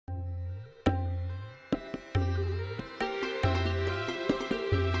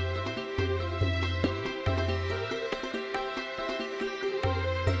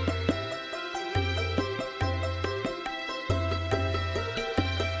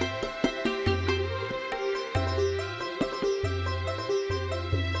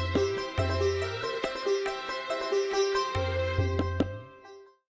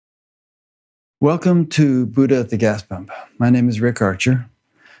Welcome to Buddha at the Gas Pump. My name is Rick Archer.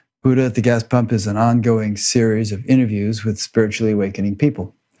 Buddha at the Gas Pump is an ongoing series of interviews with spiritually awakening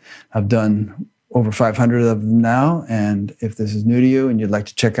people. I've done over 500 of them now, and if this is new to you and you'd like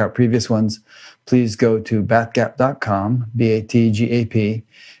to check out previous ones, please go to batgap.com, B-A-T-G-A-P,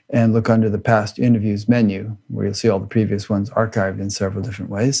 and look under the past interviews menu, where you'll see all the previous ones archived in several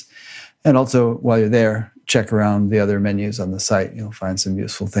different ways. And also, while you're there, check around the other menus on the site. You'll find some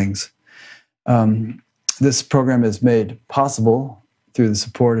useful things. This program is made possible through the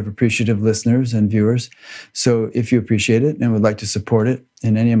support of appreciative listeners and viewers. So if you appreciate it and would like to support it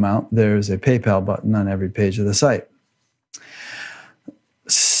in any amount, there's a PayPal button on every page of the site.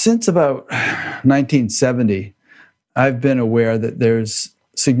 Since about 1970, I've been aware that there's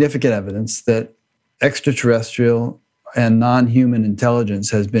significant evidence that extraterrestrial and non-human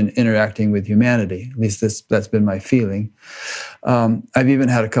intelligence has been interacting with humanity. At least that's been my feeling. I've even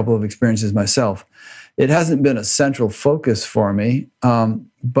had a couple of experiences myself. It hasn't been a central focus for me,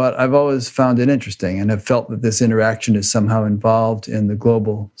 but I've always found it interesting and have felt that this interaction is somehow involved in the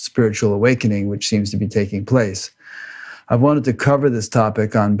global spiritual awakening which seems to be taking place. I've wanted to cover this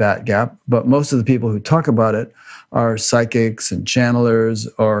topic on BatGap, but most of the people who talk about it are psychics and channelers,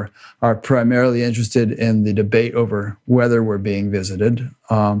 or are primarily interested in the debate over whether we're being visited,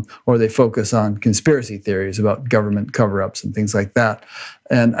 or they focus on conspiracy theories about government cover-ups and things like that.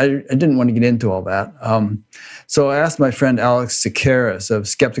 And I didn't want to get into all that. So I asked my friend Alex Sikaris of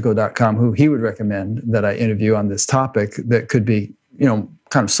Skeptical.com who he would recommend that I interview on this topic that could be,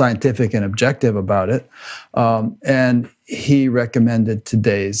 kind of scientific and objective about it. And he recommended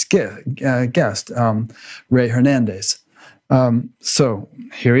today's guest, Ray Hernandez. So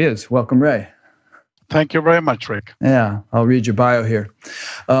here he is. Welcome, Ray. Thank you very much, Rick. Yeah, I'll read your bio here.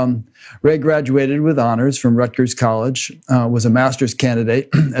 Ray graduated with honors from Rutgers College, was a master's candidate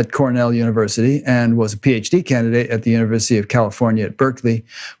at Cornell University, and was a PhD candidate at the University of California at Berkeley,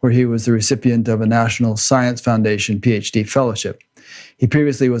 where he was the recipient of a National Science Foundation PhD fellowship. He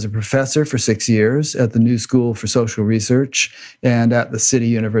previously was a professor for 6 years at the New School for Social Research and at the City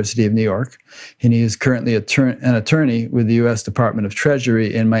University of New York. And he is currently an attorney with the U.S. Department of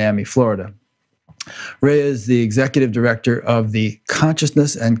Treasury in Miami, Florida. Ray is the executive director of the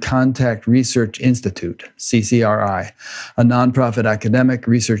Consciousness and Contact Research Institute, CCRI, a nonprofit academic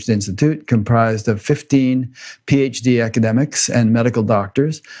research institute comprised of 15 PhD academics and medical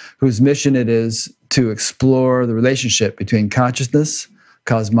doctors, whose mission it is to explore the relationship between consciousness,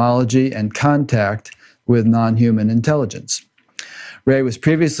 cosmology, and contact with non-human intelligence. Ray was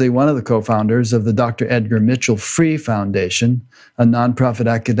previously one of the co-founders of the Dr. Edgar Mitchell Free Foundation, a nonprofit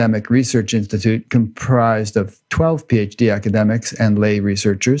academic research institute comprised of 12 PhD academics and lay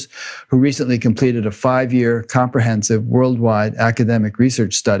researchers who recently completed a 5-year comprehensive worldwide academic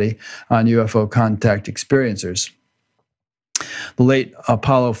research study on UFO contact experiencers. The late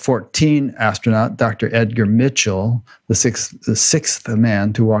Apollo 14 astronaut, Dr. Edgar Mitchell, the sixth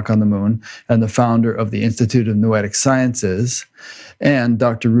man to walk on the moon, and the founder of the Institute of Noetic Sciences, and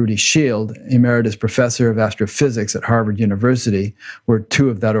Dr. Rudy Shield, emeritus professor of astrophysics at Harvard University, were two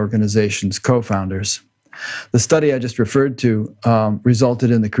of that organization's co-founders. The study I just referred to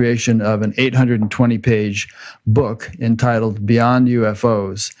resulted in the creation of an 820-page book entitled Beyond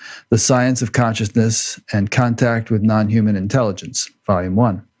UFOs, The Science of Consciousness and Contact with Non-Human Intelligence, Volume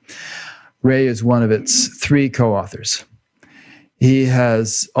 1. Ray is one of its 3 co-authors. He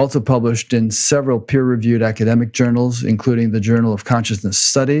has also published in several peer-reviewed academic journals, including the Journal of Consciousness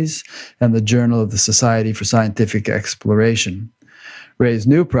Studies and the Journal of the Society for Scientific Exploration. Ray's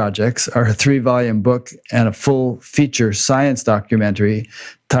new projects are a 3-volume book and a full feature science documentary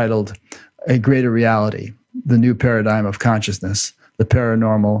titled A Greater Reality, The New Paradigm of Consciousness, the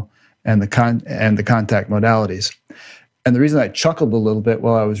Paranormal, and the Contact Modalities. And the reason I chuckled a little bit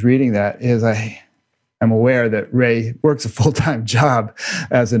while I was reading that is I'm aware that Ray works a full-time job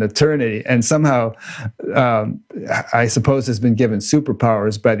as an attorney, and somehow, I suppose, has been given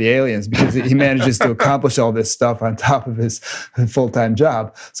superpowers by the aliens because he manages to accomplish all this stuff on top of his full-time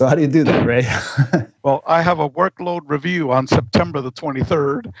job. So how do you do that, Ray? Well, I have a workload review on September the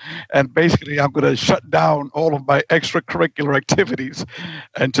 23rd, and basically I'm going to shut down all of my extracurricular activities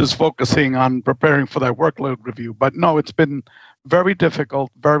and just focusing on preparing for that workload review. But no, it's been very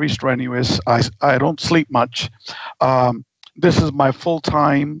difficult, very strenuous. I don't sleep much. This is my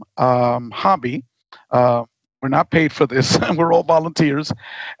full-time hobby. We're not paid for this. We're all volunteers.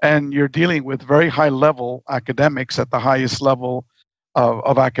 And you're dealing with very high-level academics at the highest level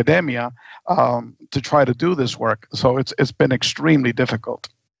of academia to try to do this work. So it's been extremely difficult.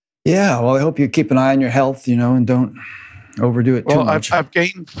 Yeah, well, I hope you keep an eye on your health, and don't overdo it too Well, much. I've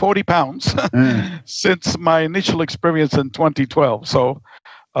gained 40 pounds since my initial experience in 2012. So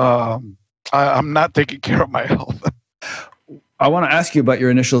I'm not taking care of my health. I want to ask you about your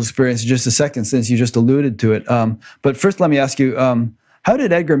initial experience in just a second, since you just alluded to it. But first, let me ask you, how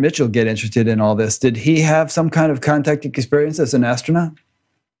did Edgar Mitchell get interested in all this? Did he have some kind of contact experience as an astronaut?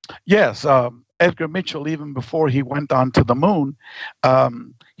 Yes, Edgar Mitchell, even before he went on to the moon,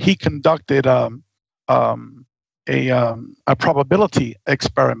 he conducted a probability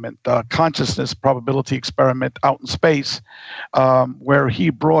experiment, a consciousness probability experiment out in space, where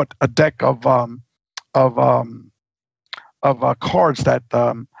he brought a deck of cards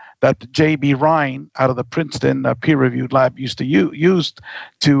that J.B. Ryan out of the Princeton peer-reviewed lab used to use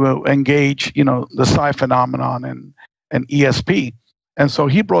to engage, the psi phenomenon and ESP. And so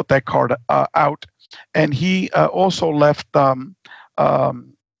he brought that card out, and he also left out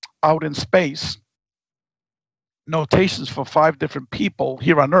in space notations for 5 different people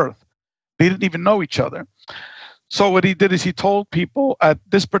here on Earth. They didn't even know each other. So what he did is he told people at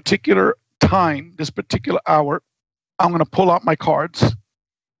this particular time, this particular hour, I'm going to pull out my cards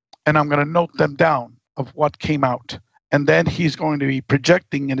and I'm going to note them down of what came out. And then he's going to be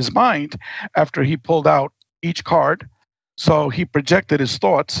projecting in his mind after he pulled out each card. So he projected his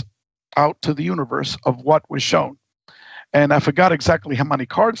thoughts out to the universe of what was shown. And I forgot exactly how many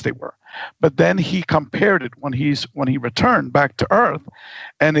cards they were. But then he compared it when he returned back to Earth,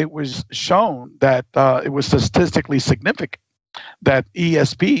 and it was shown that it was statistically significant that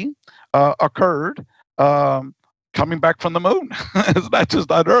ESP occurred coming back from the moon. It's not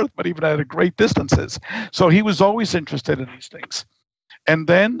just on Earth, but even at great distances. So he was always interested in these things. And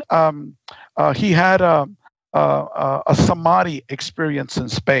then he had a samadhi experience in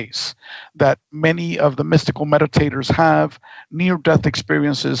space that many of the mystical meditators have, near-death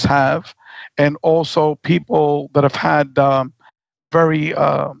experiences have, and also people that have had very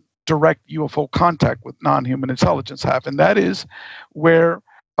direct UFO contact with non-human intelligence have. And that is where,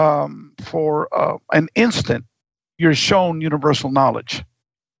 for an instant, you're shown universal knowledge.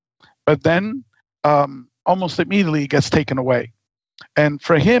 But then almost immediately it gets taken away. And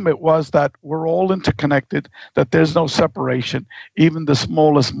for him, it was that we're all interconnected, that there's no separation. Even the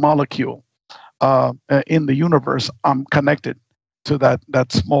smallest molecule in the universe, I'm connected to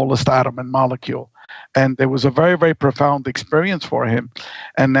that smallest atom and molecule. And there was a very, very profound experience for him.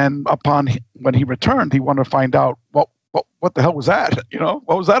 And then when he returned, he wanted to find out what the hell was that?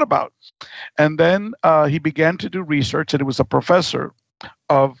 What was that about? And then he began to do research, and it was a professor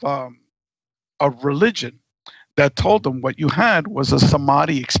of religion that told them what you had was a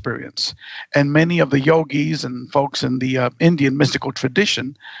samadhi experience. And many of the yogis and folks in the Indian mystical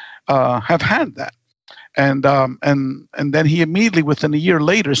tradition have had that. And then he immediately, within a year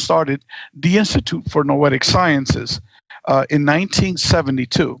later, started the Institute for Noetic Sciences in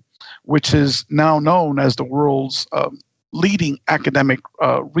 1972, which is now known as the world's leading academic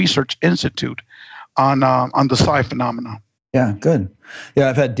research institute on the psi phenomenon. Yeah, good. Yeah,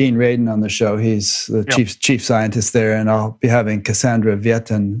 I've had Dean Radin on the show. He's the chief scientist there, and I'll be having Cassandra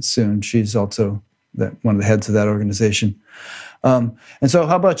Vietan soon. She's also one of the heads of that organization. And so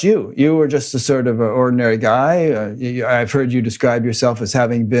how about you? You were just a sort of an ordinary guy. I've heard you describe yourself as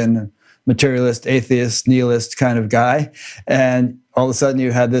having been a materialist, atheist, nihilist kind of guy, and all of a sudden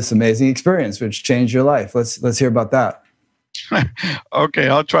you had this amazing experience which changed your life. Let's hear about that. Okay,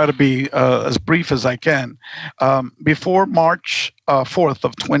 I'll try to be as brief as I can. Before March 4th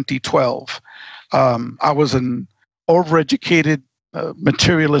of 2012, I was an overeducated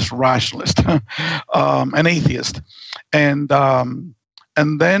materialist rationalist, an atheist. And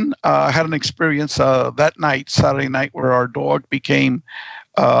then I had an experience that night, Saturday night, where our dog became,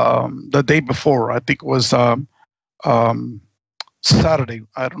 the day before, I think it was Saturday,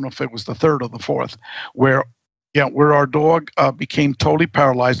 I don't know if it was the 3rd or the 4th, where our dog became totally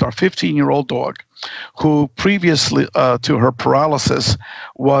paralyzed, our 15-year-old dog, who previously to her paralysis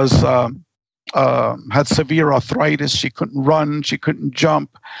was had severe arthritis. She couldn't run, she couldn't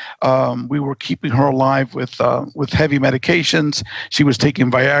jump. We were keeping her alive with heavy medications. She was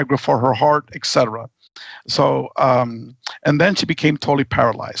taking Viagra for her heart, etc. So, and then she became totally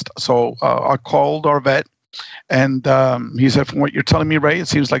paralyzed. So I called our vet, and he said, from what you're telling me, Ray, it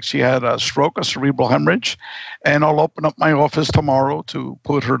seems like she had a stroke, a cerebral hemorrhage, and I'll open up my office tomorrow to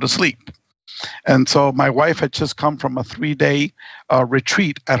put her to sleep. And so my wife had just come from a 3-day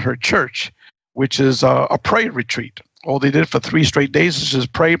retreat at her church, which is a prayer retreat. All they did for 3 straight days is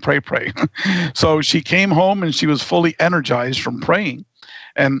just pray, pray, pray. So she came home and she was fully energized from praying.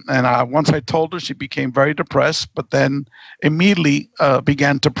 And once I told her, she became very depressed, but then immediately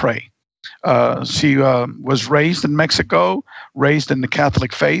began to pray. She was raised in Mexico, raised in the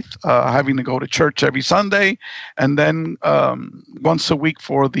Catholic faith, having to go to church every Sunday, and then once a week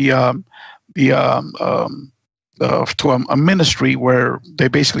for to a ministry where they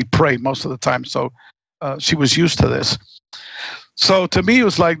basically pray most of the time. So she was used to this. So to me, it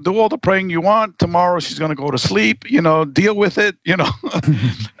was like, do all the praying you want. Tomorrow she's going to go to sleep, deal with it,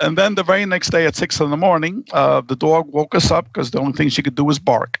 And then the very next day at 6 in the morning, the dog woke us up because the only thing she could do was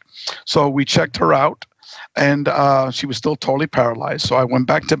bark. So we checked her out, and she was still totally paralyzed. So I went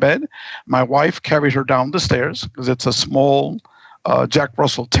back to bed. My wife carried her down the stairs because it's a small Jack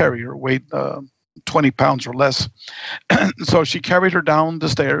Russell Terrier, weighed 20 pounds or less. So she carried her down the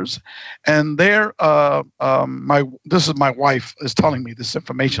stairs, and there, this is my wife is telling me this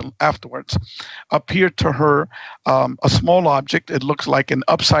information afterwards, appeared to her a small object. It looks like an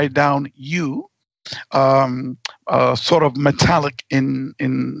upside down U, sort of metallic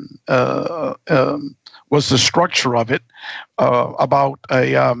was the structure of it, about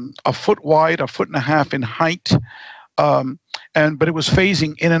a foot wide, a foot and a half in height, but it was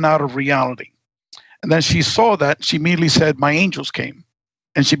phasing in and out of reality. And then she saw that. She immediately said, "My angels came,"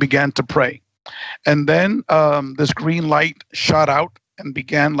 and she began to pray. And then this green light shot out and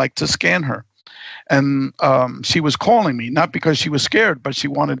began to scan her. And she was calling me, not because she was scared, but she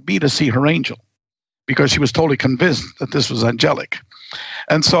wanted me to see her angel, because she was totally convinced that this was angelic.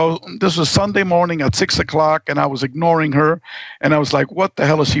 And so this was Sunday morning at 6 o'clock, and I was ignoring her, and I was like, what the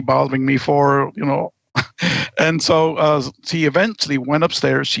hell is she bothering me for, And so she eventually went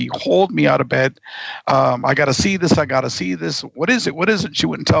upstairs. She hauled me out of bed. I got to see this. I got to see this. What is it? What is it? She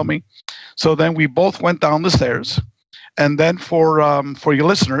wouldn't tell me. So then we both went down the stairs. And then for your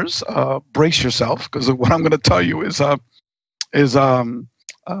listeners, brace yourself, because what I'm going to tell you is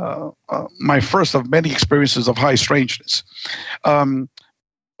my first of many experiences of high strangeness.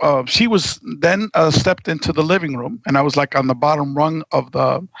 She was then stepped into the living room, and I was on the bottom rung of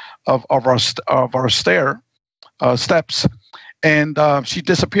our steps, and she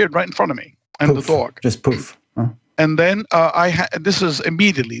disappeared right in front of me and poof. The dog. Just poof. Huh. And then this is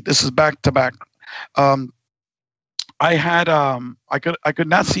immediately. This is back to back. I could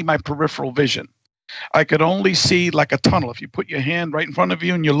not see my peripheral vision. I could only see like a tunnel. If you put your hand right in front of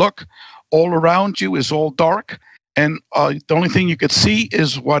you and you look, all around you is all dark. And the only thing you could see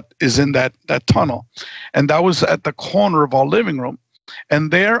is what is in that tunnel. And that was at the corner of our living room.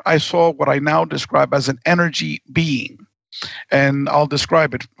 And there I saw what I now describe as an energy being. And I'll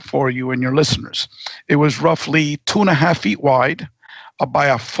describe it for you and your listeners. It was roughly 2.5 feet wide, by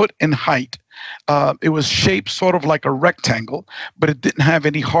a foot in height. It was shaped sort of like a rectangle, but it didn't have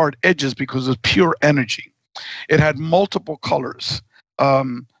any hard edges because it was pure energy. It had multiple colors.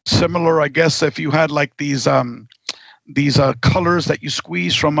 Similar, I guess, if you had these colors that you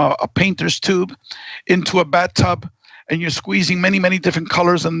squeeze from a painter's tube into a bathtub, and you're squeezing many, many different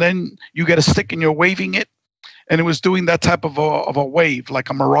colors, and then you get a stick and you're waving it. And it was doing that type of a wave, like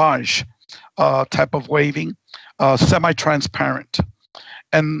a mirage type of waving, semi-transparent.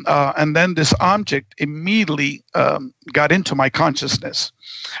 And then this object immediately got into my consciousness.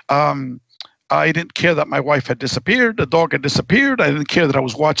 I didn't care that my wife had disappeared, the dog had disappeared. I didn't care that I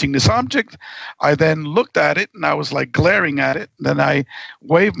was watching this object. I then looked at it, and I was glaring at it. Then I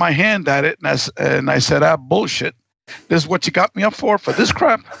waved my hand at it, and I said, bullshit. This is what you got me up for this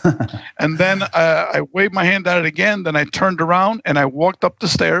crap? And then I waved my hand at it again. Then I turned around, and I walked up the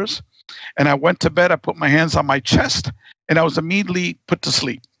stairs, and I went to bed. I put my hands on my chest, and I was immediately put to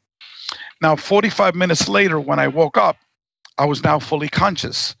sleep. Now, 45 minutes later, when I woke up, I was now fully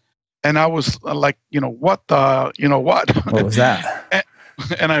conscious. And I was like, what the, what? What was that?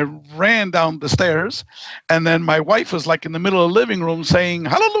 And I ran down the stairs, and then my wife was in the middle of the living room saying,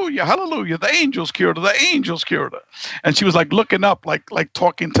 "Hallelujah, hallelujah, the angels cured her, the angels cured her." And she was looking up, like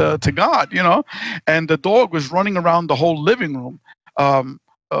talking to God, And the dog was running around the whole living room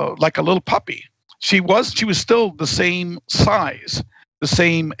like a little puppy. She was still the same size, the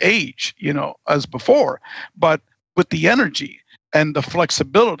same age, as before, but with the energy and the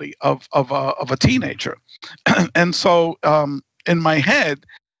flexibility of a teenager. And so in my head,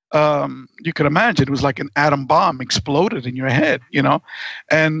 you could imagine it was like an atom bomb exploded in your head,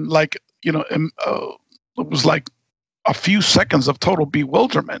 and it was like a few seconds of total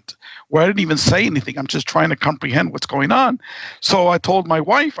bewilderment where I didn't even say anything. I'm just trying to comprehend what's going on. So I told my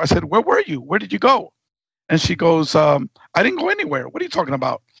wife, I said, "Where were you? Where did you go?" And she goes, "I didn't go anywhere. What are you talking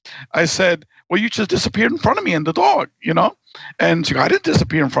about?" I said, "Well, you just disappeared in front of me and the dog, And she goes, "I didn't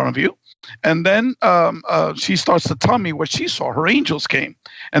disappear in front of you." And then she starts to tell me what she saw. Her angels came.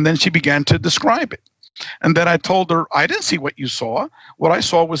 And then she began to describe it. And then I told her, I didn't see what you saw. What I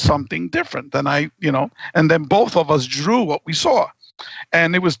saw was something different. And then both of us drew what we saw.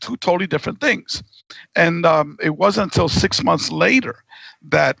 And it was two totally different things. And it wasn't until 6 months later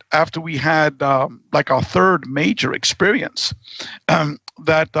that after we had like our third major experience,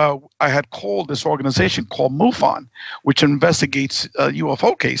 that I had called this organization called MUFON, which investigates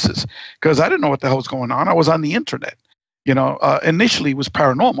UFO cases, because I didn't know what the hell was going on. I was on the internet. Initially it was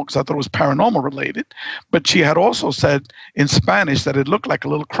paranormal because I thought it was paranormal related, but she had also said in Spanish that it looked like a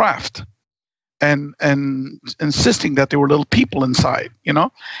little craft, and insisting that there were little people inside,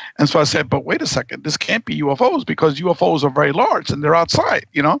 And so I said, but wait a second, this can't be UFOs because UFOs are very large and they're outside,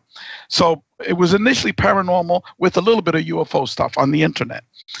 So it was initially paranormal with a little bit of UFO stuff on the internet.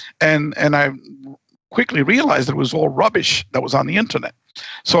 And I quickly realized that it was all rubbish that was on the internet.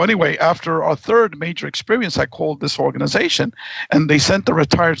 So anyway, after our third major experience, I called this organization, and they sent a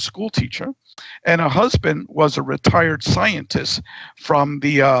retired school teacher, and her husband was a retired scientist from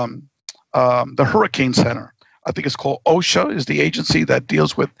the Hurricane Center. I think it's called OSHA, is the agency that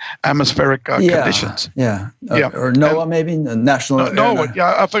deals with atmospheric conditions. Or NOAA, maybe? National. NOAA,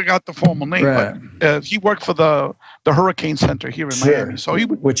 I forgot the formal name, right. But he worked for the Hurricane Center here in Miami. So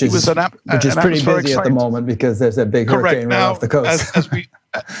which is pretty busy at the moment because there's a big hurricane right off the coast.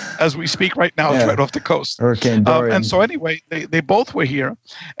 As we speak right now, it's right off the coast. Hurricane Dorian. And so anyway, they both were here,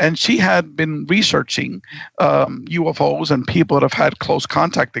 and she had been researching UFOs and people that have had close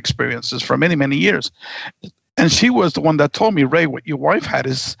contact experiences for many, many years. And she was the one that told me, Ray, what your wife had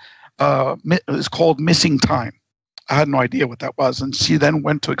is called missing time. I had no idea what that was. And she then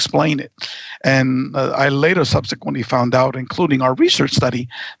went to explain it. And I later subsequently found out, including our research study,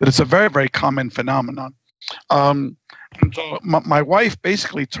 that it's a very, very common phenomenon. And so my wife,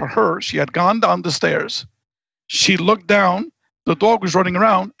 basically, to her, she had gone down the stairs. She looked down, the dog was running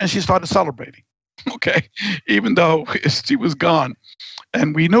around, and she started celebrating. Okay, even though she was gone.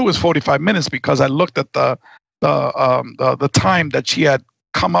 And we knew it was 45 minutes because I looked at the time that she had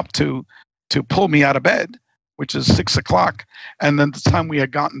come up to pull me out of bed, which is 6 o'clock. And then the time we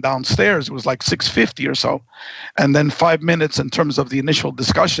had gotten downstairs, it was like 6:50 or so. And then 5 minutes in terms of the initial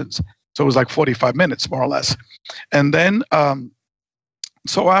discussions. So it was like 45 minutes, more or less. And then,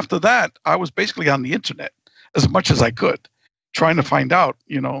 so after that, I was basically on the internet as much as I could, trying to find out,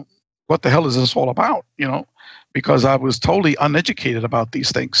 what the hell is this all about, because I was totally uneducated about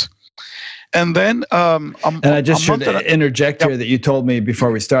these things. And then, and I just should interject here that you told me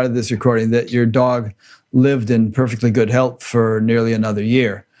before we started this recording that your dog lived in perfectly good health for nearly another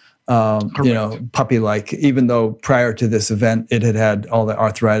year. Puppy-like, even though prior to this event, it had all the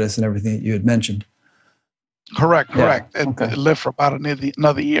arthritis and everything that you had mentioned. Correct. It lived for about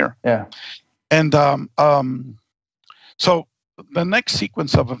another year. Yeah. And so the next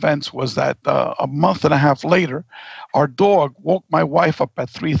sequence of events was that a month and a half later, our dog woke my wife up at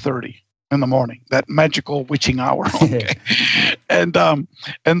 3:30 in the morning, that magical witching hour. Okay.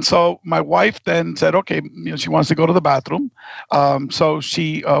 And so my wife then said, okay, she wants to go to the bathroom. So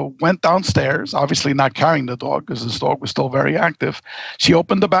she went downstairs, obviously not carrying the dog because this dog was still very active. She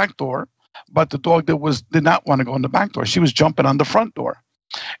opened the back door, but the dog did not want to go in the back door. She was jumping on the front door.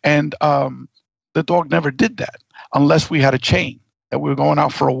 And the dog never did that unless we had a chain, that we were going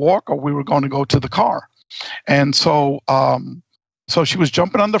out for a walk or we were going to go to the car. And so so she was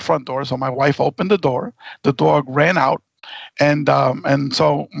jumping on the front door. So my wife opened the door. The dog ran out. And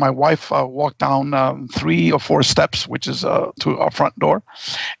so my wife walked down 3 or 4 steps, which is to our front door.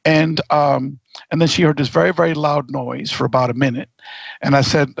 And then she heard this very, very loud noise for about a minute. And I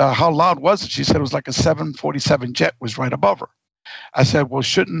said, how loud was it? She said it was like a 747 jet was right above her. I said, well,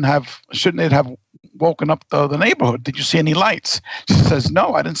 shouldn't it have woken up the neighborhood? Did you see any lights? She says,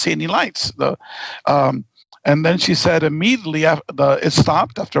 no, I didn't see any lights. And then she said immediately it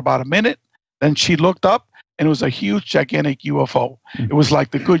stopped after about a minute. Then she looked up, and it was a huge, gigantic UFO. It was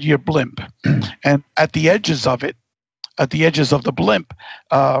like the Goodyear blimp. And at the edges of the blimp,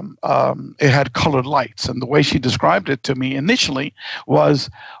 it had colored lights. And the way she described it to me initially was,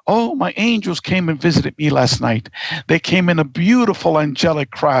 oh, my angels came and visited me last night. They came in a beautiful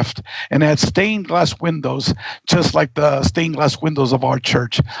angelic craft, and it had stained glass windows, just like the stained glass windows of our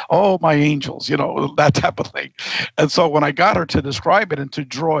church. Oh, my angels, that type of thing. And so when I got her to describe it and to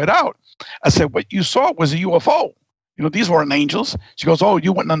draw it out, I said, what you saw was a UFO. These weren't angels. She goes, oh,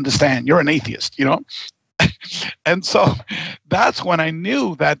 you wouldn't understand. You're an atheist, And so that's when I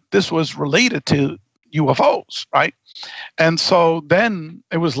knew that this was related to UFOs, right? And so then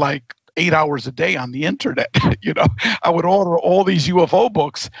it was like 8 hours a day on the internet. I would order all these UFO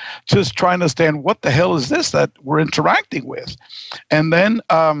books, just trying to understand what the hell is this that we're interacting with. And then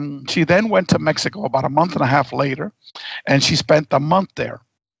she then went to Mexico about a month and a half later, and she spent a month there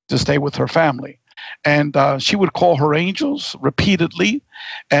to stay with her family. And she would call her angels repeatedly,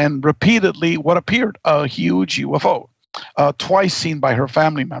 and repeatedly what appeared, a huge UFO. Twice seen by her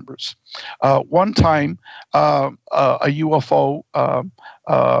family members. One time, a UFO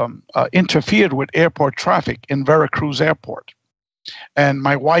interfered with airport traffic in Veracruz Airport. And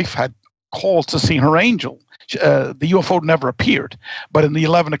my wife had called to see her angel. The UFO never appeared. But in the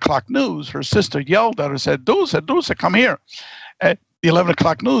 11 o'clock news, her sister yelled at her, said, Dulce, come here. The 11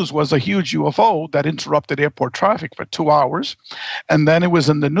 o'clock news was a huge UFO that interrupted airport traffic for 2 hours. And then it was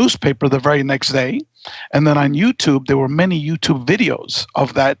in the newspaper the very next day. And then on YouTube, there were many YouTube videos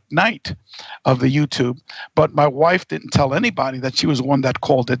of that night of the YouTube. But my wife didn't tell anybody that she was the one that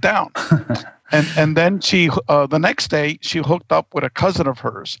called it down. And then she, the next day, she hooked up with a cousin of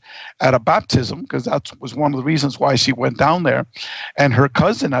hers at a baptism, because that was one of the reasons why she went down there. And her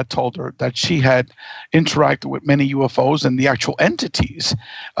cousin had told her that she had interacted with many UFOs and the actual entities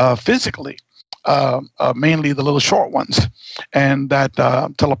physically, mainly the little short ones, and that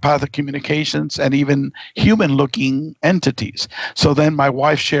telepathic communications and even human-looking entities. So then my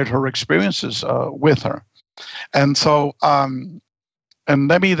wife shared her experiences with her. And so... and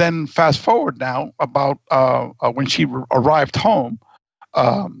let me then fast forward now about when she arrived home.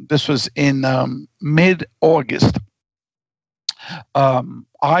 This was in mid-August.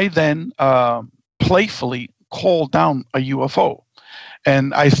 I then playfully called down a UFO.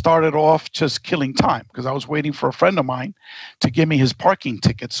 And I started off just killing time because I was waiting for a friend of mine to give me his parking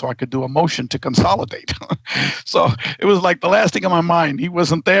ticket so I could do a motion to consolidate. So it was like the last thing on my mind. He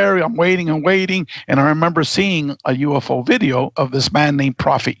wasn't there. I'm waiting and waiting. And I remember seeing a UFO video of this man named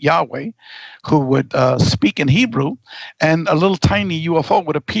Prophet Yahweh who would speak in Hebrew, and a little tiny UFO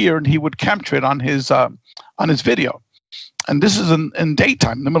would appear and he would capture it on his video. And this is in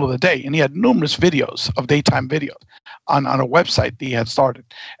daytime, in the middle of the day. And he had numerous videos of daytime videos on a website that he had started.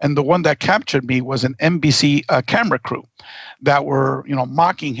 And the one that captured me was an NBC camera crew that were,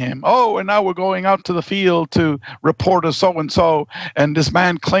 mocking him. Oh, and now we're going out to the field to report a so-and-so. And this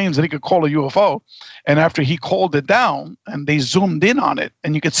man claims that he could call a UFO. And after he called it down and they zoomed in on it,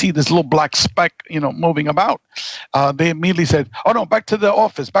 and you could see this little black speck, moving about, they immediately said, oh, no, back to the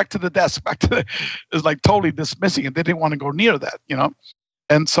office, back to the desk, it's like totally dismissing it. They didn't want to go near that,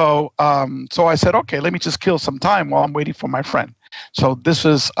 And so so I said, okay, let me just kill some time while I'm waiting for my friend. So this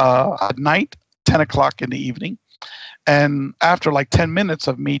was at night, 10 o'clock in the evening. And after like 10 minutes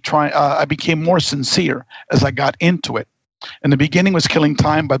of me trying, I became more sincere as I got into it. In the beginning was killing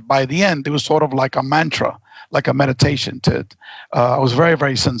time, but by the end, it was sort of like a mantra, like a meditation to it. I was very,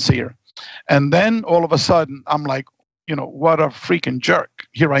 very sincere. And then all of a sudden, I'm like, what a freaking jerk.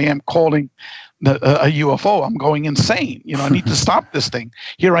 Here I am calling a UFO. I'm going insane. I need to stop this thing.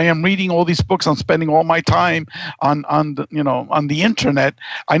 Here I am reading all these books. I'm spending all my time on the internet.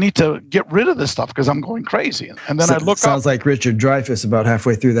 I need to get rid of this stuff because I'm going crazy. And then I look up. Sounds like Richard Dreyfuss about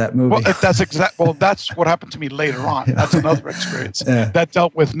halfway through that movie. Well, that's what happened to me later on. Yeah. That's another experience that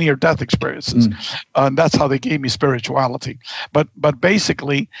dealt with near-death experiences. And that's how they gave me spirituality. But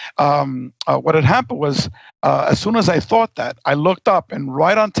basically, what had happened was, as soon as I thought that, I looked up, and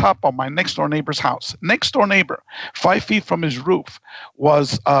right on top of my next-door neighbor's house, next door neighbor, 5 feet from his roof,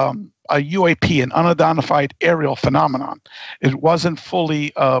 was a UAP, an unidentified aerial phenomenon. It wasn't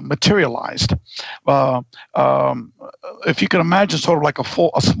fully materialized. If you can imagine, sort of like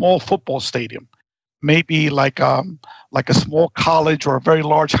a small football stadium, maybe like a small college or a very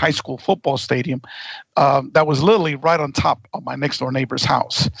large high school football stadium, that was literally right on top of my next door neighbor's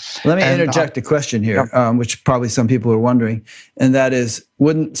house. Let me interject a question here, which probably some people are wondering, and that is,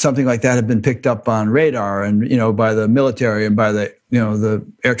 wouldn't something like that have been picked up on radar and by the military and by the the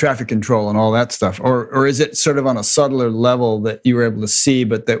air traffic control and all that stuff, or is it sort of on a subtler level that you were able to see,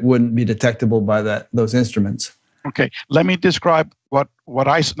 but that wouldn't be detectable by those instruments? Okay, let me describe what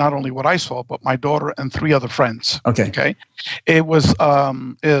I not only what I saw, but my daughter and 3 other friends. Okay, it was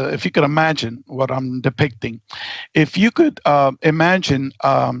if you could imagine what I'm depicting, if you could imagine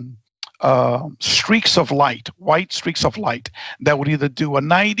streaks of light, white streaks of light that would either do a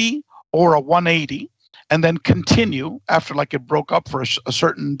 90 or a 180. And then continue after like it broke up for a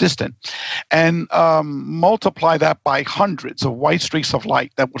certain distance, and multiply that by hundreds of white streaks of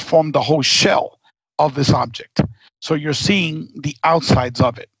light that would form the whole shell of this object. So you're seeing the outsides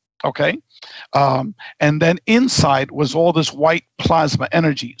of it, okay? And then inside was all this white plasma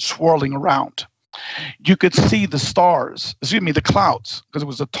energy swirling around. you could see the stars, excuse me, the clouds, because it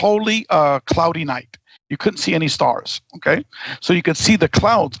was a totally cloudy night. You couldn't see any stars, okay? So you could see the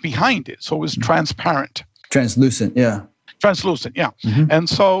clouds behind it. So it was transparent. Translucent, yeah. Translucent, yeah. And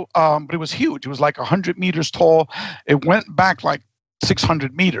so, but it was huge. It was like 100 meters tall. It went back like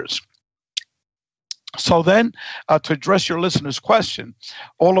 600 meters. So then, to address your listener's question,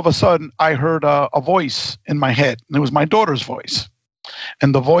 all of a sudden I heard a voice in my head, and it was my daughter's voice.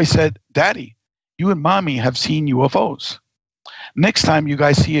 And the voice said, "Daddy, you and Mommy have seen UFOs. Next time you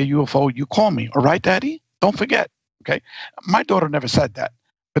guys see a UFO, you call me, all right, Daddy? Don't forget." Okay. My daughter never said that,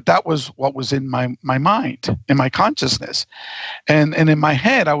 but that was what was in my mind, in my consciousness. And in my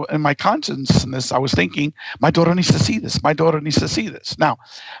head, in my consciousness, I was thinking, my daughter needs to see this. My daughter needs to see this. Now,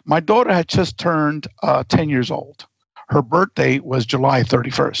 my daughter had just turned 10 years old. Her birthday was July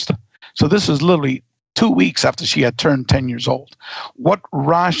 31st. So this was literally 2 weeks after she had turned 10 years old. What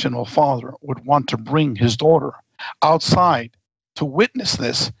rational father would want to bring his daughter outside to witness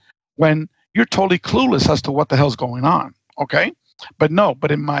this when you're totally clueless as to what the hell's going on? Okay. But no,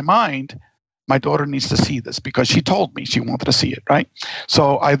 but in my mind, my daughter needs to see this because she told me she wanted to see it, right?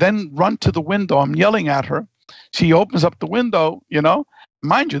 So I then run to the window. I'm yelling at her. She opens up the window, you know.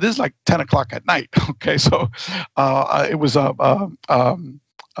 Mind you, this is like 10 o'clock at night, okay? So it was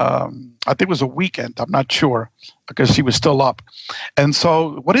I think it was a weekend. I'm not sure because she was still up. And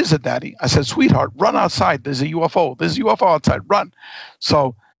so, "What is it, Daddy?" I said, "Sweetheart, run outside. There's a UFO. There's a UFO outside. Run."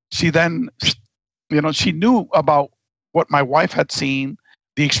 So she then, you know, she knew about what my wife had seen,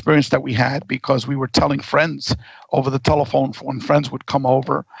 the experience that we had, because we were telling friends over the telephone when friends would come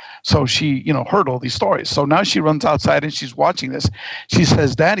over. So she, you know, heard all these stories. So now she runs outside and she's watching this. She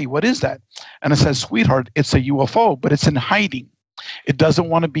says, "Daddy, what is that?" And I said, "Sweetheart, it's a UFO, but it's in hiding. It doesn't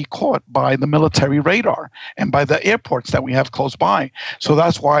want to be caught by the military radar and by the airports that we have close by. So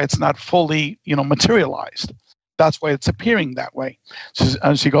that's why it's not fully, you know, materialized. That's why it's appearing that way."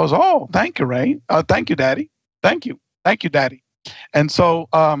 And she goes, "Oh, thank you, Ray. Thank you, Daddy. Thank you. Thank you, Daddy." And so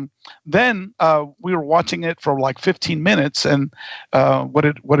then we were watching it for like 15 minutes. And what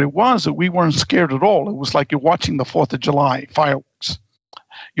it was, we weren't scared at all. It was like you're watching the 4th of July fireworks.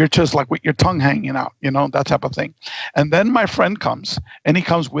 You're just like with your tongue hanging out, you know, that type of thing. And then my friend comes, and he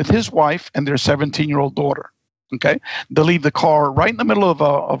comes with his wife and their 17-year-old daughter. Okay, they leave the car right in the middle of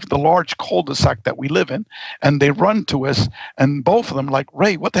the large cul-de-sac that we live in, and they run to us, and both of them like,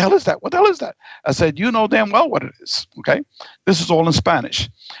 "Ray, what the hell is that? What the hell is that?" I said, "You know damn well what it is." Okay, this is all in Spanish,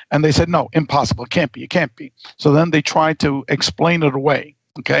 and they said, "No, impossible. It can't be. It can't be." So then they tried to explain it away.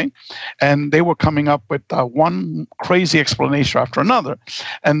 Okay, and they were coming up with one crazy explanation after another,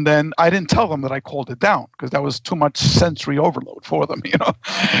 and then I didn't tell them that I called it down because that was too much sensory overload for them, you know.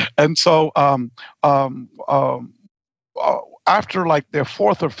 And so after like their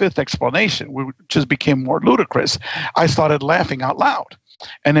 4th or 5th explanation, which just became more ludicrous, I started laughing out loud,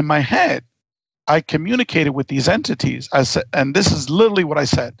 and in my head, I communicated with these entities. I said, and this is literally what I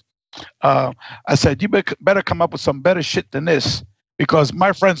said. I said, "You better come up with some better shit than this, because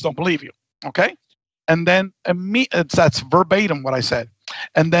my friends don't believe you." Okay. And then that's verbatim what I said.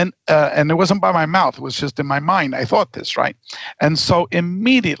 And then, and it wasn't by my mouth, it was just in my mind. I thought this, right? And so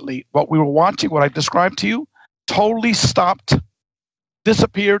immediately what we were watching, what I described to you, totally stopped,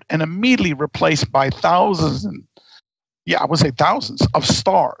 disappeared, and immediately replaced by thousands, and I would say thousands of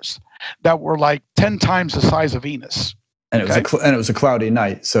stars that were like 10 times the size of Venus. And it was a cloudy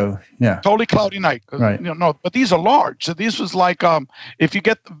night, so yeah. Totally cloudy night, right? You know, no, but these are large. So this was like if you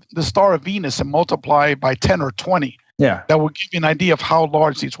get the star of Venus and multiply by 10 or 20, that will give you an idea of how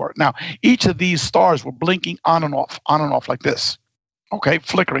large these were. Now, each of these stars were blinking on and off like this, okay,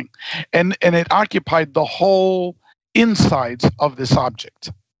 flickering, and it occupied the whole insides of this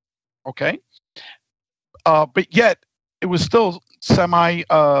object, okay, but yet it was still semi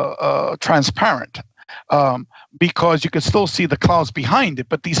transparent. Because you could still see the clouds behind it,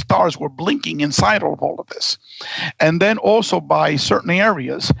 but these stars were blinking inside of all of this. And then also by certain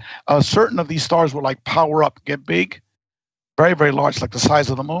areas, certain of these stars would like power up, get big, very, very large, like the size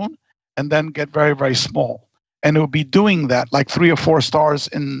of the moon, and then get very, very small. And it would be doing that like 3 or 4 stars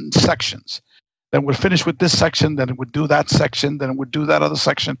in sections. Then we'd finish with this section, then it would do that section, then it would do that other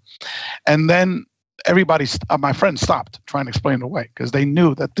section. And then everybody, my friends stopped trying to explain it away because they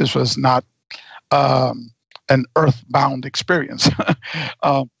knew that this was not an earthbound experience.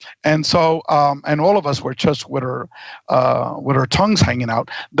 And so, and all of us were just with our tongues hanging out.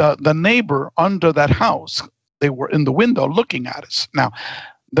 The neighbor under that house, they were in the window looking at us. Now,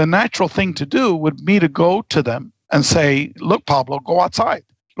 the natural thing to do would be to go to them and say, "Look, Pablo, go outside.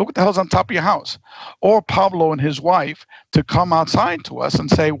 Look what the hell's on top of your house. Or Pablo and his wife to come outside to us and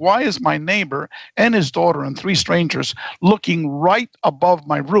say, why is my neighbor and his daughter and 3 strangers looking right above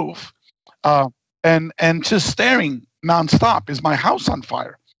my roof and just staring nonstop? Is my house on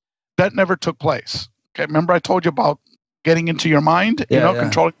fire? That never took place. Okay, remember I told you about getting into your mind,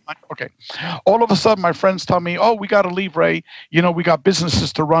 controlling your mind? Okay. All of a sudden, my friends tell me, oh, we got to leave, Ray. We got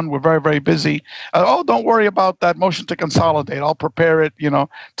businesses to run. We're very, very busy. Oh, don't worry about that motion to consolidate. I'll prepare it,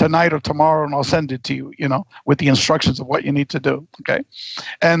 tonight or tomorrow, and I'll send it to you, with the instructions of what you need to do. Okay.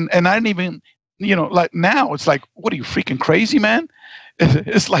 And I didn't even, like now, it's like, what are you, freaking crazy, man?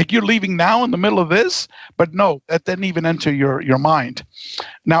 It's like you're leaving now in the middle of this, but no, that didn't even enter your mind.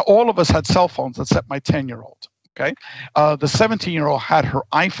 Now, all of us had cell phones except my 10-year-old. Okay, the 17-year-old had her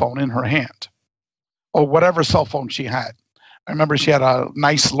iPhone in her hand, or whatever cell phone she had. I remember she had a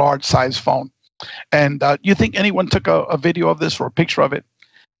nice, large-size phone. And you think anyone took a video of this or a picture of it?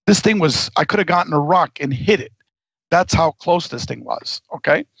 This thing was, I could have gotten a rock and hit it. That's how close this thing was,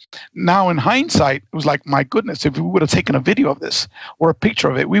 okay? Now, in hindsight, it was like, my goodness, if we would have taken a video of this or a picture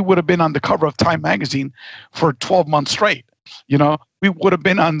of it, we would have been on the cover of Time magazine for 12 months straight. We would have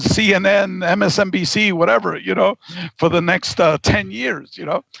been on CNN, MSNBC, whatever, for the next 10 years,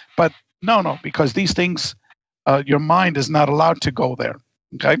 But no, because these things, your mind is not allowed to go there,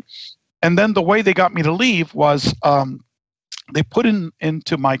 okay? And then the way they got me to leave was they put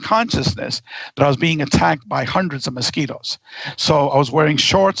into my consciousness that I was being attacked by hundreds of mosquitoes. So I was wearing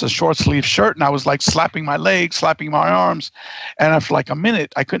shorts, a short sleeve shirt, and I was like slapping my legs, slapping my arms. And after like a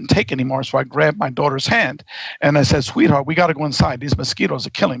minute, I couldn't take anymore. So I grabbed my daughter's hand and I said, sweetheart, we got to go inside. These mosquitoes are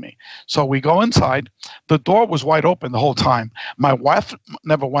killing me. So we go inside. The door was wide open the whole time. My wife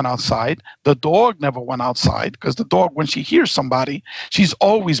never went outside. The dog never went outside, because the dog, when she hears somebody, she's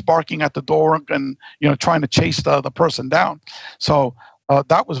always barking at the door and, trying to chase the person down. So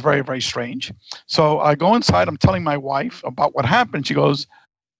that was very, very strange. So I go inside. I'm telling my wife about what happened. She goes,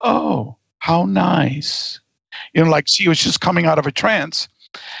 oh, how nice. Like she was just coming out of a trance.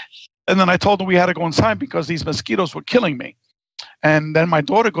 And then I told her we had to go inside because these mosquitoes were killing me. And then my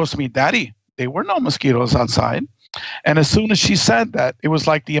daughter goes to me, Daddy, there were no mosquitoes outside. And as soon as she said that, it was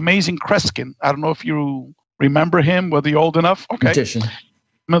like the amazing Kreskin. I don't know if you remember him, whether you're old enough. Okay. Magician.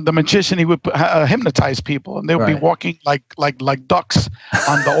 The magician, he would hypnotize people, and they would be walking like ducks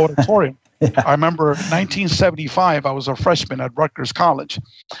on the auditorium. I remember 1975, I was a freshman at Rutgers College,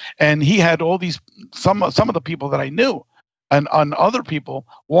 and he had all these, some of the people that I knew, and other people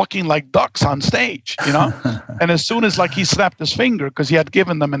walking like ducks on stage, And as soon as he snapped his finger, because he had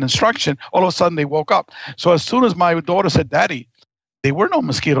given them an instruction, all of a sudden they woke up. So as soon as my daughter said, Daddy, there were no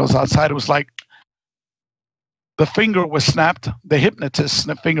mosquitoes outside, it was like, the finger was snapped. The hypnotist's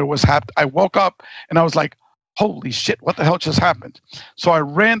finger was snapped. I woke up and I was like, holy shit, what the hell just happened? So I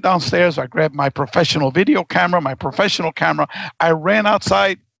ran downstairs. I grabbed my professional video camera, I ran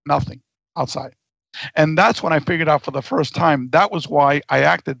outside, nothing outside. And that's when I figured out for the first time, that was why I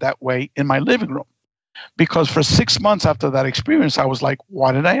acted that way in my living room. Because for 6 months after that experience, I was like,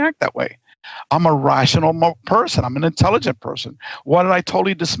 why did I act that way? I'm a rational person. I'm an intelligent person. Why did I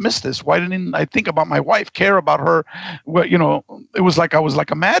totally dismiss this? Why didn't I think about my wife, care about her? Well, it was like I was like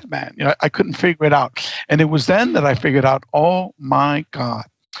a madman. I couldn't figure it out. And it was then that I figured out, oh my God,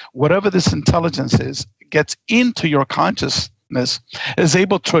 whatever this intelligence is, gets into your consciousness, is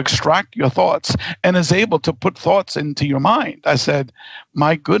able to extract your thoughts and is able to put thoughts into your mind. I said,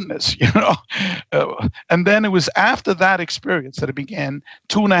 my goodness, and then it was after that experience that it began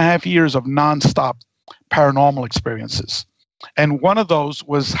 2.5 years of nonstop paranormal experiences. And one of those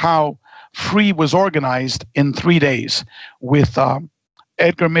was how Free was organized in 3 days with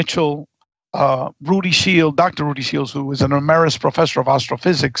Edgar Mitchell, Dr. Rudy Shields, who is an emeritus professor of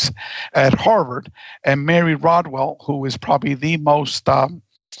astrophysics at Harvard, and Mary Rodwell, who is probably the most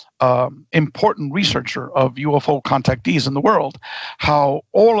important researcher of UFO contactees in the world, how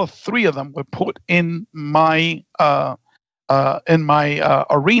all 3 of them were put in my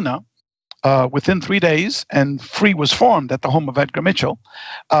arena within 3 days, and Free was formed at the home of Edgar Mitchell.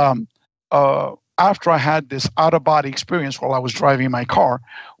 After I had this out-of-body experience while I was driving my car,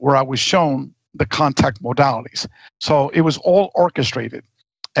 where I was shown the contact modalities. So it was all orchestrated.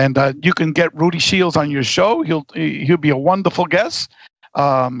 And you can get Rudy Shields on your show. He'll be a wonderful guest.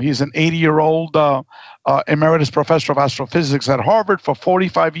 He's an 80-year-old emeritus professor of astrophysics at Harvard for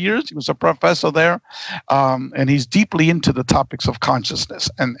 45 years. He was a professor there. And he's deeply into the topics of consciousness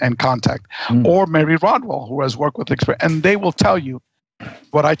and contact. Or Mary Rodwell, who has worked with experience. And they will tell you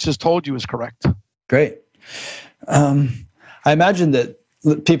what I just told you is correct. Great. I imagine that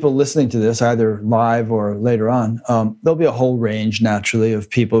people listening to this, either live or later on, there'll be a whole range, naturally, of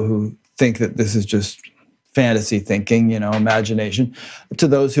people who think that this is just fantasy thinking, imagination, to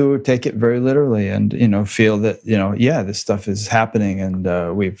those who take it very literally and, feel that, yeah, this stuff is happening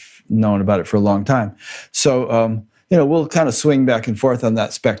and we've known about it for a long time. So, we'll kind of swing back and forth on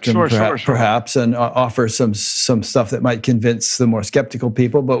that spectrum, perhaps, and offer some stuff that might convince the more skeptical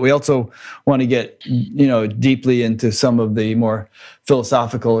people. But we also want to get, deeply into some of the more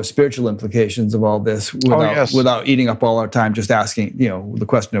philosophical or spiritual implications of all this without eating up all our time just asking, the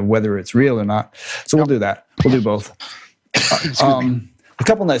question of whether it's real or not. So we'll do that. We'll do both. A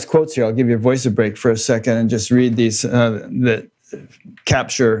couple nice quotes here. I'll give your voice a break for a second and just read these that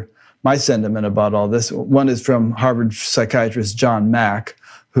capture my sentiment about all this. One is from Harvard psychiatrist John Mack,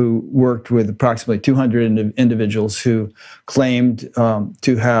 who worked with approximately 200 individuals who claimed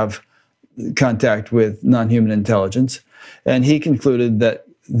to have contact with non-human intelligence. And he concluded that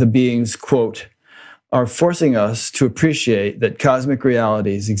the beings, quote, are forcing us to appreciate that cosmic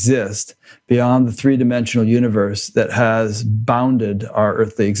realities exist beyond the three-dimensional universe that has bounded our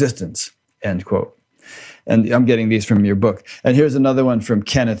earthly existence, end quote. And I'm getting these from your book. And here's another one from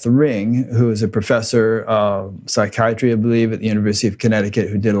Kenneth Ring, who is a professor of psychiatry, I believe, at the University of Connecticut,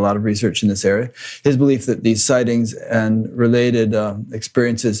 who did a lot of research in this area. His belief that these sightings and related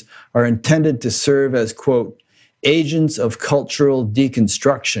experiences are intended to serve as, quote, agents of cultural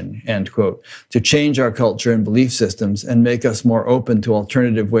deconstruction, end quote, to change our culture and belief systems and make us more open to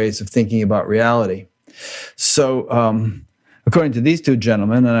alternative ways of thinking about reality. So, according to these two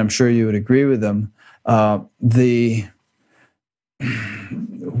gentlemen, and I'm sure you would agree with them,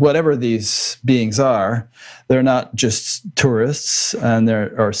 whatever these beings are, they're not just tourists and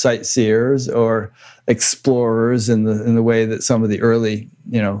or sightseers or explorers in the way that some of the early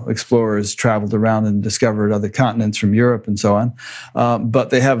explorers traveled around and discovered other continents from Europe and so on. But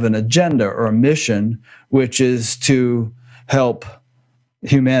they have an agenda or a mission, which is to help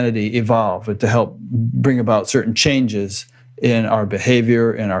humanity evolve, and to help bring about certain changes in our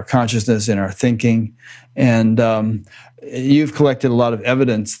behavior, in our consciousness, in our thinking. And you've collected a lot of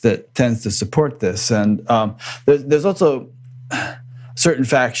evidence that tends to support this. And there's also a certain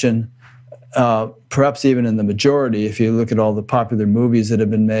faction, perhaps even in the majority, if you look at all the popular movies that have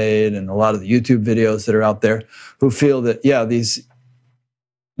been made and a lot of the YouTube videos that are out there, who feel that, yeah, these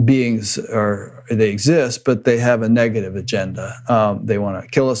beings they exist, but they have a negative agenda. They want to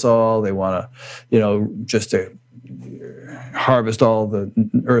kill us all. They want to, just to harvest all the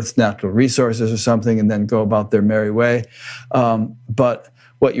Earth's natural resources or something and then go about their merry way. But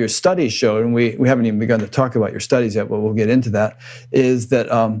what your studies showed, and we haven't even begun to talk about your studies yet, but we'll get into that, is that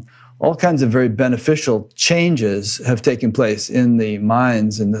all kinds of very beneficial changes have taken place in the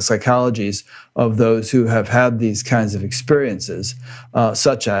minds and the psychologies of those who have had these kinds of experiences,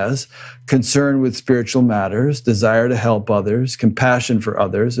 such as concern with spiritual matters, desire to help others, compassion for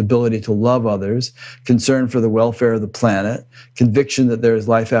others, ability to love others, concern for the welfare of the planet, conviction that there is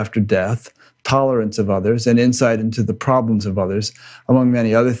life after death, tolerance of others, and insight into the problems of others, among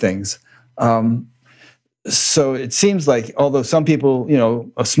many other things. So it seems like, although some people,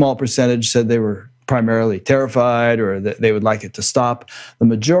 a small percentage said they were primarily terrified or that they would like it to stop, the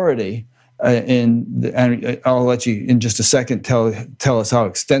majority, and I'll let you in just a second tell us how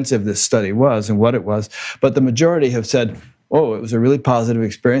extensive this study was and what it was, but the majority have said, oh, it was a really positive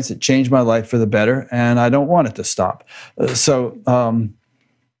experience. It changed my life for the better, and I don't want it to stop.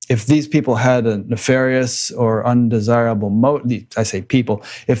 If these people had a nefarious or undesirable motive, I say people,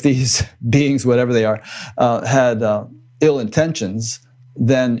 if these beings, whatever they are, had ill intentions,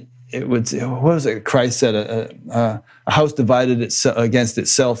 then it would, what was it Christ said, a house divided against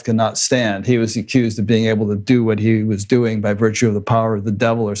itself cannot stand. He was accused of being able to do what he was doing by virtue of the power of the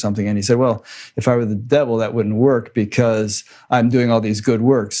devil or something. And he said, well, if I were the devil, that wouldn't work because I'm doing all these good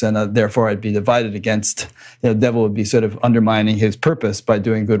works, and therefore I'd be divided against, the devil would be sort of undermining his purpose by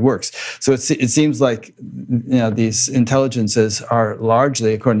doing good works. So it seems like these intelligences are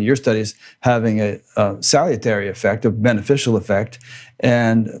largely, according to your studies, having a salutary effect, a beneficial effect,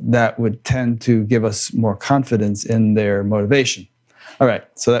 and that would tend to give us more confidence in their motivation. All right,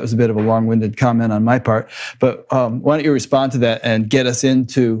 so that was a bit of a long-winded comment on my part, but why don't you respond to that and get us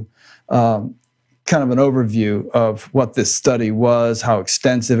into kind of an overview of what this study was, how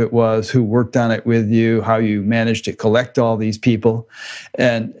extensive it was, who worked on it with you, how you managed to collect all these people.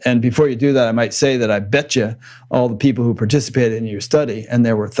 And before you do that, I might say that I bet you all the people who participated in your study, and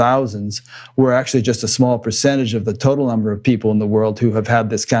there were thousands, were actually just a small percentage of the total number of people in the world who have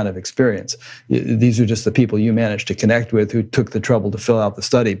had this kind of experience. These are just the people you managed to connect with who took the trouble to fill out the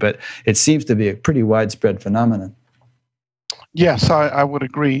study, but it seems to be a pretty widespread phenomenon. Yes, I would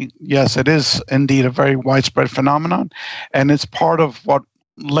agree. Yes, it is indeed a very widespread phenomenon, and it's part of what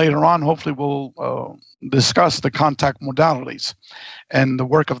later on, hopefully, we'll discuss the contact modalities and the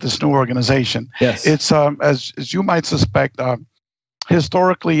work of this new organization. Yes. It's as you might suspect.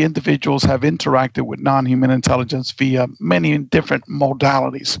 Historically, individuals have interacted with non-human intelligence via many different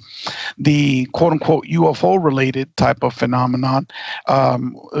modalities. The quote-unquote UFO-related type of phenomenon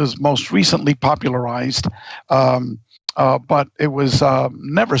is most recently popularized, but it was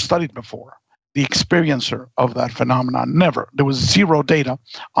never studied before. The experiencer of that phenomenon, never. There was zero data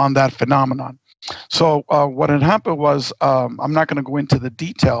on that phenomenon. So what had happened was, I'm not going to go into the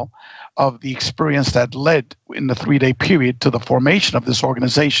detail of the experience that led in the 3-day period to the formation of this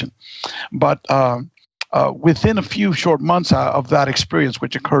organization, but within a few short months of that experience,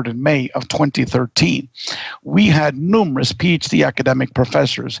 which occurred in May of 2013, we had numerous PhD academic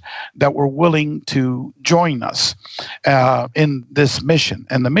professors that were willing to join us in this mission.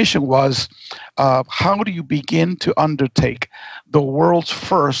 And the mission was, how do you begin to undertake the world's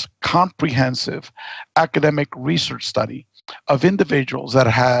first comprehensive academic research study of individuals that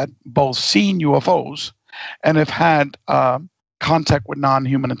had both seen UFOs and have had contact with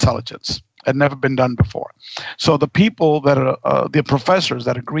non-human intelligence? Had never been done before. So the people that are the professors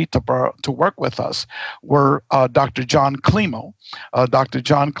that agreed to work with us were Dr. John Klimo. Dr.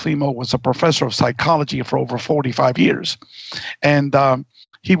 John Klimo was a professor of psychology for over 45 years, and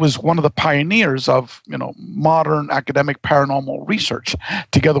he was one of the pioneers of modern academic paranormal research,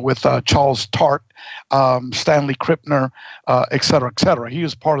 together with Charles Tart, Stanley Krippner, et cetera, et cetera. He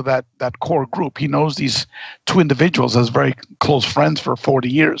was part of that core group. He knows these two individuals as very close friends for 40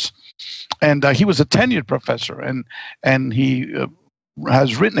 years. And he was a tenured professor, and he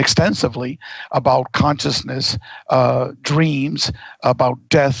has written extensively about consciousness, dreams, about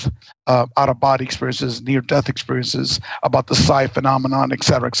death, out-of-body experiences, near-death experiences, about the psi phenomenon, et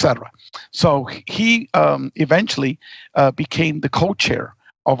cetera, et cetera. So he eventually became the co-chair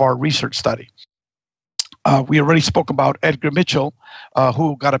of our research study. We already spoke about Edgar Mitchell,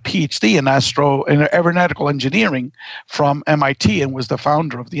 who got a PhD in aeronautical engineering from MIT and was the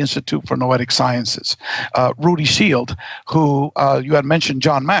founder of the Institute for Noetic Sciences. Rudy Shield, who you had mentioned,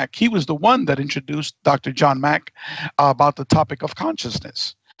 John Mack, he was the one that introduced Dr. John Mack about the topic of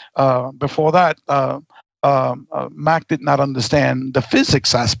consciousness. Before that, Mack did not understand the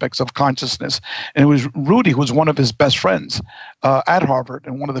physics aspects of consciousness. And it was Rudy, who was one of his best friends at Harvard,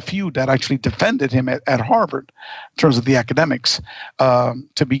 and one of the few that actually defended him at Harvard in terms of the academics,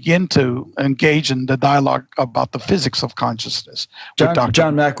 to begin to engage in the dialogue about the physics of consciousness.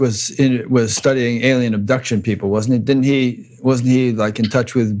 John Mack was studying alien abduction people, wasn't he? Wasn't he like in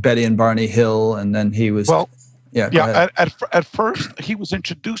touch with Betty and Barney Hill, and then he was... Well, yeah. At first, he was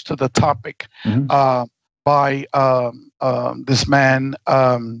introduced to the topic by this man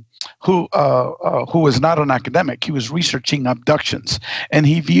who was not an academic. He was researching abductions, and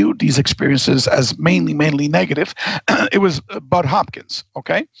he viewed these experiences as mainly negative. It was Bud Hopkins.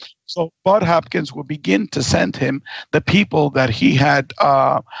 Okay, so Bud Hopkins would begin to send him the people that he had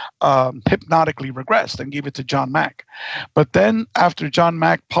hypnotically regressed and give it to John Mack. But then, after John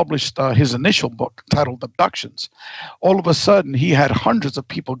Mack published his initial book titled Abductions, all of a sudden he had hundreds of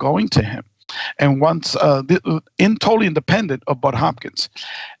people going to him. And once totally independent of Bud Hopkins.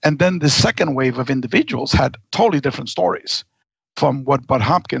 And then the second wave of individuals had totally different stories from what Bud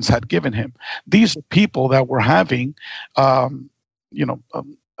Hopkins had given him. These are people that were having,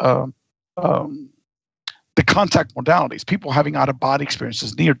 the contact modalities, people having out-of-body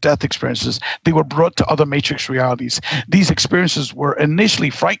experiences, near-death experiences. They were brought to other matrix realities. These experiences were initially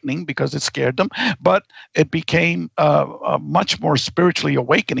frightening because it scared them, but it became much more spiritually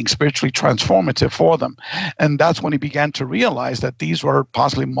awakening, spiritually transformative for them. And that's when he began to realize that these were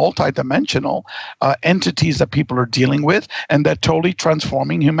possibly multidimensional entities that people are dealing with, and that totally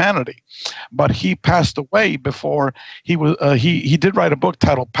transforming humanity. But he passed away before he was. He did write a book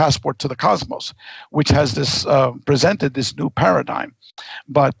titled "Passport to the Cosmos," which has presented this new paradigm.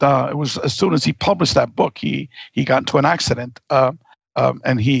 But it was as soon as he published that book, he got into an accident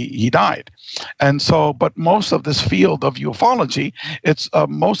and he died. And so, but most of this field of ufology, it's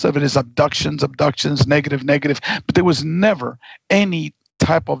most of it is abductions, negative, but there was never any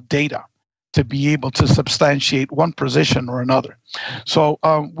type of data to be able to substantiate one position or another. So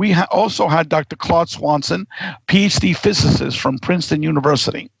we also had Dr. Claude Swanson, PhD physicist from Princeton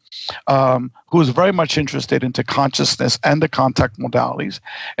University, who was very much interested into consciousness and the contact modalities,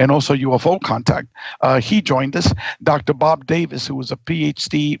 and also UFO contact. He joined us. Dr. Bob Davis, who was a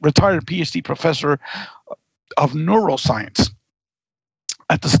retired PhD professor of neuroscience,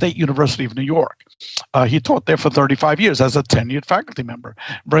 at the State University of New York. He taught there for 35 years as a tenured faculty member,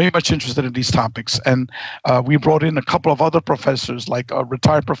 very much interested in these topics. And we brought in a couple of other professors, like a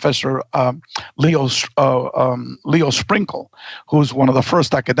retired professor, Leo Sprinkle, who's one of the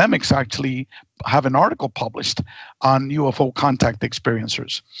first academics actually have an article published on UFO contact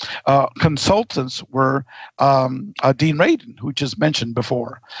experiencers. Consultants were Dean Radin, who just mentioned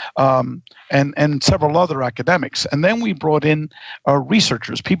before, and several other academics. And then we brought in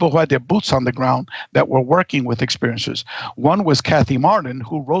researchers, people who had their boots on the ground that were working with experiencers. One was Kathy Martin,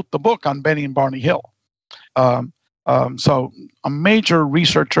 who wrote the book on Benny and Barney Hill. So a major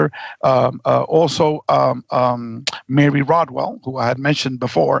researcher, also Mary Rodwell, who I had mentioned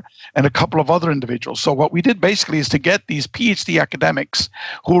before, and a couple of other individuals. So what we did basically is to get these PhD academics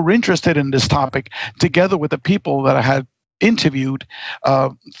who were interested in this topic together with the people that I had interviewed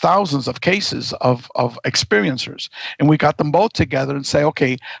thousands of cases of experiencers. And we got them both together and say,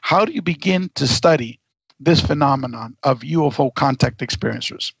 okay, how do you begin to study this phenomenon of UFO contact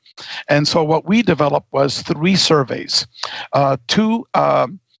experiencers? And so what we developed was 3 surveys, 2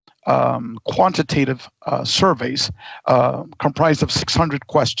 quantitative surveys comprised of 600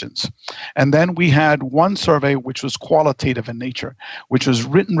 questions. And then we had 1 survey which was qualitative in nature, which was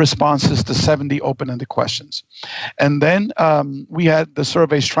written responses to 70 open-ended questions. And then we had the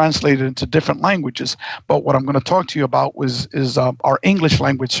surveys translated into different languages. But what I'm going to talk to you about is our English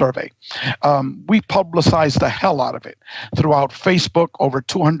language survey. We publicized the hell out of it throughout Facebook, over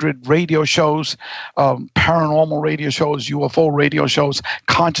 200 radio shows, paranormal radio shows, UFO radio shows,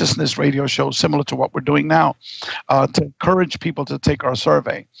 consciousness radio shows, similar to what we're doing now, to encourage people to take our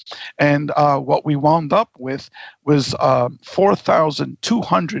survey. And what we wound up with was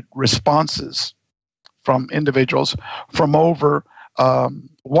 4,200 responses from individuals from over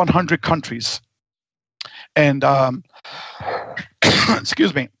 100 countries. And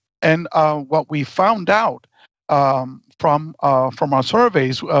excuse me. And what we found out from our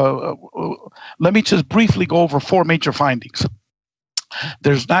surveys, let me just briefly go over 4 major findings.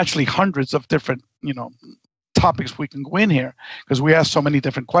 There's naturally hundreds of different, topics we can go in here because we asked so many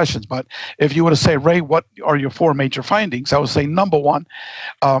different questions. But if you were to say, Ray, what are your 4 major findings? I would say, number 1,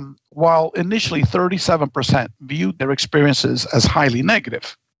 while initially 37% viewed their experiences as highly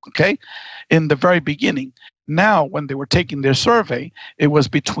negative, okay, in the very beginning, now when they were taking their survey, it was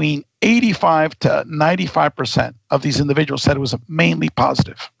between 85 to 95% of these individuals said it was mainly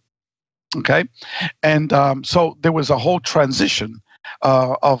positive. Okay, and so there was a whole transition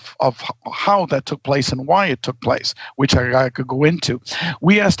of how that took place and why it took place, which I could go into.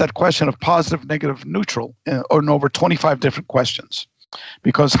 We asked that question of positive, negative, neutral in over 25 different questions,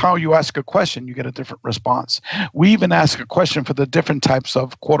 because how you ask a question, you get a different response. We even asked a question for the different types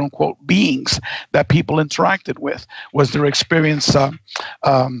of quote-unquote beings that people interacted with. Was their experience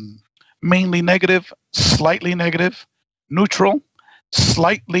mainly negative, slightly negative, neutral,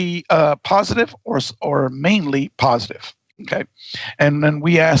 slightly positive, or mainly positive? Okay, and then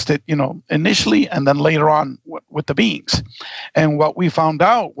we asked it, initially, and then later on with the beings. And what we found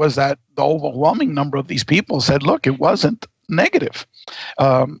out was that the overwhelming number of these people said, look, it wasn't negative.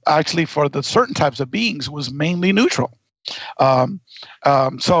 Actually, for the certain types of beings, it was mainly neutral.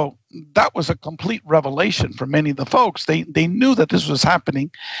 So that was a complete revelation for many of the folks. They knew that this was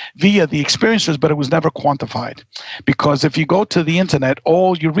happening via the experiencers, but it was never quantified. Because if you go to the internet,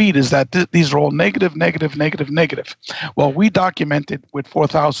 all you read is that these are all negative, negative, negative, negative. Well, we documented with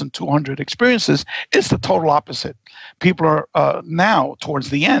 4,200 experiences, it's the total opposite. People are now, towards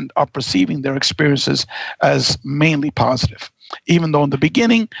the end, are perceiving their experiences as mainly positive. Even though in the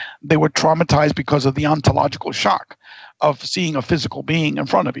beginning, they were traumatized because of the ontological shock of seeing a physical being in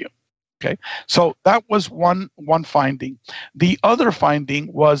front of you. Okay, so that was one finding. The other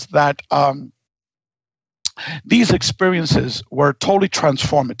finding was that these experiences were totally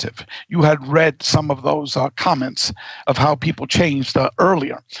transformative. You had read some of those comments of how people changed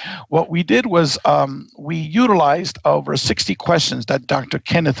earlier. What we did was we utilized over 60 questions that Dr.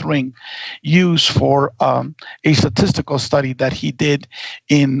 Kenneth Ring used for a statistical study that he did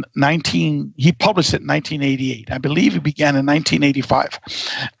he published it in 1988. I believe he began in 1985.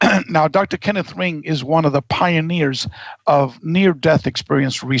 Now, Dr. Kenneth Ring is one of the pioneers of near-death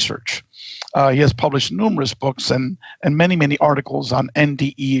experience research. He has published numerous books and many, many articles on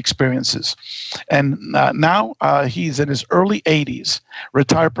NDE experiences. And now he's in his early 80s,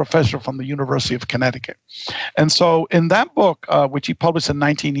 retired professor from the University of Connecticut. And so in that book, which he published in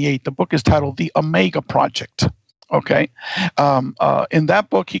 1988, the book is titled The Omega Project. Okay. In that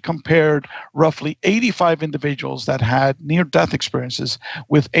book, he compared roughly 85 individuals that had near-death experiences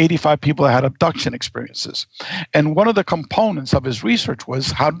with 85 people that had abduction experiences. And one of the components of his research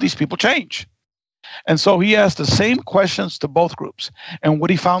was, how did these people change? And so he asked the same questions to both groups. And what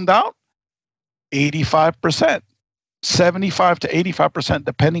he found out, 85%, 75 to 85%,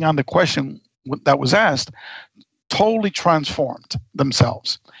 depending on the question that was asked, totally transformed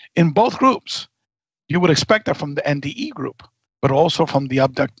themselves in both groups. You would expect that from the NDE group, but also from the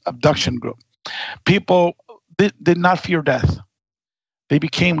abduction group. People did not fear death. They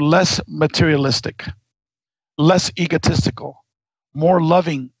became less materialistic, less egotistical, more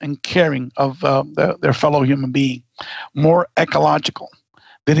loving and caring of their fellow human being, more ecological.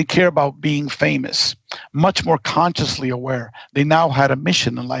 They didn't care about being famous, much more consciously aware. They now had a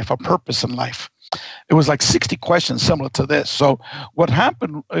mission in life, a purpose in life. It was like 60 questions similar to this. So what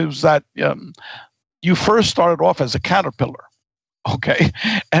happened is that you first started off as a caterpillar, okay?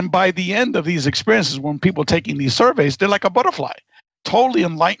 And by the end of these experiences, when people are taking these surveys, they're like a butterfly, totally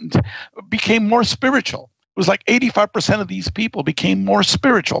enlightened, became more spiritual. It was like 85% of these people became more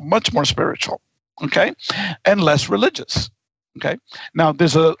spiritual, much more spiritual, okay? And less religious, okay? Now,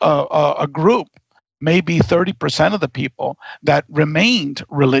 there's a group, maybe 30% of the people that remained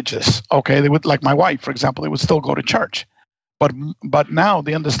religious, okay? They would, like my wife, for example, they would still go to church. But now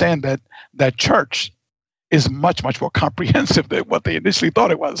they understand that church is much, much more comprehensive than what they initially thought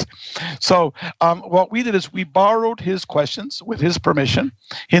it was. So what we did is we borrowed his questions with his permission,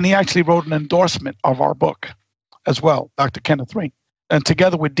 and he actually wrote an endorsement of our book as well, Dr. Kenneth Ring, and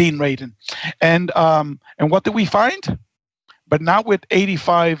together with Dean Radin. And what did we find? But not with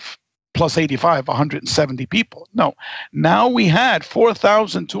 85 plus 85, 170 people. No, now we had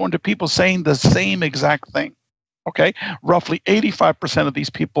 4,200 people saying the same exact thing. Okay, roughly 85% of these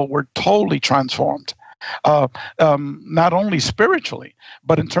people were totally transformed, not only spiritually,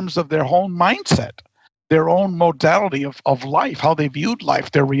 but in terms of their own mindset, their own modality of life, how they viewed life,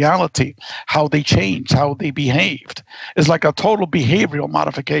 their reality, how they changed, how they behaved. It's like a total behavioral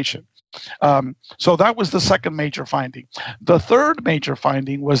modification. So that was the second major finding. The third major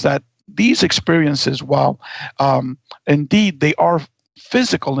finding was that these experiences, while indeed they are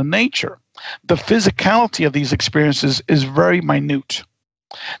physical in nature, the physicality of these experiences is very minute.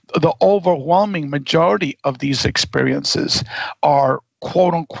 The overwhelming majority of these experiences are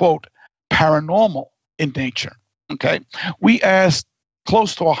quote unquote paranormal in nature. Okay, we asked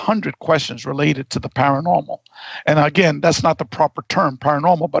close to 100 questions related to the paranormal, and again, that's not the proper term,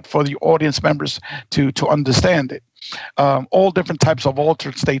 paranormal, but for the audience members to understand it. All different types of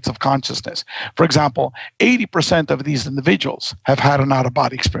altered states of consciousness. For example, 80% of these individuals have had an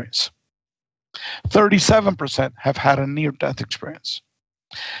out-of-body experience. 37% have had a near-death experience.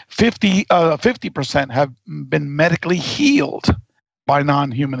 50% have been medically healed by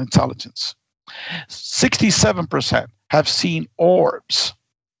non-human intelligence. 67% have seen orbs,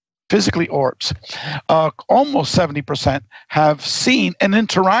 physically orbs. Almost 70% have seen and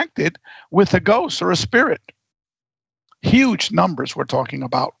interacted with a ghost or a spirit. Huge numbers we're talking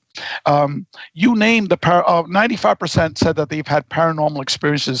about. You name the 95% said that they've had paranormal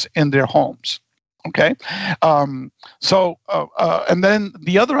experiences in their homes. Okay, and then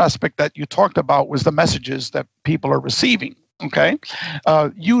the other aspect that you talked about was the messages that people are receiving. Okay,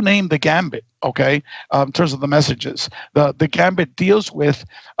 you name the gambit. Okay, in terms of the messages, the gambit deals with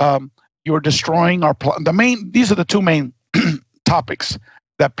you're destroying our these are the two main topics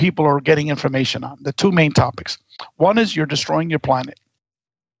that people are getting information on. The two main topics. One is you're destroying your planet.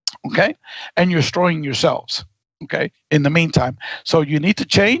 Okay, and you're destroying yourselves. Okay, in the meantime, so you need to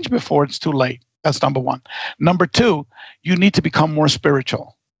change before it's too late. That's number one. Number two, you need to become more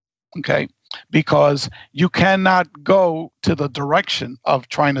spiritual, okay? Because you cannot go to the direction of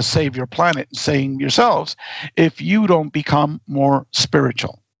trying to save your planet and saving yourselves if you don't become more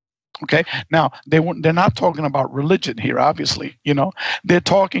spiritual, okay? Now, they're not talking about religion here, obviously, you know. They're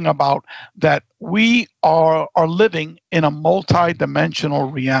talking about that we are living in a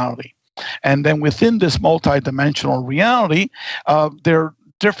multi-dimensional reality. And then within this multi-dimensional reality, there are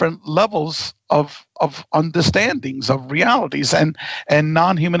different levels of understandings of realities, and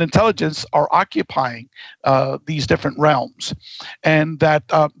non-human intelligence are occupying these different realms, and that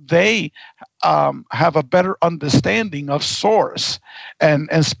they have a better understanding of source and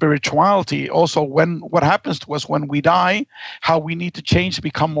spirituality. Also, what happens to us when we die, how we need to change to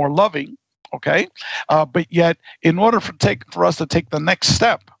become more loving. Okay, but yet in order for us to take the next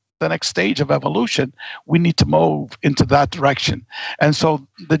step, the next stage of evolution, we need to move into that direction. And so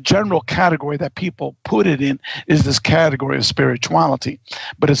the general category that people put it in is this category of spirituality,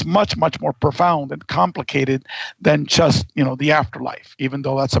 but it's much, much more profound and complicated than just, the afterlife, even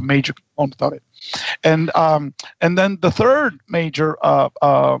though that's a major component of it. And then the third major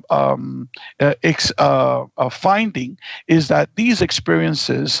finding is that these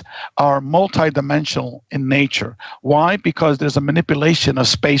experiences are multidimensional in nature. Why? Because there's a manipulation of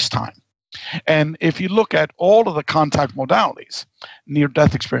space-time. And if you look at all of the contact modalities,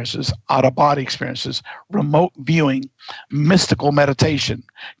 near-death experiences, out-of-body experiences, remote viewing, mystical meditation,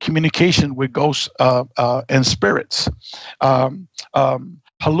 communication with ghosts and spirits,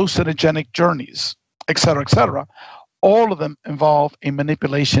 hallucinogenic journeys, et cetera, all of them involve a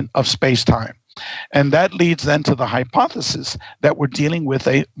manipulation of space-time. And that leads then to the hypothesis that we're dealing with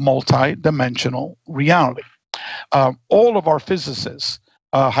a multi-dimensional reality. All of our physicists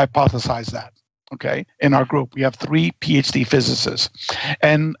hypothesize that. Okay, in our group, we have 3 PhD physicists,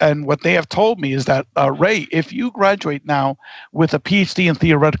 and what they have told me is that Ray, if you graduate now with a PhD in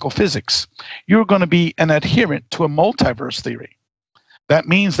theoretical physics, you're going to be an adherent to a multiverse theory. That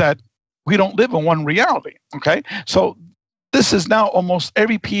means that we don't live in one reality. Okay, so this is now almost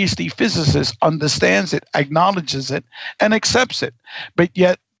every PhD physicist understands it, acknowledges it, and accepts it, but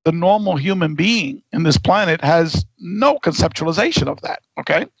yet the normal human being in this planet has no conceptualization of that,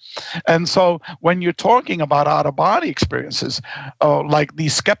 okay? And so when you're talking about out-of-body experiences, like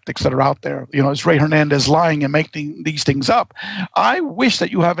these skeptics that are out there, is Ray Hernandez lying and making these things up? I wish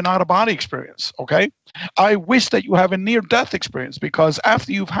that you have an out-of-body experience, okay? I wish that you have a near-death experience, because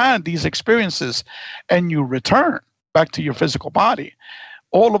after you've had these experiences and you return back to your physical body,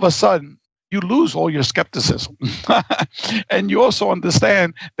 all of a sudden, you lose all your skepticism. And you also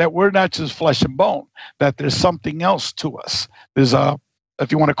understand that we're not just flesh and bone, that there's something else to us. There's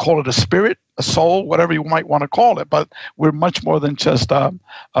if you want to call it a spirit, a soul, whatever you might want to call it, but we're much more than just a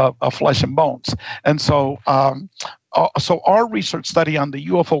flesh and bones. And so, so our research study on the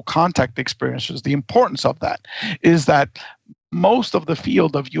UFO contact experiences, the importance of that is that most of the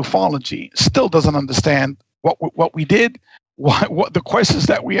field of ufology still doesn't understand what we did, what the questions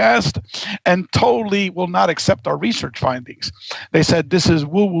that we asked, and totally will not accept our research findings. They said this is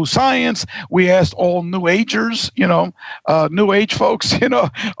woo-woo science. We asked all New Agers, New Age folks,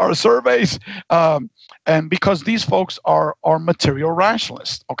 our surveys, and because these folks are material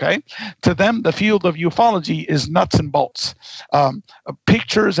rationalists, okay? To them, the field of ufology is nuts and bolts,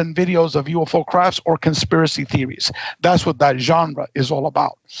 pictures and videos of UFO crafts or conspiracy theories. That's what that genre is all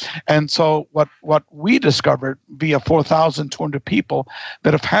about. And so what we discovered via 4,200 people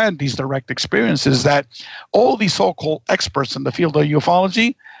that have had these direct experiences, that all these so-called experts in the field of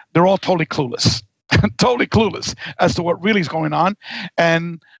ufology, they're all totally clueless, totally clueless as to what really is going on.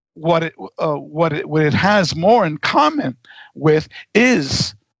 And what it has more in common with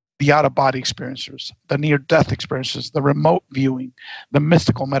is the out-of-body experiencers, the near-death experiencers, the remote viewing, the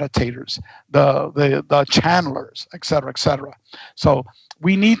mystical meditators, the channelers, et cetera, et cetera. So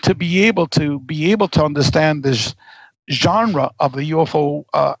we need to be able to understand this genre of the UFO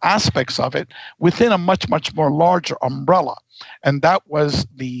aspects of it within a much, much more larger umbrella. And that was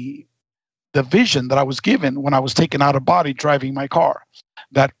the vision that I was given when I was taken out of body driving my car,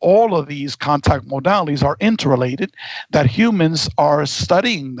 that all of these contact modalities are interrelated, that humans are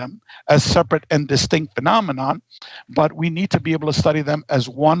studying them as separate and distinct phenomenon, but we need to be able to study them as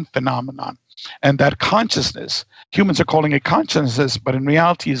one phenomenon. And that consciousness, humans are calling it consciousness, but in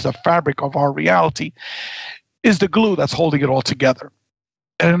reality is the fabric of our reality, is the glue that's holding it all together.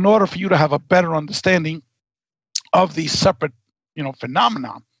 And in order for you to have a better understanding of these separate,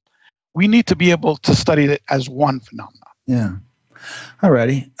 phenomenon, we need to be able to study it as one phenomenon. Yeah. All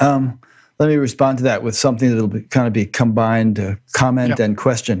righty. Let me respond to that with something that'll kind of be combined comment and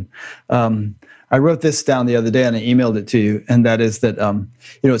question. I wrote this down the other day and I emailed it to you, and that is that,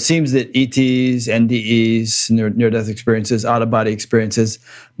 it seems that ETs, NDEs, near-death experiences, out-of-body experiences,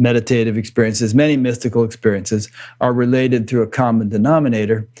 meditative experiences, many mystical experiences are related through a common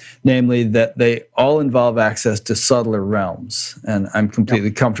denominator, namely that they all involve access to subtler realms. And I'm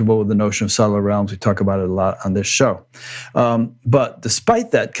completely comfortable with the notion of subtler realms. We talk about it a lot on this show. But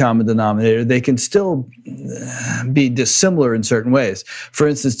despite that common denominator, they can still be dissimilar in certain ways. For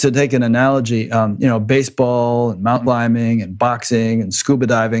instance, to take an analogy, baseball and mountain climbing and boxing and scuba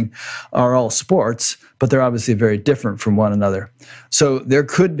diving are all sports, but they're obviously very different from one another. So there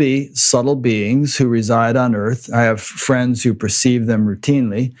could be subtle beings who reside on Earth. I have friends who perceive them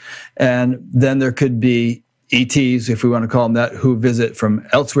routinely. And then there could be ETs, if we want to call them that, who visit from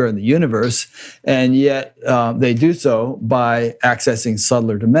elsewhere in the universe, and yet they do so by accessing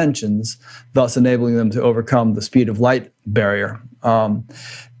subtler dimensions, thus enabling them to overcome the speed of light barrier.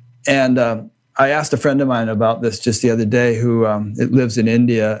 And I asked a friend of mine about this just the other day, who lives in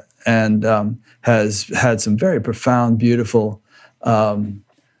India and has had some very profound, beautiful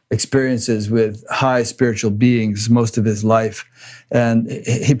experiences with high spiritual beings most of his life. And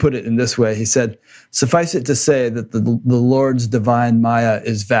he put it in this way. He said, "Suffice it to say that the Lord's divine Maya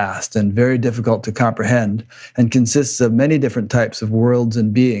is vast and very difficult to comprehend, and consists of many different types of worlds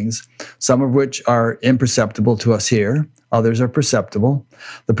and beings, some of which are imperceptible to us here, others are perceptible.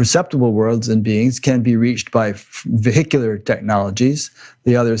 The perceptible worlds and beings can be reached by vehicular technologies,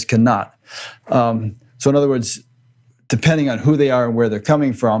 the others cannot." So in other words, depending on who they are and where they're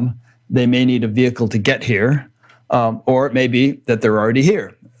coming from, they may need a vehicle to get here, or it may be that they're already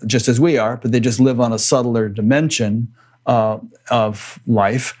here, just as we are, but they just live on a subtler dimension of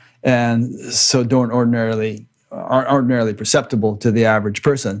life, and so aren't ordinarily perceptible to the average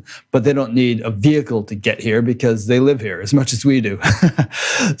person. But they don't need a vehicle to get here because they live here as much as we do.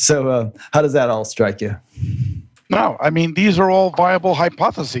 So how does that all strike you? No, I mean, these are all viable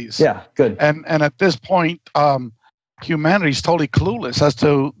hypotheses. Yeah, good. And at this point, humanity is totally clueless as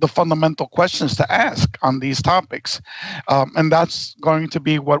to the fundamental questions to ask on these topics. And that's going to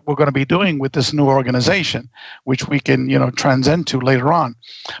be what we're going to be doing with this new organization, which we can, transcend to later on.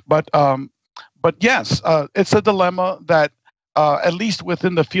 But yes, it's a dilemma that, at least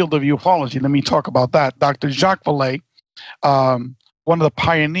within the field of ufology, let me talk about that. Dr. Jacques Vallée, one of the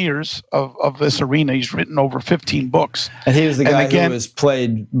pioneers of this arena. He's written over 15 books. And he was the guy who was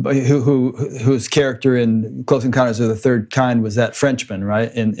played, whose character in Close Encounters of the Third Kind was that Frenchman,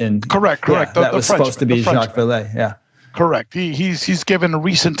 right? Correct. Yeah, that was supposed to be Jacques Vallée, yeah. Correct. He's given a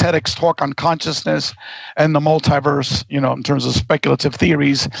recent TEDx talk on consciousness and the multiverse, in terms of speculative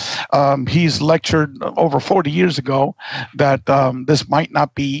theories. He's lectured over 40 years ago that this might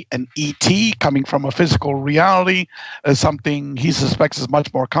not be an ET coming from a physical reality, something he suspects is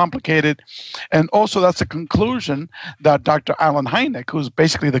much more complicated. And also that's a conclusion that Dr. Allen Hynek, who's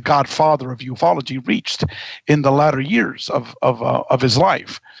basically the godfather of ufology, reached in the latter years of his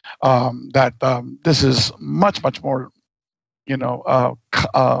life, that this is much, much more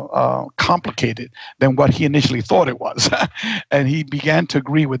complicated than what he initially thought it was. And he began to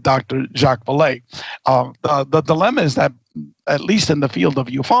agree with Dr. Jacques Vallée. The dilemma is that, at least in the field of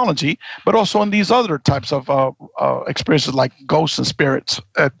ufology, but also in these other types of experiences like ghosts and spirits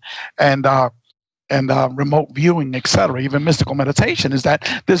and remote viewing, etc., even mystical meditation, is that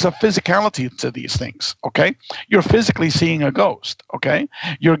there's a physicality to these things, okay? You're physically seeing a ghost, okay?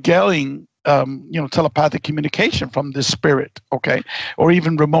 You're getting telepathic communication from this spirit, okay? Or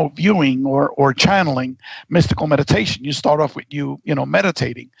even remote viewing or channeling, mystical meditation. You start off with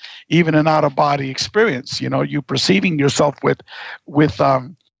meditating, even an out-of-body experience, you perceiving yourself with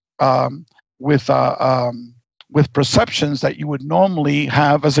perceptions that you would normally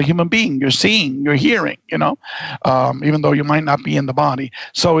have as a human being. You're seeing, you're hearing, even though you might not be in the body.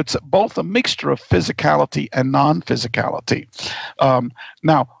 So it's both a mixture of physicality and non-physicality.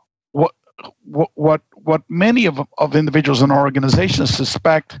 Now, what many of individuals in our organizations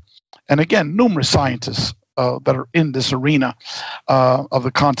suspect, and again, numerous scientists that are in this arena of the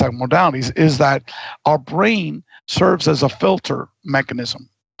contact modalities, is that our brain serves as a filter mechanism,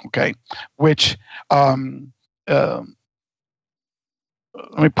 okay, which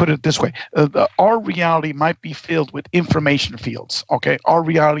let me put it this way. Our reality might be filled with information fields, okay? Our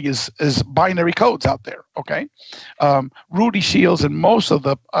reality is binary codes out there, okay? Rudy Shields and most of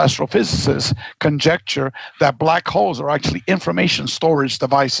the astrophysicists conjecture that black holes are actually information storage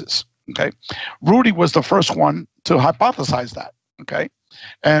devices, okay? Rudy was the first one to hypothesize that, okay?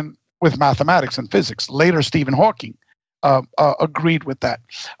 And with mathematics and physics. Later, Stephen Hawking agreed with that.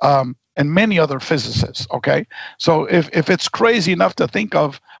 And many other physicists, okay? So if it's crazy enough to think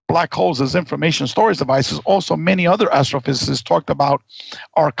of black holes as information storage devices, also many other astrophysicists talked about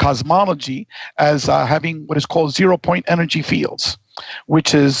our cosmology as having what is called zero-point energy fields,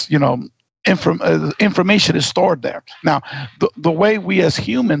 which is, information is stored there. Now, the way we as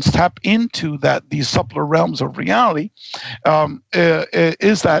humans tap into these subtler realms of reality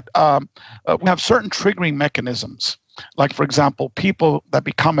is that we have certain triggering mechanisms. Like, for example, people that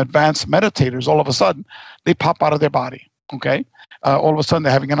become advanced meditators, all of a sudden, they pop out of their body, okay? All of a sudden,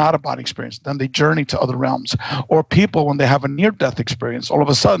 they're having an out-of-body experience. Then they journey to other realms. Or people, when they have a near-death experience, all of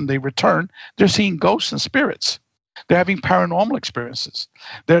a sudden, they return. They're seeing ghosts and spirits. They're having paranormal experiences.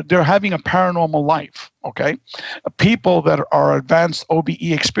 They're having a paranormal life, okay? People that are advanced OBE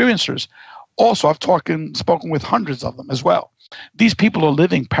experiencers, Also, I've spoken with hundreds of them as well. These people are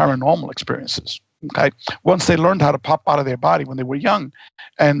living paranormal experiences. Okay, once they learned how to pop out of their body when they were young,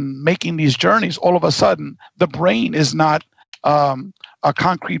 and making these journeys, all of a sudden the brain is not a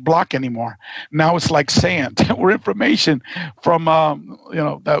concrete block anymore. Now it's like sand, or information from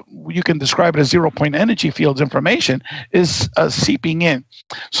that you can describe it as 0-point energy fields. Information is seeping in.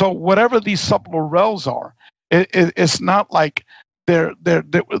 So whatever these subtler realms are, it's not like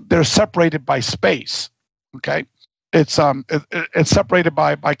they're separated by space. Okay. It's separated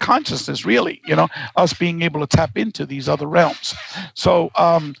by consciousness, really, us being able to tap into these other realms. So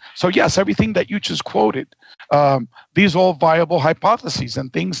yes, everything that you just quoted, these are all viable hypotheses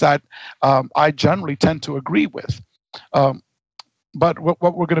and things that I generally tend to agree with. But what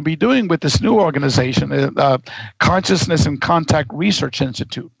we're going to be doing with this new organization, Consciousness and Contact Research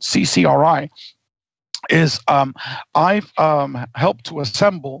Institute, CCRI, is I've helped to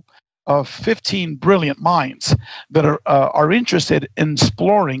assemble 15 brilliant minds that are interested in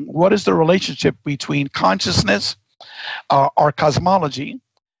exploring what is the relationship between consciousness, our cosmology,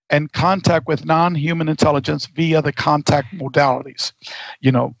 and contact with non-human intelligence via the contact modalities.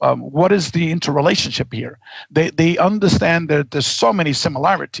 What is the interrelationship here? They understand that there's so many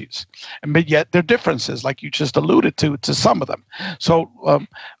similarities, but yet there are differences, like you just alluded to some of them. So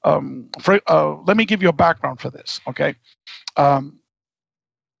let me give you a background for this, okay?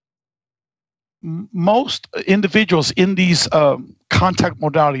 Most individuals in these contact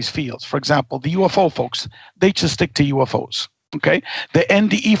modalities fields, for example, the UFO folks, they just stick to UFOs. Okay, the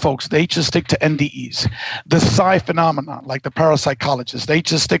NDE folks, they just stick to NDEs. The psi phenomenon, like the parapsychologists, they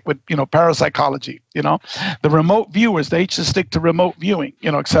just stick with parapsychology. The remote viewers, they just stick to remote viewing.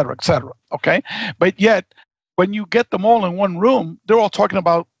 Et cetera, et cetera. Okay, but yet when you get them all in one room, they're all talking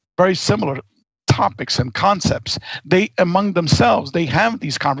about very similar topics and concepts. They, among themselves, they have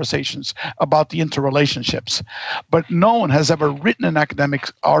these conversations about the interrelationships, but no one has ever written an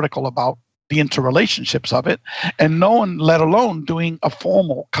academic article about the interrelationships of it, and no one, let alone doing a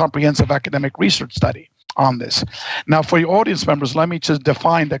formal, comprehensive academic research study on this. Now, for your audience members, let me just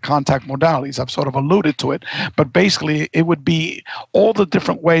define the contact modalities. I've sort of alluded to it, but basically it would be all the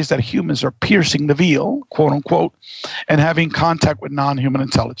different ways that humans are piercing the veil, quote unquote, and having contact with non-human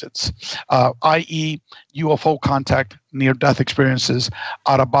intelligence, i.e. UFO contact, near-death experiences,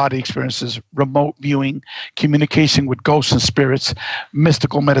 out-of-body experiences, remote viewing, communication with ghosts and spirits,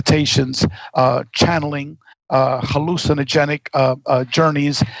 mystical meditations, channeling, hallucinogenic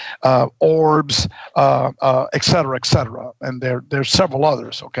journeys, orbs, et cetera, et cetera. And there's several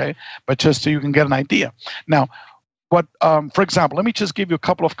others, okay? But just so you can get an idea. Now, for example, let me just give you a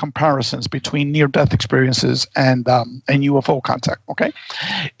couple of comparisons between near-death experiences and UFO contact, okay?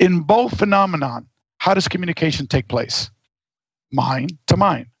 In both phenomenon, how does communication take place? Mind to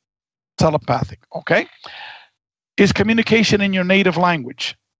mind, telepathic, okay? Is communication in your native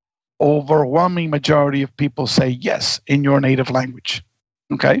language? Overwhelming majority of people say yes, in your native language.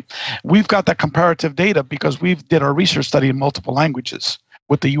 Okay, we've got that comparative data because we've did our research study in multiple languages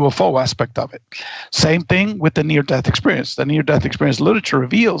with the UFO aspect of it. Same thing with the near-death experience. The near-death experience literature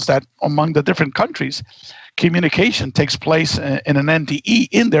reveals that among the different countries, communication takes place in an NDE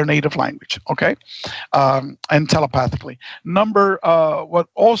in their native language, okay, and telepathically. What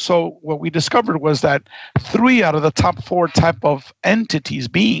we discovered was that 3 out of the top 4 type of entities,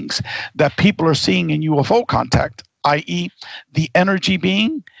 beings that people are seeing in UFO contact, i.e. the energy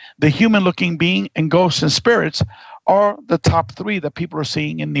being, the human-looking being, and ghosts and spirits, are the top 3 that people are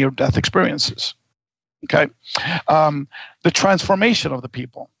seeing in near-death experiences, okay? The transformation of the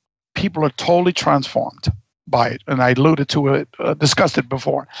people are totally transformed by it, and I alluded to it, discussed it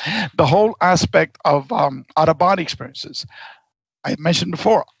before. The whole aspect of out-of-body experiences, I mentioned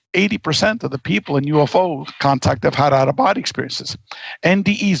before, 80% of the people in UFO contact have had out-of-body experiences.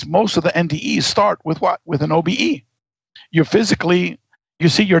 NDEs, most of the NDEs start with what? With an OBE. You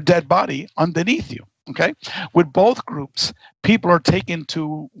see your dead body underneath you, okay? With both groups, people are taken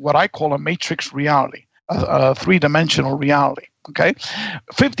to what I call a matrix reality, a 3-dimensional reality. Okay,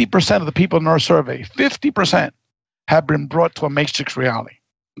 50% of the people in our survey, 50% have been brought to a matrix reality.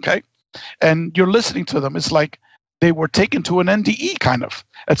 Okay, and you're listening to them. It's like they were taken to an NDE kind of,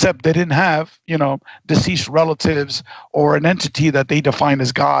 except they didn't have, deceased relatives or an entity that they define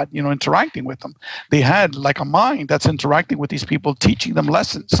as God, interacting with them. They had like a mind that's interacting with these people, teaching them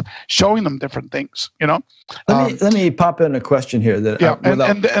lessons, showing them different things, Let me pop in a question here.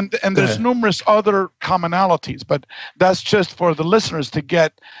 And there's numerous other commonalities, but that's just for the listeners to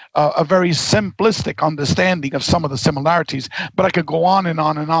get a very simplistic understanding of some of the similarities. But I could go on and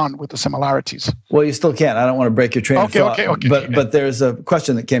on and on with the similarities. Well, you still can't. I don't want to break your train of thought. Okay. But there's a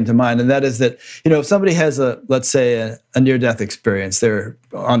question that came to mind, and that is that, if somebody has let's say a near-death experience, they're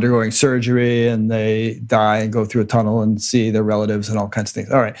undergoing surgery and they die and go through a tunnel and see their relatives and all kinds of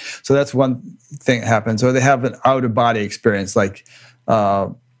things. All right, so that's one thing that happens. Or they have an out-of-body experience, like,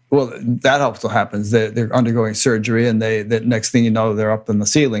 that also happens. They're undergoing surgery, and the next thing you know, they're up in the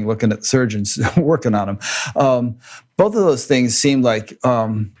ceiling looking at the surgeons working on them. Both of those things seem like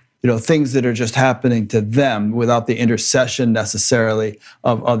things that are just happening to them without the intercession necessarily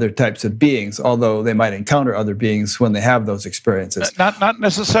of other types of beings, although they might encounter other beings when they have those experiences. Not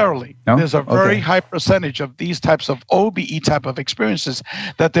necessarily. No? There's a very high percentage of these types of OBE type of experiences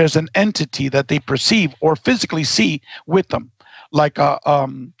that there's an entity that they perceive or physically see with them, like a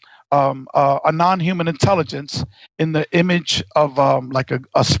non-human intelligence in the image of like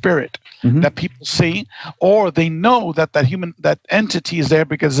a spirit that people see, or they know that entity is there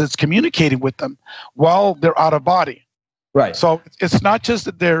because it's communicating with them while they're out of body. Right. So it's not just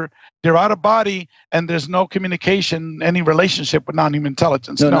that they're out of body and there's no communication, any relationship with non-human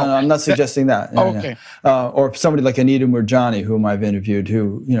intelligence. No, I'm not suggesting that. Okay. Or somebody like Anita Murjani, whom I've interviewed,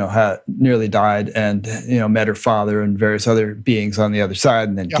 who had nearly died and met her father and various other beings on the other side,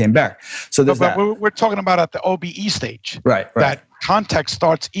 and then came back. So there's that. We're talking about at the OBE stage. Right. That contact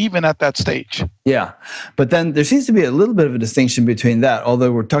starts even at that stage. Yeah, but then there seems to be a little bit of a distinction between that,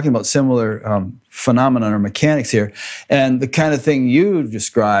 although we're talking about similar phenomenon or mechanics here, and the kind of thing you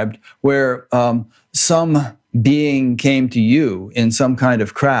described, where some being came to you in some kind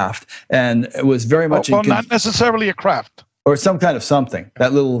of craft, and it was very much not necessarily a craft. Or some kind of something,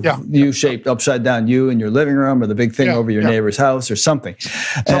 that little U-shaped upside down U in your living room, or the big thing over your neighbor's house, or something.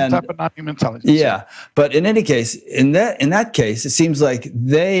 Some type of non-human intelligence. Yeah, but in any case, in that case, it seems like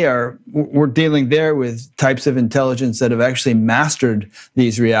we're dealing there with types of intelligence that have actually mastered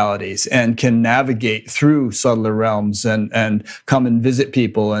these realities and can navigate through subtler realms and come and visit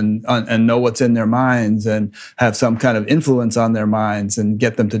people and know what's in their minds and have some kind of influence on their minds and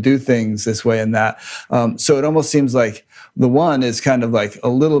get them to do things this way and that. So it almost seems like the one is kind of like a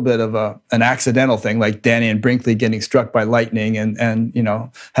little bit of an accidental thing, like Danny and Brinkley getting struck by lightning and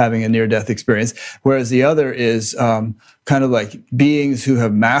having a near-death experience, whereas the other is kind of like beings who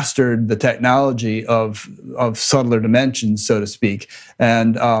have mastered the technology of subtler dimensions, so to speak,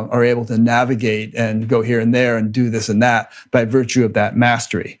 and are able to navigate and go here and there and do this and that by virtue of that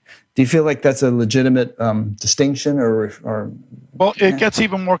mastery. Do you feel like that's a legitimate distinction, or? Well, it gets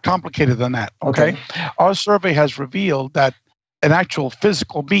even more complicated than that. Okay, our survey has revealed that an actual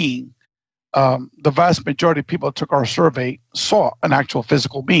physical being, the vast majority of people that took our survey saw an actual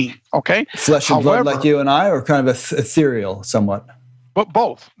physical being. Okay, flesh and blood like you and I, or kind of ethereal, somewhat. But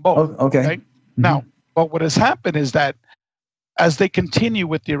both. Oh, okay. Now, but what has happened is that as they continue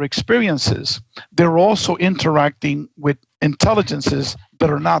with their experiences, they're also interacting with intelligences that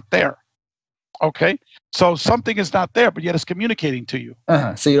are not there. Okay, so something is not there, but yet it's communicating to you.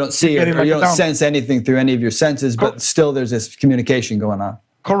 So you don't see it, or you don't sense anything through any of your senses, but still there's this communication going on.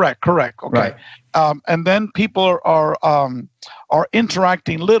 Correct. Okay. Right. And then people are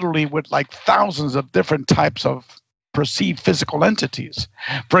interacting literally with like thousands of different types of perceived physical entities.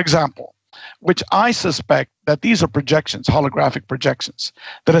 For example, which I suspect that these are projections, holographic projections,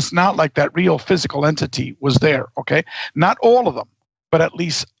 that it's not like that real physical entity was there, okay? Not all of them, but at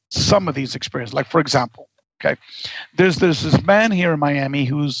least some of these experiences. Like, for example, okay, there's this man here in Miami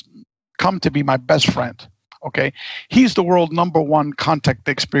who's come to be my best friend, okay? He's the world #1 contact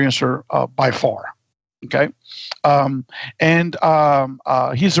experiencer by far, okay?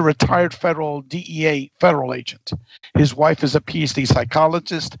 He's a retired federal DEA federal agent. His wife is a PhD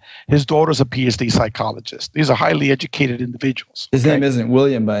psychologist. His daughter's a PhD psychologist. These are highly educated individuals. His name isn't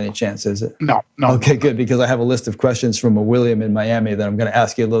William by any chance, is it? No. Okay, good, because I have a list of questions from a William in Miami that I'm going to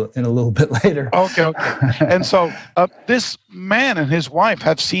ask you in a little bit later. Okay. And so this man and his wife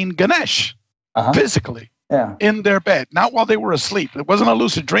have seen Ganesh physically. Yeah. In their bed, not while they were asleep. It wasn't a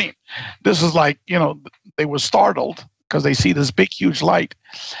lucid dream. This is like, they were startled because they see this big, huge light.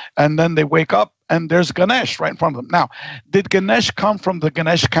 And then they wake up and there's Ganesh right in front of them. Now, did Ganesh come from the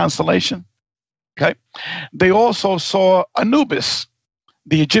Ganesh constellation? Okay. They also saw Anubis,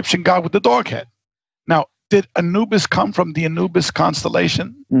 the Egyptian god with the dog head. Now, did Anubis come from the Anubis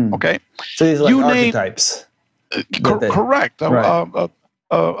constellation? Okay. So these are like archetypes. Correct. Right.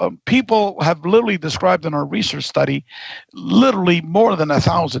 People have literally described in our research study literally more than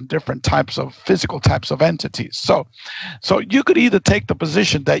 1,000 different types of physical types of entities. So you could either take the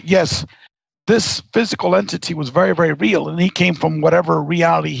position that, yes, this physical entity was very, very real and he came from whatever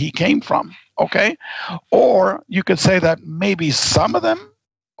reality he came from, okay? Or you could say that maybe some of them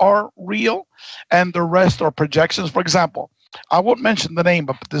are real and the rest are projections. For example, I won't mention the name,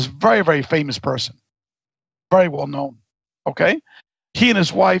 but this very, very famous person, very well known, okay? He and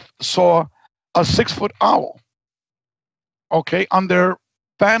his wife saw a 6-foot owl, okay, on their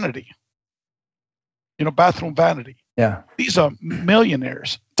vanity, bathroom vanity. Yeah. These are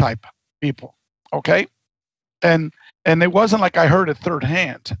millionaires type people, okay? And it wasn't like I heard it third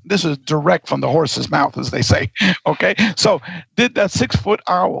hand. This is direct from the horse's mouth, as they say, okay? So did that 6-foot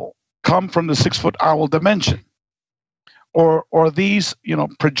owl come from the 6-foot owl dimension? Or these,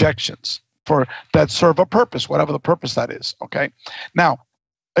 projections for that serve a purpose, whatever the purpose that is, okay? Now,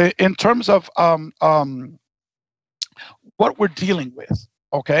 in terms of what we're dealing with,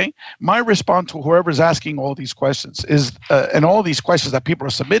 okay, my response to whoever's asking all these questions is, and all these questions that people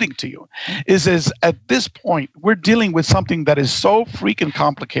are submitting to you, is at this point, we're dealing with something that is so freaking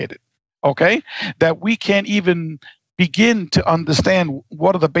complicated, okay, that we can't even begin to understand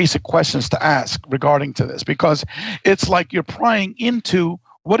what are the basic questions to ask regarding to this, because it's like you're prying into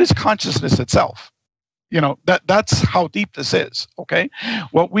what is consciousness itself. That's how deep this is, okay?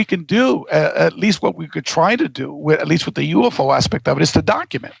 What we can do, at least what we could try to do, at least with the UFO aspect of it, is to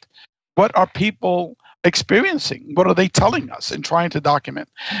document. What are people experiencing? What are they telling us and trying to document?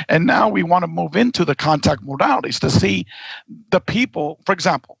 And now we want to move into the contact modalities to see the people. For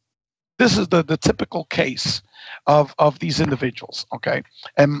example, this is the typical case of these individuals, okay?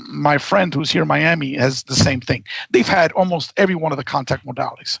 And my friend who's here in Miami has the same thing. They've had almost every one of the contact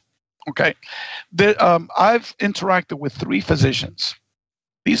modalities. Okay, I've interacted with 3 physicians.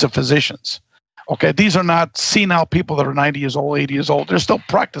 These are physicians. Okay, these are not senile people that are 90 years old, 80 years old. They're still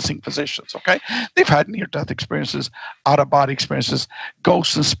practicing physicians. Okay, they've had near-death experiences, out-of-body experiences,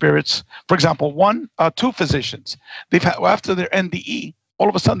 ghosts and spirits. For example, 2 physicians. They've had, after their NDE, all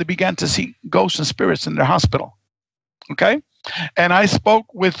of a sudden they began to see ghosts and spirits in their hospital. Okay. And I spoke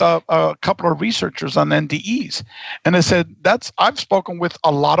with a couple of researchers on NDEs, and I said, I've spoken with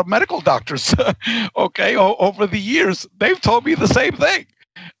a lot of medical doctors, okay, over the years. They've told me the same thing.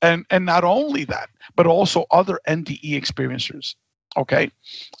 And not only that, but also other NDE experiencers, okay,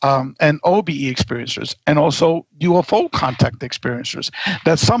 and OBE experiencers, and also UFO contact experiencers,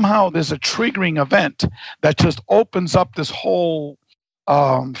 that somehow there's a triggering event that just opens up this whole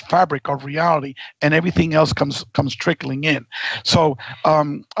fabric of reality, and everything else comes trickling in. So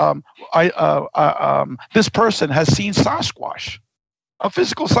this person has seen Sasquatch, a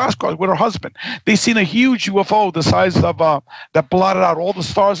physical Sasquatch with her husband. They've seen a huge UFO the size of that blotted out all the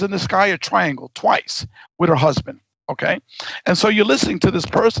stars in the sky, a triangle, twice, with her husband. Okay, and so you're listening to this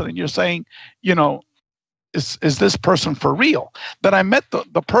person and you're saying, is this person for real? Then I met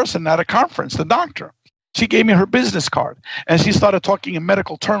the person at a conference, the doctor. She gave me her business card, and she started talking in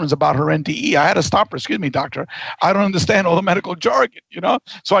medical terms about her NDE. I had to stop her. Excuse me, doctor. I don't understand all the medical jargon,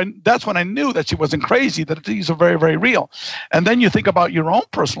 So that's when I knew that she wasn't crazy, that these are very, very real. And then you think about your own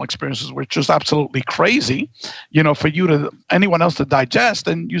personal experiences, which is absolutely crazy, for anyone else to digest,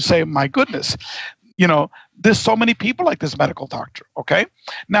 and you say, my goodness, there's so many people like this medical doctor, okay?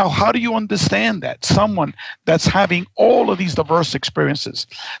 Now, how do you understand that? Someone that's having all of these diverse experiences.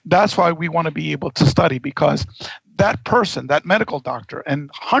 That's why we want to be able to study, because that person, that medical doctor, and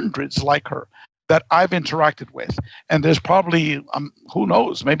hundreds like her that I've interacted with, and there's probably, who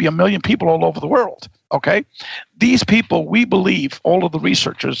knows, maybe 1 million people all over the world, okay? These people, we believe, all of the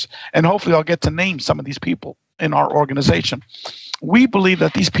researchers, and hopefully I'll get to name some of these people in our organization, we believe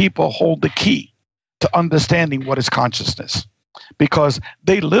that these people hold the key to understanding what is consciousness, because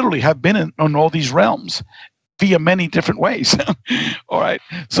they literally have been in all these realms via many different ways. All right.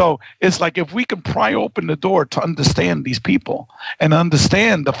 So it's like, if we can pry open the door to understand these people and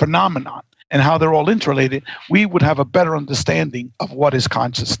understand the phenomenon and how they're all interrelated, we would have a better understanding of what is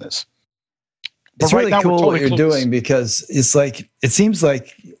consciousness. It's really cool what you're doing, because it's like, it seems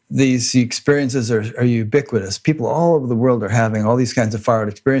like these experiences are ubiquitous. People all over the world are having all these kinds of far-out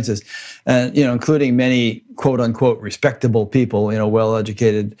experiences, and including many quote unquote respectable people,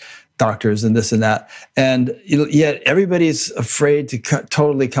 well-educated doctors and this and that, and yet everybody's afraid to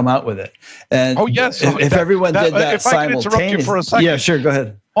totally come out with it. And oh yes, if everyone did that simultaneously, I can interrupt you for a second. Yeah, sure, go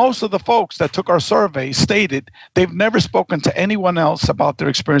ahead. Most of the folks that took our survey stated they've never spoken to anyone else about their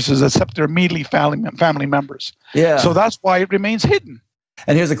experiences except their immediately family members. Yeah. So that's why it remains hidden.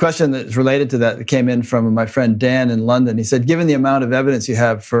 And here's a question that's related to that came in from my friend Dan in London. He said, given the amount of evidence you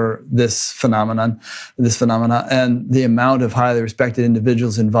have for this phenomena, and the amount of highly respected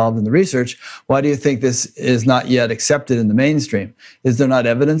individuals involved in the research, why do you think this is not yet accepted in the mainstream? Is there not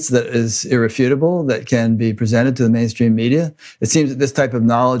evidence that is irrefutable that can be presented to the mainstream media? It seems that this type of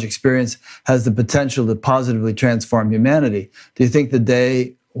knowledge experience has the potential to positively transform humanity. Do you think the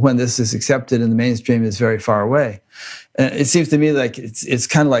day when this is accepted in the mainstream is very far away. And it seems to me like it's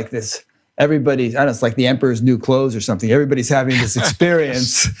kind of like this. Everybody, I don't know, it's like the emperor's new clothes or something. Everybody's having this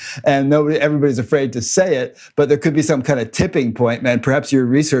experience, and everybody's afraid to say it. But there could be some kind of tipping point, man. Perhaps your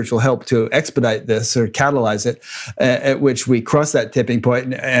research will help to expedite this or catalyze it, at which we cross that tipping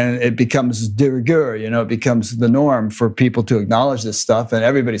point, and it becomes de rigueur. It becomes the norm for people to acknowledge this stuff, and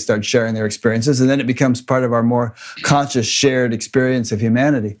everybody starts sharing their experiences, and then it becomes part of our more conscious, shared experience of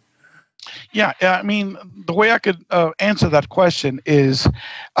humanity. Yeah, I mean, the way I could answer that question is.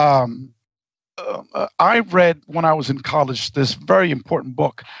 I read when I was in college this very important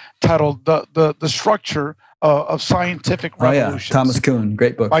book titled "The Structure of Scientific Revolutions." Yeah, Thomas Kuhn,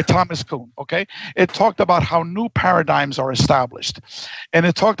 great book by Thomas Kuhn. Okay, it talked about how new paradigms are established, and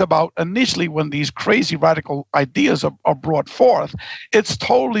it talked about initially when these crazy radical ideas are brought forth, it's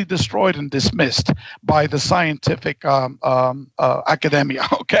totally destroyed and dismissed by the scientific academia.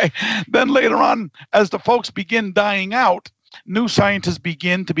 Okay, then later on, as the folks begin dying out, new scientists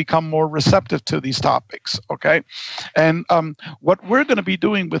begin to become more receptive to these topics, okay? And what we're going to be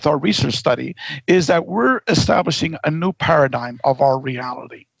doing with our research study is that we're establishing a new paradigm of our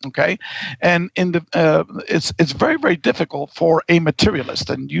reality, okay? And it's very, very difficult for a materialist,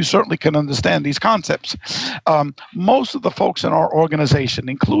 and you certainly can understand these concepts. Most of the folks in our organization,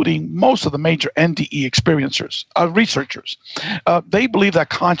 including most of the major NDE researchers, they believe that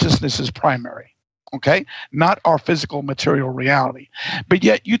consciousness is primary. Okay, not our physical material reality. But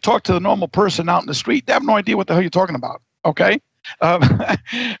yet you talk to the normal person out in the street, they have no idea what the hell you're talking about. Okay,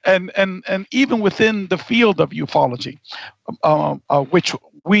 and even within the field of ufology, which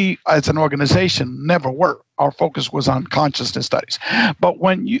we as an organization never were. Our focus was on consciousness studies. But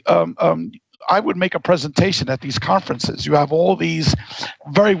when you I would make a presentation at these conferences. You have all these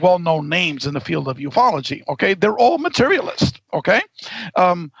very well-known names in the field of ufology. Okay, they're all materialists. Okay,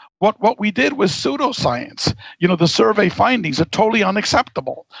 what we did was pseudoscience. The survey findings are totally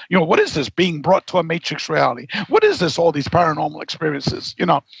unacceptable. What is this being brought to a matrix reality? What is this? All these paranormal experiences.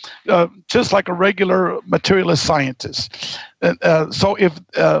 Just like a regular materialist scientist. So if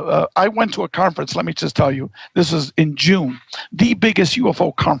I went to a conference, let me just tell you, this is in June, the biggest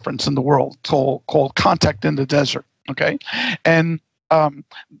UFO conference in the world called Contact in the Desert. Okay, and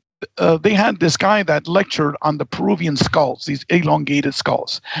they had this guy that lectured on the Peruvian skulls, these elongated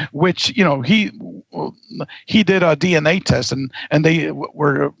skulls, which he did a DNA test and they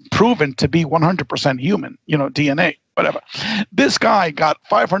were proven to be 100% human, DNA, whatever. This guy got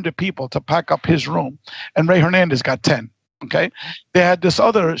 500 people to pack up his room, and Ray Hernandez got 10. Okay, they had this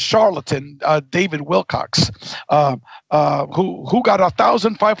other charlatan, David Wilcox, who got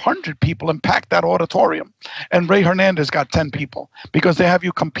 1,500 people and packed that auditorium, and Ray Hernandez got 10 people because they have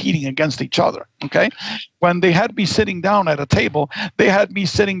you competing against each other. Okay, when they had me sitting down at a table, they had me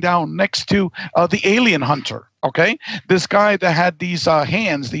sitting down next to the alien hunter. Okay, this guy that had these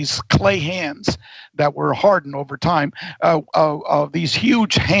hands, these clay hands that were hardened over time, these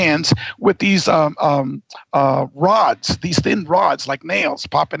huge hands with these rods, these thin rods like nails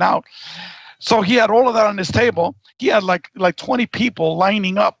popping out. So he had all of that on his table. He had like 20 people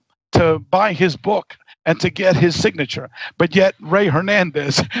lining up to buy his book and to get his signature. But yet Ray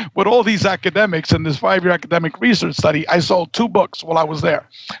Hernandez, with all these academics in this 5-year academic research study, I sold 2 books while I was there.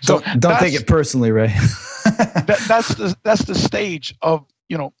 So don't take it personally, Ray. that's the stage of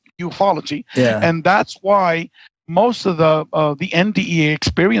ufology, and that's why most of the NDE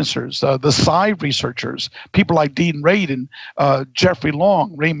experiencers, the psi researchers, people like Dean Radin, Jeffrey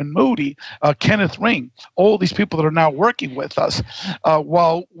Long, Raymond Moody, Kenneth Ring, all these people that are now working with us,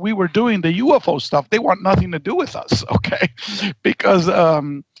 while we were doing the UFO stuff, they want nothing to do with us, okay? Because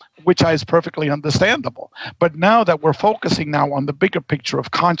which is perfectly understandable. But now that we're focusing now on the bigger picture of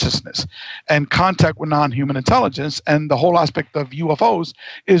consciousness and contact with non-human intelligence, and the whole aspect of UFOs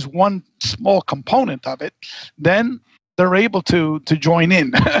is one small component of it, then they're able to join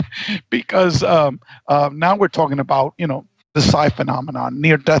in because now we're talking about, the psi phenomenon,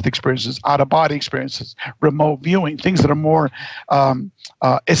 near-death experiences, out-of-body experiences, remote viewing, things that are more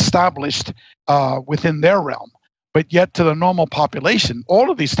established within their realm. But yet to the normal population,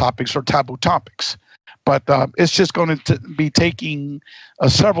 all of these topics are taboo topics. But it's just going to be taking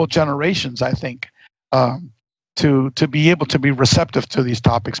several generations, I think, to be able to be receptive to these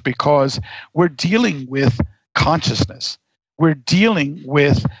topics, because we're dealing with consciousness. We're dealing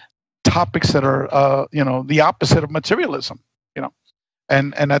with topics that are, the opposite of materialism,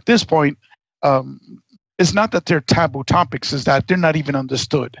 And at this point, it's not that they're taboo topics, is that they're not even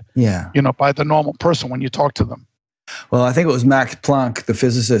understood, by the normal person when you talk to them. Well, I think it was Max Planck, the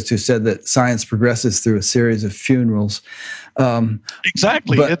physicist, who said that science progresses through a series of funerals.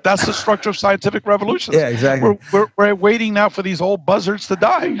 Exactly. That's the structure of scientific revolutions. Yeah, exactly. We're waiting now for these old buzzards to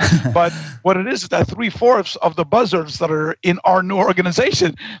die. But what it is that 3/4 of the buzzards that are in our new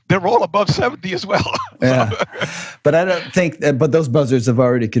organization, they're all above 70 as well. Yeah. But I don't think, but those buzzards have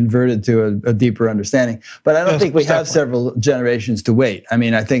already converted to a deeper understanding. But I don't think we have several generations to wait. I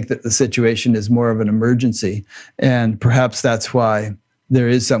mean, I think that the situation is more of an emergency. And perhaps that's why there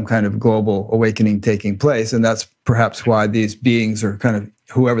is some kind of global awakening taking place. And that's perhaps why these beings, or kind of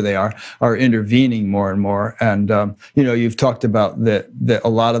whoever they are intervening more and more. And, you've talked about that a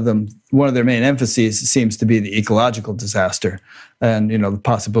lot of them, one of their main emphases seems to be the ecological disaster and, the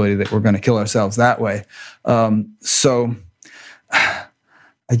possibility that we're going to kill ourselves that way. So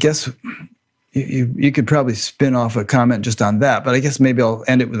I guess you could probably spin off a comment just on that, but I guess maybe I'll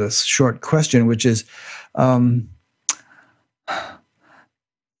end it with a short question, which is, has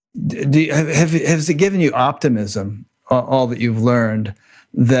it given you optimism, all that you've learned,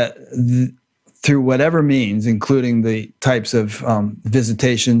 that through whatever means, including the types of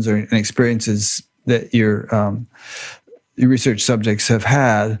visitations or experiences that your research subjects have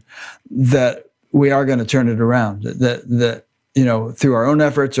had, that we are going to turn it around, that through our own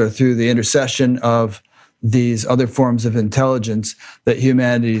efforts or through the intercession of these other forms of intelligence, that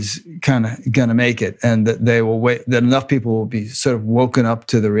humanity's kind of going to make it, and that they will wait, that enough people will be sort of woken up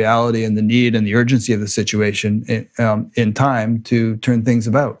to the reality and the need and the urgency of the situation in time to turn things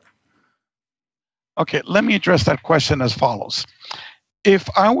about? Okay, let me address that question as follows. If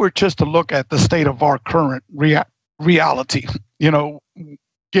I were just to look at the state of our current reality,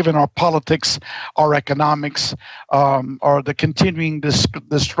 given our politics, our economics, or the continuing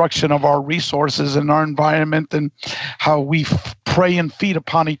destruction of our resources and our environment, and how we prey and feed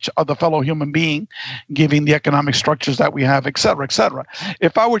upon each other, fellow human being, giving the economic structures that we have, et cetera, et cetera.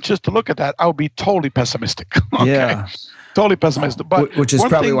 If I were just to look at that, I would be totally pessimistic. Okay? Yeah. Totally pessimistic. But which is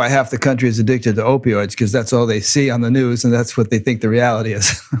probably why half the country is addicted to opioids, because that's all they see on the news, and that's what they think the reality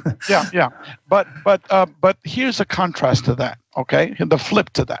is. Yeah. But here's a contrast to that, okay? And the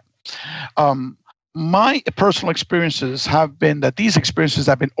flip to that. My personal experiences have been that these experiences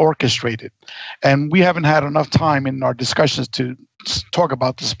have been orchestrated, and we haven't had enough time in our discussions to talk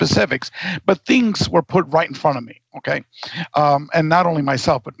about the specifics, but things were put right in front of me, okay? And not only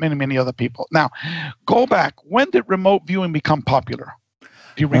myself, but many, many other people. Now, go back. When did remote viewing become popular?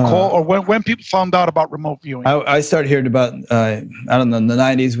 Do you recall, or when people found out about remote viewing? I started hearing about, I don't know, in the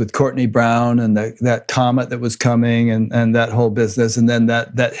 90s with Courtney Brown and that comet that was coming and that whole business. And then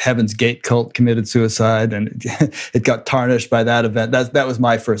that Heaven's Gate cult committed suicide, and it got tarnished by that event. That was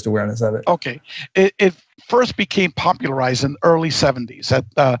my first awareness of it. Okay. It first became popularized in the early 70s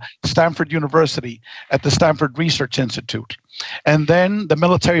at Stanford University, at the Stanford Research Institute. And then the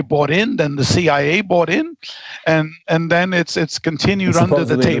military bought in, then the CIA bought in, and then it's continued under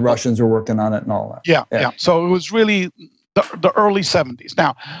the table. The Russians were working on it and all that. Yeah. So it was really the early 70s.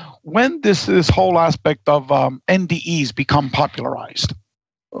 Now, when this whole aspect of NDEs become popularized?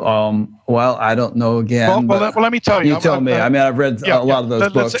 Well, I don't know again. Well, let me tell you. You tell me. I mean, I've read a lot of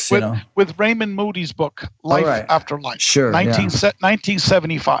those books. With Raymond Moody's book, Life After Life. Sure.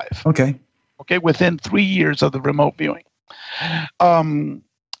 1975. Okay, within 3 years of the remote viewing.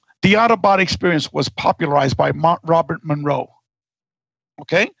 The out-of-body experience was popularized by Robert Monroe.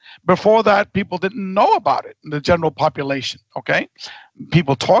 Okay, before that, people didn't know about it in the general population. Okay,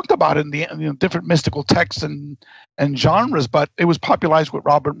 people talked about it in the different mystical texts and genres, but it was popularized with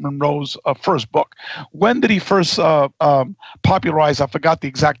Robert Monroe's first book. When did he first popularize? I forgot the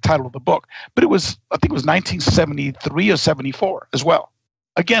exact title of the book, but I think it was 1973 or 74 as well.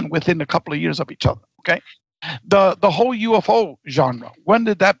 Again, within a couple of years of each other. Okay. The whole UFO genre, when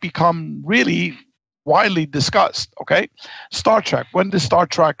did that become really widely discussed? Okay, Star Trek. When did Star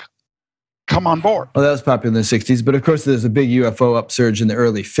Trek come on board? Well, that was popular in the 60s, but of course there's a big UFO upsurge in the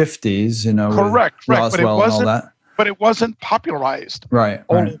early 50s, Correct. Roswell and all that. But it wasn't popularized all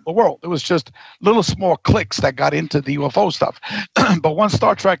over the world. It was just little small cliques that got into the UFO stuff. But once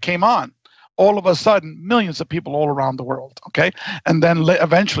Star Trek came on, all of a sudden, millions of people all around the world, okay? And then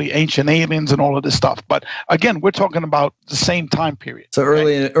eventually ancient aliens and all of this stuff. But again, we're talking about the same time period. So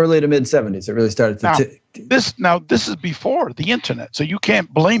early to mid-70s, it really started to... This is before the internet, so you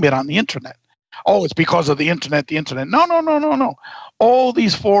can't blame it on the internet. Oh, it's because of the internet. No. All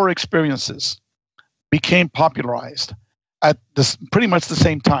these four experiences became popularized at pretty much the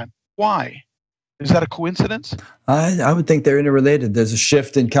same time. Why? Is that a coincidence? I would think they're interrelated. There's a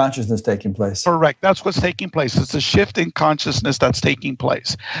shift in consciousness taking place. Correct. That's what's taking place. It's a shift in consciousness that's taking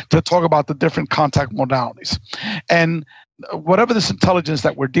place to talk about the different contact modalities. And whatever this intelligence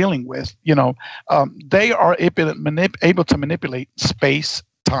that we're dealing with, they are able to manipulate space,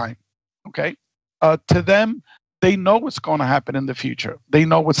 time. Okay, to them, they know what's going to happen in the future. They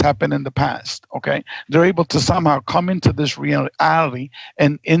know what's happened in the past. Okay, they're able to somehow come into this reality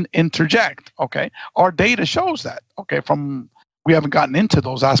and interject. Okay, our data shows that. Okay, we haven't gotten into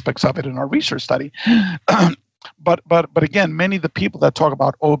those aspects of it in our research study. But again, many of the people that talk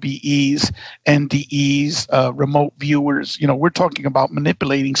about OBEs, NDEs, remote viewers, we're talking about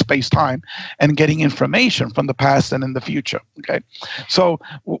manipulating space-time and getting information from the past and in the future. Okay, so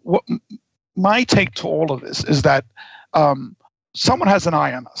my take to all of this is that someone has an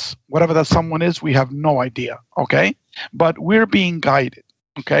eye on us. Whatever that someone is, we have no idea. Okay, but we're being guided.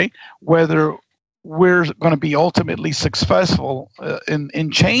 Okay, whether we're going to be ultimately successful in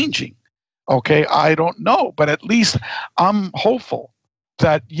changing. Okay, I don't know, but at least I'm hopeful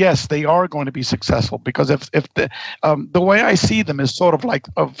that yes, they are going to be successful, because if the way I see them is sort of like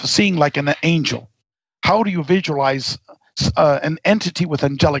seeing like an angel. How do you visualize an entity with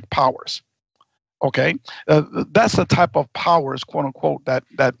angelic powers? Okay, that's the type of powers, quote unquote, that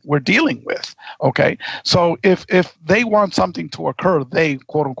we're dealing with. Okay, so if they want something to occur, they,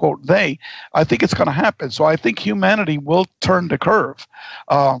 quote unquote, I think it's going to happen. So I think humanity will turn the curve.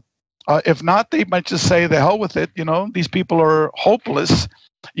 If not, they might just say, the hell with it. These people are hopeless.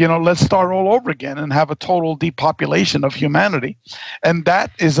 Let's start all over again and have a total depopulation of humanity. And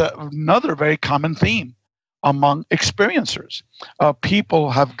that is another very common theme among experiencers.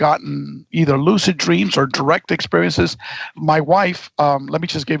 People have gotten either lucid dreams or direct experiences. My wife, let me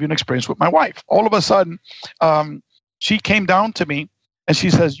just give you an experience with my wife. All of a sudden, she came down to me and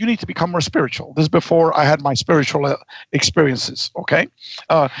she says, you need to become more spiritual. This is before I had my spiritual experiences, okay?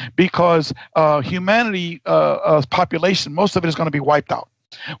 Because humanity population, most of it is going to be wiped out.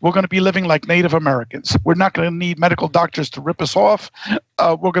 We're going to be living like Native Americans. We're not going to need medical doctors to rip us off.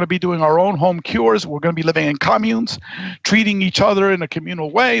 We're going to be doing our own home cures. We're going to be living in communes, treating each other in a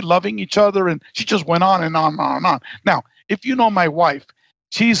communal way, loving each other. And she just went on and on and on and on. Now, if you know my wife,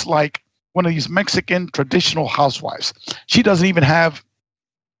 she's like one of these Mexican traditional housewives. She doesn't even have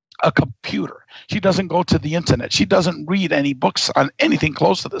a computer. She doesn't go to the internet. She doesn't read any books on anything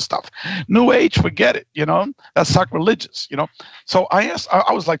close to this stuff. New Age, forget it. That's sacrilegious. So I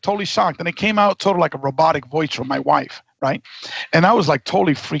was like totally shocked, and it came out sort of like a robotic voice from my wife, right? And I was like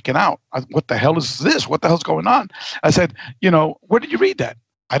totally freaking out. What the hell is this? What the hell's going on? I said, where did you read that?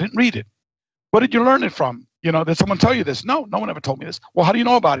 I didn't read it. Where did you learn it from? Did someone tell you this? No one ever told me this. Well, how do you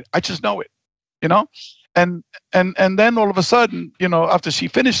know about it? I just know it. And then all of a sudden, after she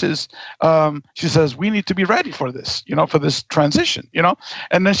finishes, she says, we need to be ready for this, for this transition,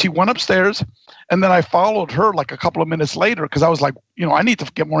 and then she went upstairs, and then I followed her like a couple of minutes later, because I was like, I need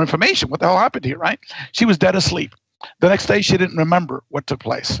to get more information. What the hell happened here, right? She was dead asleep. The next day, she didn't remember what took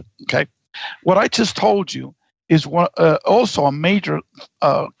place. Okay. What I just told you is also a major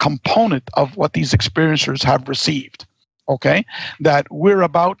component of what these experiencers have received. Okay, that we're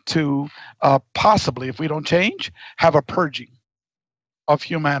about to possibly, if we don't change, have a purging of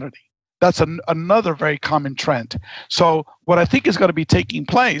humanity. That's another very common trend. So what I think is going to be taking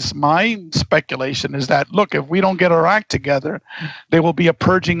place, my speculation is that, look, if we don't get our act together, there will be a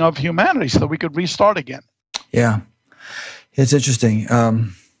purging of humanity so that we could restart again. Yeah, it's interesting.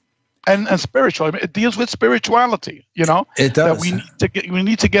 And spiritual, I mean, it deals with spirituality, It does. That we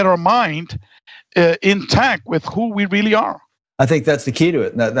need to get our mind intact with who we really are. I think that's the key to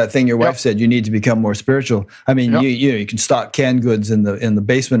it. That thing your wife said, you need to become more spiritual. I mean, you can stock canned goods in the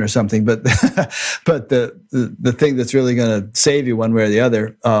basement or something, but but the thing that's really going to save you one way or the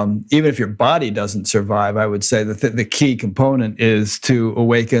other, even if your body doesn't survive, I would say that the key component is to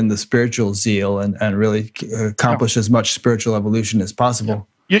awaken the spiritual zeal and really accomplish as much spiritual evolution as possible.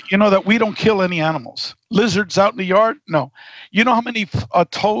 You know that we don't kill any animals. Lizards out in the yard? No. You know how many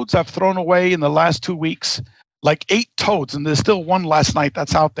toads I've thrown away in the last 2 weeks? Like 8 toads, and there's still one last night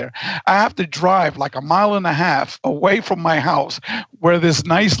that's out there. I have to drive like 1.5 miles away from my house, where this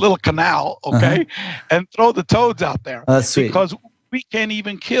nice little canal, okay, and throw the toads out there. That's sweet. Because we can't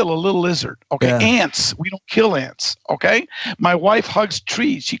even kill a little lizard, okay? Yeah. Ants, we don't kill ants, okay? My wife hugs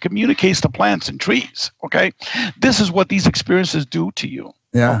trees. She communicates to plants and trees, okay? This is what these experiences do to you.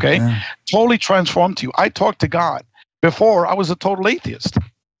 Yeah, okay, totally transformed you. I talked to God. Before, I was a total atheist.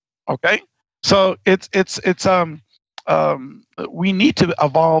 Okay, so it's we need to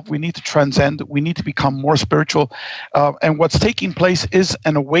evolve. We need to transcend. We need to become more spiritual. And what's taking place is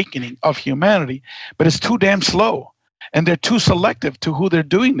an awakening of humanity, but it's too damn slow, and they're too selective to who they're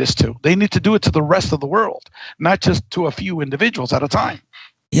doing this to. They need to do it to the rest of the world, not just to a few individuals at a time.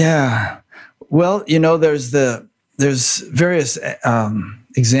 Yeah. Well, there's there's various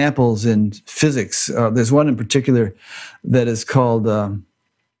examples in physics. There's one in particular that is called,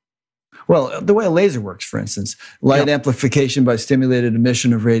 well, the way a laser works, for instance. Light amplification by stimulated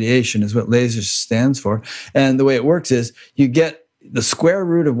emission of radiation is what laser stands for. And the way it works is you get the square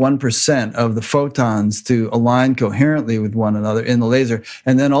root of 1% of the photons to align coherently with one another in the laser,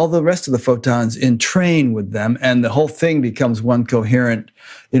 and then all the rest of the photons entrain with them, and the whole thing becomes one coherent,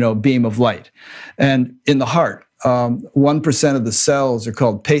 beam of light. And in the heart, 1% of the cells are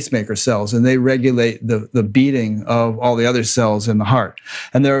called pacemaker cells, and they regulate the beating of all the other cells in the heart.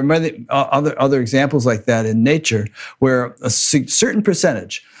 And there are many other examples like that in nature, where a certain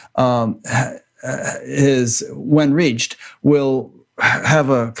percentage is, when reached, will have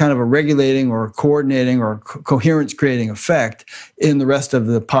a kind of a regulating or coordinating or coherence creating effect in the rest of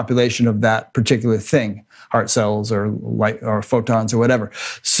the population of that particular thing, heart cells or light or photons or whatever.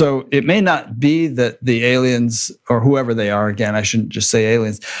 So it may not be that the aliens, or whoever they are, again, I shouldn't just say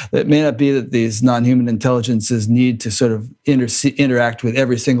aliens, it may not be that these non-human intelligences need to sort of interact with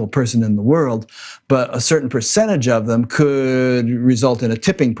every single person in the world, but a certain percentage of them could result in a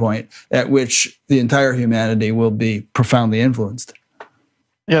tipping point at which the entire humanity will be profoundly influenced.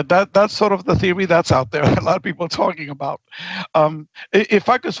 Yeah, that's sort of the theory that's out there. A lot of people are talking about. If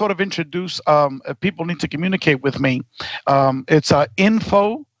I could sort of introduce, people need to communicate with me. It's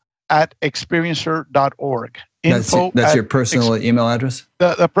info@experiencer.org. That's your personal email address?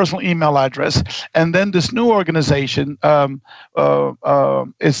 The personal email address. And then this new organization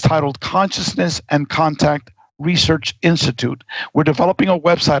is titled Consciousness and Contact Research Institute. We're developing a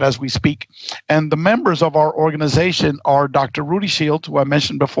website as we speak, and the members of our organization are Dr. Rudy Shields, who I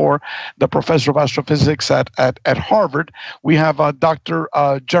mentioned before, the professor of astrophysics at Harvard. We have Dr.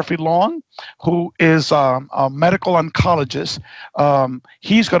 Jeffrey Long, who is a medical oncologist.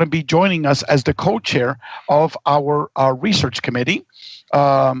 He's going to be joining us as the co-chair of our research committee.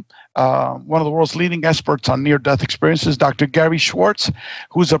 One of the world's leading experts on near-death experiences, Dr. Gary Schwartz,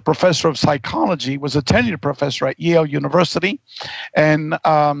 who's a professor of psychology, was a tenured professor at Yale University, and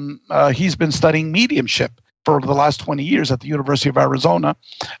he's been studying mediumship for the last 20 years at the University of Arizona.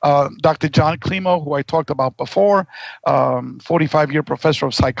 Dr. John Klimo, who I talked about before, 45-year professor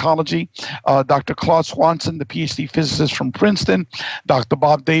of psychology. Dr. Claude Swanson, the PhD physicist from Princeton. Dr.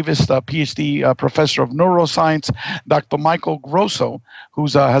 Bob Davis, the PhD professor of neuroscience. Dr. Michael Grosso, who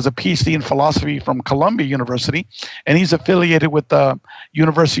has a PhD in philosophy from Columbia University, and he's affiliated with the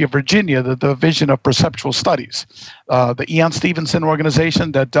University of Virginia, the Division of Perceptual Studies. The Ian Stevenson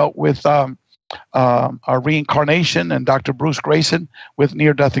organization that dealt with our reincarnation, and Dr. Bruce Grayson with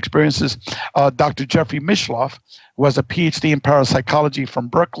near-death experiences, Dr. Jeffrey Mishloff, who has a PhD in parapsychology from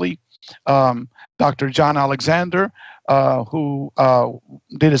Berkeley, Dr. John Alexander, who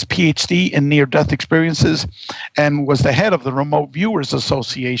did his PhD in near-death experiences and was the head of the Remote Viewers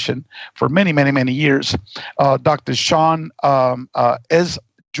Association for many, many, many years, Dr. Sean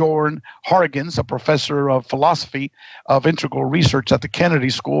Jorn Hargens, a professor of philosophy of integral research at the Kennedy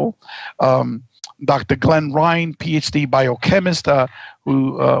School. Dr. Glenn Ryan, PhD biochemist,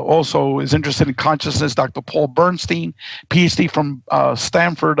 who also is interested in consciousness. Dr. Paul Bernstein, PhD from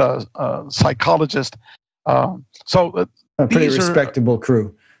Stanford, psychologist. A pretty respectable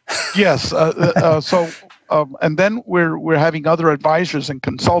crew. Yes. And then we're having other advisors and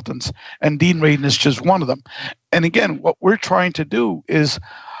consultants, and Dean Radin is just one of them. And again, what we're trying to do is,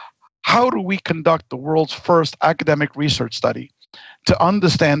 how do we conduct the world's first academic research study to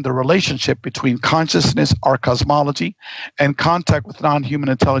understand the relationship between consciousness, our cosmology, and contact with non-human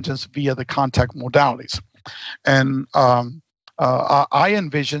intelligence via the contact modalities? And I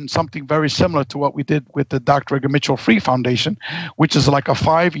envision something very similar to what we did with the Dr. Edgar Mitchell Free Foundation, which is like a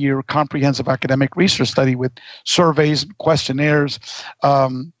 5-year comprehensive academic research study with surveys, questionnaires,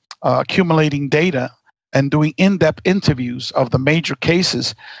 accumulating data, and doing in-depth interviews of the major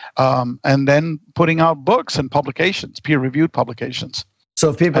cases, and then putting out books and publications, peer-reviewed publications.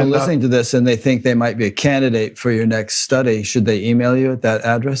 So if people are listening to this and they think they might be a candidate for your next study, should they email you at that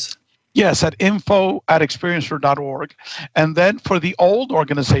address? Yes, at info@experiencer.org. And then for the old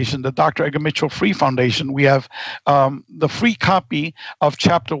organization, the Dr. Edgar Mitchell Free Foundation, we have the free copy of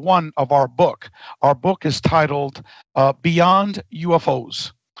Chapter 1 of our book. Our book is titled Beyond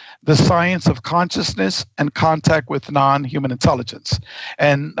UFOs: The Science of Consciousness and Contact with Non-Human Intelligence.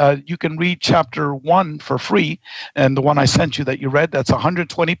 And you can read Chapter 1 for free, and the one I sent you that you read, that's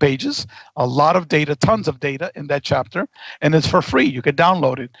 120 pages, a lot of data, tons of data in that chapter, and it's for free. You can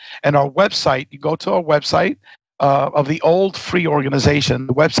download it. And our website, you go to our website of the old free organization.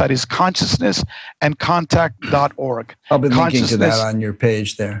 The website is consciousnessandcontact.org. I'll be linking to that on your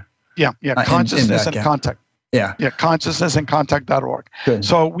page there. Yeah, Consciousness and Contact. Yeah. Yeah, consciousnessandcontact.org. Good.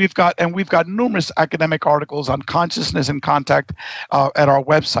 So we've got numerous academic articles on consciousness and contact at our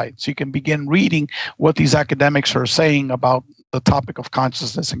website. So you can begin reading what these academics are saying about the topic of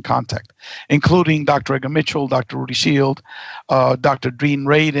consciousness and contact, including Dr. Edgar Mitchell, Dr. Rudy Shield, Dr. Dean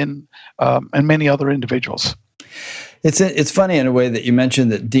Radin, and many other individuals. It's funny in a way that you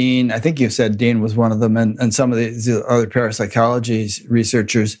mentioned that Dean, I think you said Dean was one of them, and some of the other parapsychology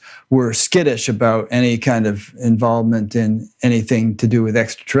researchers were skittish about any kind of involvement in anything to do with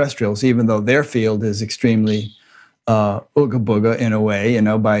extraterrestrials, even though their field is extremely ooga booga in a way,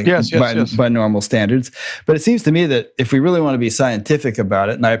 by normal standards. But it seems to me that if we really want to be scientific about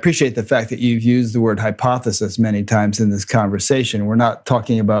it, and I appreciate the fact that you've used the word hypothesis many times in this conversation, we're not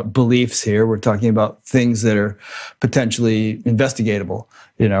talking about beliefs here, we're talking about things that are potentially investigatable,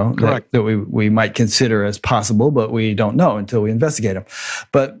 that we might consider as possible, but we don't know until we investigate them.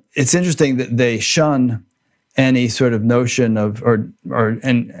 But it's interesting that they shun any sort of notion of, or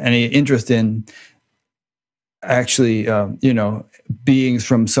any interest in actually, beings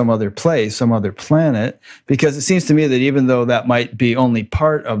from some other place, some other planet, because it seems to me that even though that might be only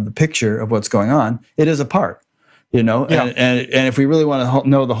part of the picture of what's going on, it is a part, and if we really want to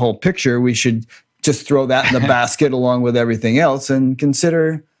know the whole picture, we should just throw that in the basket along with everything else and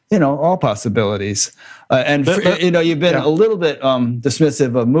consider, all possibilities. You've been a little bit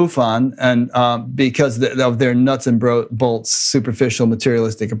dismissive of MUFON and because of their nuts and bolts, superficial,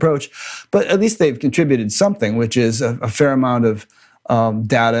 materialistic approach. But at least they've contributed something, which is a fair amount of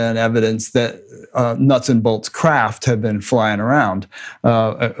data and evidence that nuts and bolts craft have been flying around,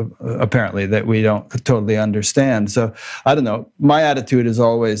 apparently, that we don't totally understand. So I don't know. My attitude is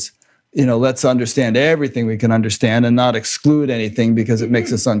always, let's understand everything we can understand and not exclude anything because it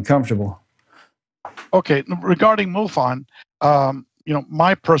makes us uncomfortable. Okay, regarding MUFON,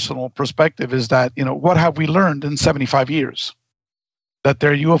 my personal perspective is that, what have we learned in 75 years? That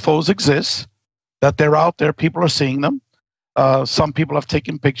their UFOs exist, that they're out there, people are seeing them. Some people have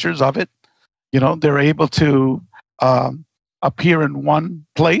taken pictures of it. They're able to appear in one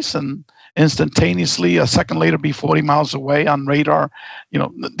place and instantaneously a second later be 40 miles away on radar,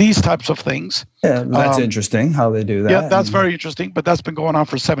 these types of things. Yeah, that's interesting how they do that. Yeah, that's very interesting, but that's been going on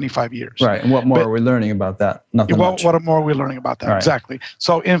for 75 years. Right, and what more are we learning about that? Nothing much. What more are we learning about that? Right. Exactly.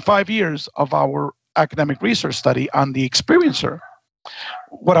 So in 5 years of our academic research study on the experiencer,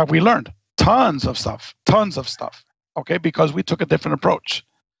 what have we learned? Tons of stuff, okay, because we took a different approach.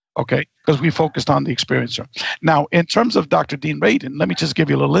 Okay, because we focused on the experiencer. Now, in terms of Dr. Dean Radin, let me just give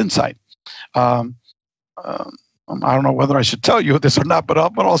you a little insight. I don't know whether I should tell you this or not, but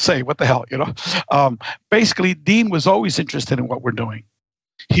I'll say, what the hell, Basically, Dean was always interested in what we're doing.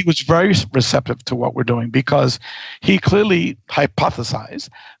 He was very receptive to what we're doing because he clearly hypothesized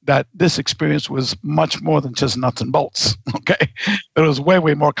that this experience was much more than just nuts and bolts. Okay, it was way,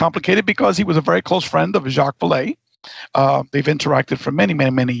 way more complicated because he was a very close friend of Jacques Vallée. They've interacted for many,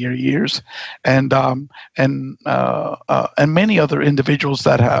 many, many years, and many other individuals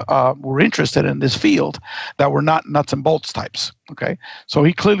that were interested in this field that were not nuts and bolts types. Okay, so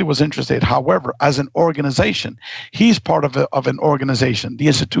he clearly was interested. However, as an organization, he's part of an organization, the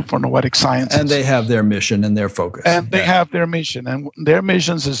Institute for Noetic Sciences, and they have their mission and their focus. And they have their mission, and their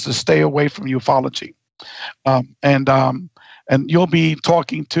missions is to stay away from ufology, and you'll be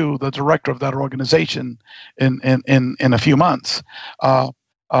talking to the director of that organization in a few months. We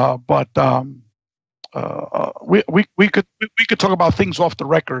could talk about things off the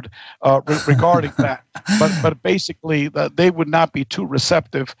record regarding that. But basically, they would not be too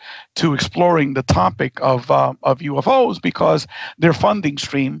receptive to exploring the topic of UFOs because their funding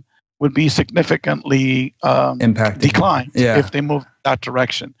stream would be significantly declined if they moved that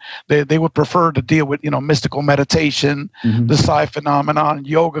direction. They would prefer to deal with mystical meditation, the psi phenomenon,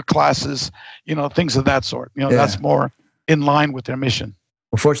 yoga classes, things of that sort. That's more in line with their mission.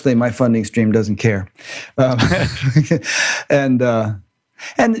 Well, fortunately, my funding stream doesn't care, and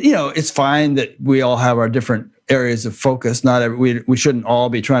it's fine that we all have our different areas of focus. We shouldn't all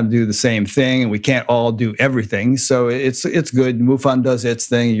be trying to do the same thing, and we can't all do everything. So it's good. MUFON does its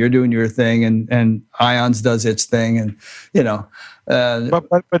thing. You're doing your thing, and IONS does its thing, and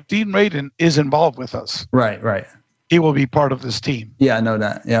But Dean Radin is involved with us. Right. He will be part of this team. Yeah, I know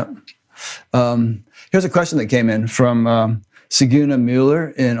that. Yeah. Here's a question that came in from Siguna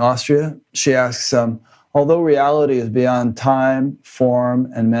Müller in Austria. She asks, although reality is beyond time,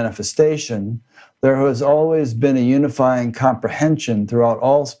 form, and manifestation, there has always been a unifying comprehension throughout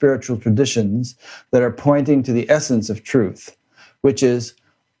all spiritual traditions that are pointing to the essence of truth, which is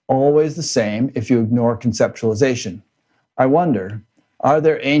always the same if you ignore conceptualization. I wonder, Are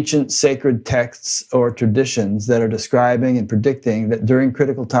there ancient sacred texts or traditions that are describing and predicting that during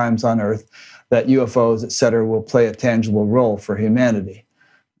critical times on Earth, that UFOs, et cetera, will play a tangible role for humanity?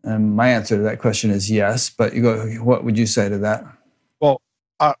 And my answer to that question is yes, but what would you say to that? Well,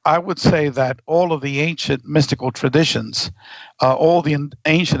 I would say that all of the ancient mystical traditions, all the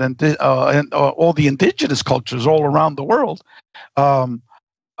ancient and all the indigenous cultures all around the world, um,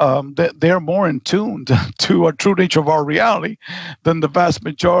 they're more in tune to a true nature of our reality than the vast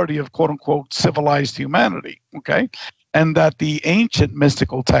majority of quote unquote civilized humanity. Okay. And that the ancient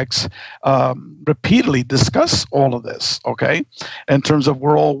mystical texts repeatedly discuss all of this, okay, in terms of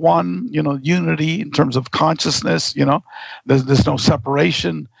we're all one, unity, in terms of consciousness, there's no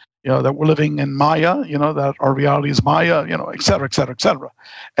separation, that we're living in Maya, that our reality is Maya, et cetera, et cetera, et cetera.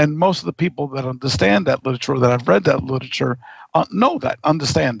 And most of the people that understand that literature, that have read that literature, know that,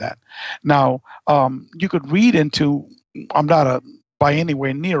 understand that. Now, you could read into, I'm not by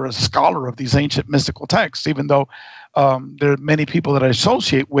anywhere near a scholar of these ancient mystical texts, even though there are many people that I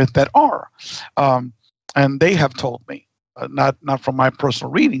associate with that are. And they have told me, not from my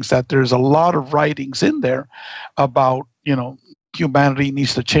personal readings, that there's a lot of writings in there about, humanity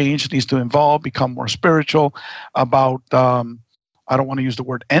needs to change, needs to evolve, become more spiritual, about, I don't want to use the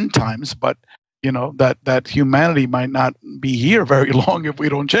word end times, but that humanity might not be here very long if we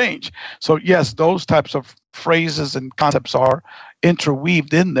don't change. So yes, those types of phrases and concepts are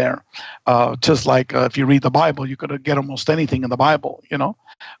interweaved in there. Just like if you read the Bible, you could get almost anything in the Bible,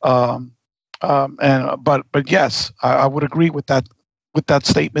 but yes, I would agree with that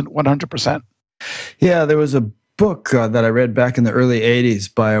statement 100%. Yeah, there was a book that I read back in the early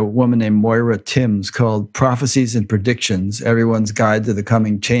 80s by a woman named Moira Timms called Prophecies and Predictions, Everyone's Guide to the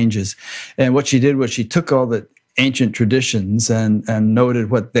Coming Changes. And what she did was she took all the ancient traditions and noted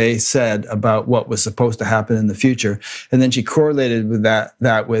what they said about what was supposed to happen in the future. And then she correlated with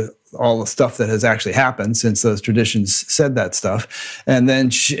that with all the stuff that has actually happened since those traditions said that stuff. And then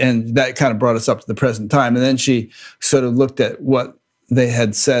and that kind of brought us up to the present time. And then she sort of looked at what they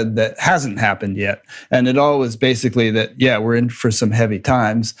had said that hasn't happened yet. And it all was basically that, yeah, we're in for some heavy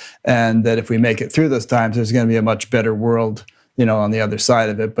times, and that if we make it through those times, there's going to be a much better world, on the other side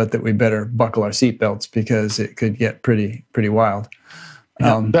of it, but that we better buckle our seatbelts because it could get pretty wild.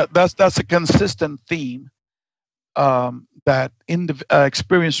 That's a consistent theme that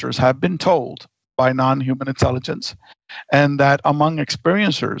experiencers have been told by non-human intelligence, and that among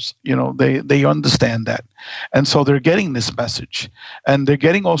experiencers, they understand that. And so they're getting this message, and they're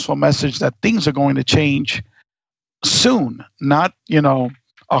getting also a message that things are going to change soon, not,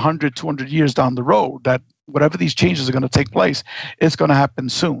 100, 200 years down the road, that whatever these changes are going to take place, it's going to happen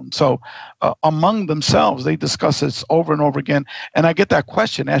soon. So among themselves, they discuss this over and over again. And I get that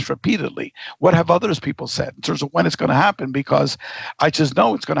question asked repeatedly. What have others people said in terms of when it's going to happen? Because I just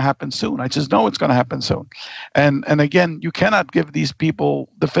know it's going to happen soon. I just know it's going to happen soon. And again, you cannot give these people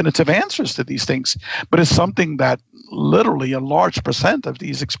definitive answers to these things, but it's something that literally a large percent of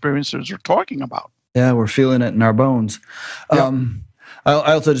these experiencers are talking about. Yeah, we're feeling it in our bones. Yeah.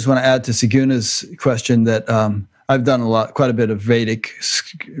 I also just want to add to Seguna's question that I've done quite a bit of Vedic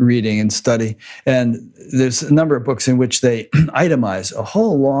reading and study, and there's a number of books in which they itemize a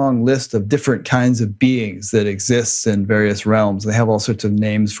whole long list of different kinds of beings that exist in various realms. They have all sorts of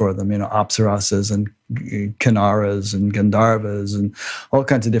names for them, Apsaras and Kinnaras and Gandharvas and all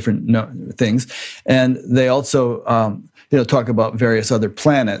kinds of different things. And they also talk about various other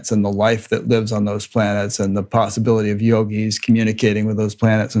planets and the life that lives on those planets and the possibility of yogis communicating with those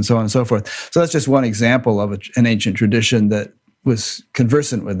planets and so on and so forth. So that's just one example of an ancient tradition that was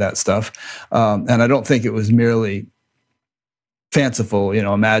conversant with that stuff. And I don't think it was merely fanciful,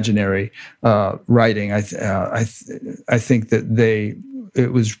 imaginary writing. I think that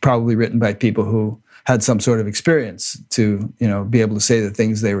it was probably written by people who had some sort of experience to, be able to say the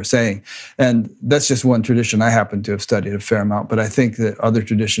things they were saying. And that's just one tradition I happen to have studied a fair amount. But I think that other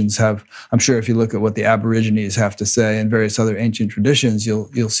traditions have, I'm sure if you look at what the Aborigines have to say and various other ancient traditions,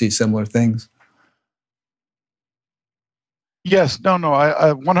 you'll see similar things. Yes, no,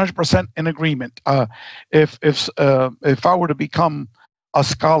 I 100% in agreement. If I were to become a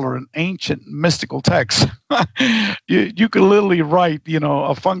scholar in ancient mystical texts, you could literally write,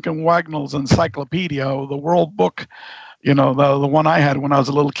 a Funkin' Wagnall's encyclopedia, or the World Book, the one I had when I was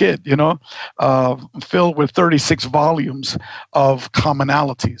a little kid, filled with 36 volumes of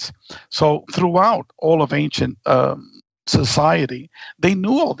commonalities. So throughout all of ancient society, they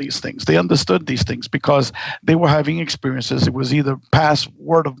knew all these things. They understood these things because they were having experiences. It was either passed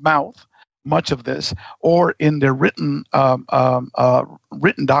word of mouth, much of this, or in their written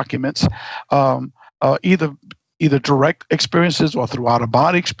documents, either either direct experiences or through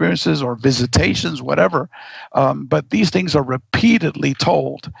out-of-body experiences or visitations, whatever. But these things are repeatedly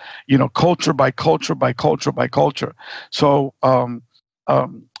told, culture by culture by culture by culture. So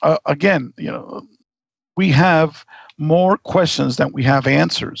again, we have more questions than we have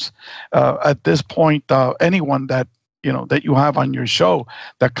answers. At this point, anyone that you have on your show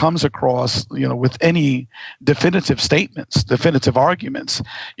that comes across, with any definitive statements, definitive arguments,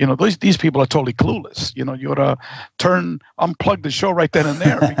 these people are totally clueless. You ought to unplug the show right then and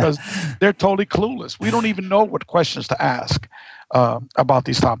there because they're totally clueless. We don't even know what questions to ask about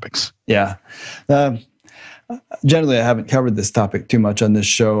these topics. Yeah. Generally, I haven't covered this topic too much on this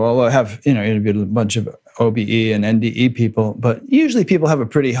show, although I have, interviewed a bunch of OBE and NDE people, but usually people have a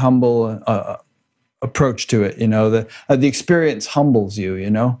pretty humble approach to it. The experience humbles you,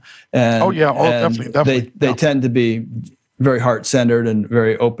 and definitely. They tend to be very heart-centered and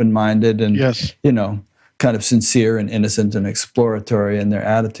very open-minded and, yes, kind of sincere and innocent and exploratory in their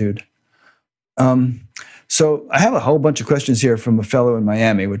attitude. So I have a whole bunch of questions here from a fellow in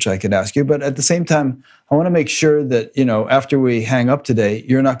Miami, which I could ask you, but at the same time, I want to make sure that, after we hang up today,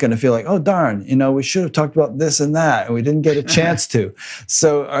 you're not going to feel like, oh, darn, we should have talked about this and that, and we didn't get a chance to.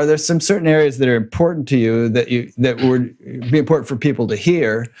 So are there some certain areas that are important to you that would be important for people to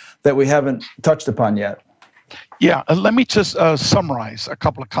hear that we haven't touched upon yet? Yeah, let me just summarize a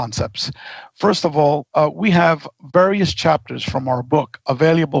couple of concepts. First of all, we have various chapters from our book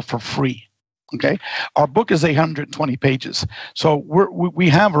available for free. Okay, our book is 820 pages, so we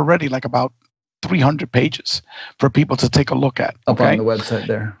have already like about 300 pages for people to take a look at. Up on the website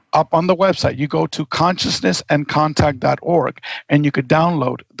there. Up on the website, you go to consciousnessandcontact.org and you could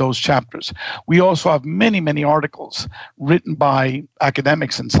download those chapters. We also have many, many articles written by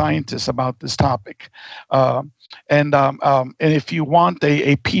academics and scientists about this topic. And if you want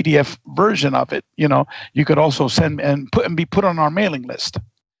a PDF version of it, you could also send and be put on our mailing list.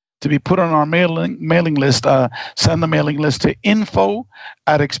 To be put on our mailing list, send the mailing list to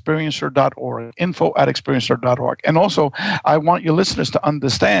info@experiencer.org, info@experiencer.org. And also, I want your listeners to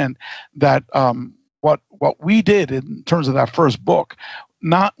understand that what we did in terms of that first book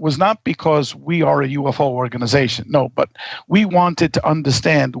was not because we are a UFO organization, no, but we wanted to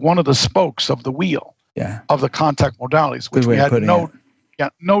understand one of the spokes of the wheel of the contact modalities, which we had no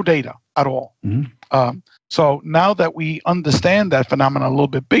data at all. Mm-hmm. So now that we understand that phenomenon a little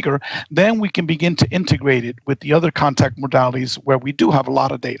bit bigger, then we can begin to integrate it with the other contact modalities where we do have a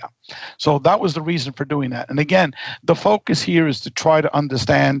lot of data. So that was the reason for doing that. And again, the focus here is to try to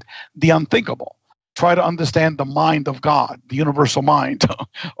understand the unthinkable. Try to understand the mind of God, the universal mind,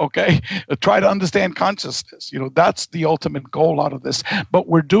 okay? Try to understand consciousness. That's the ultimate goal out of this. But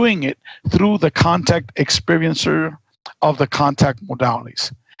we're doing it through the contact experiencer of the contact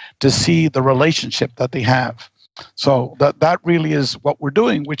modalities, to see the relationship that they have. So that really is what we're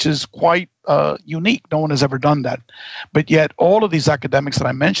doing, which is quite unique. No one has ever done that. But yet all of these academics that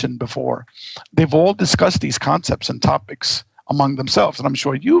I mentioned before, they've all discussed these concepts and topics among themselves. And I'm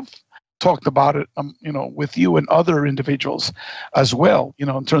sure you've talked about it, with you and other individuals as well,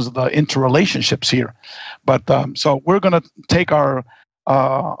 in terms of the interrelationships here. But so we're going to take our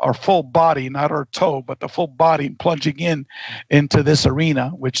full body, not our toe, but the full body, plunging into this arena,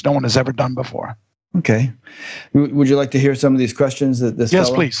 which no one has ever done before. Okay. Would you like to hear some of these questions that this Yes,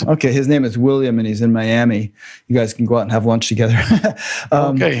 fellow? Please. Okay. His name is William, and he's in Miami. You guys can go out and have lunch together.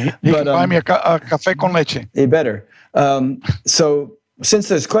 Okay. He can buy me a café con leche. He better. So since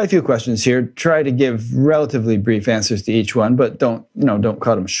there's quite a few questions here, try to give relatively brief answers to each one, but don't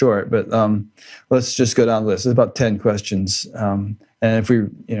cut them short. But let's just go down the list. There's about 10 questions. And if you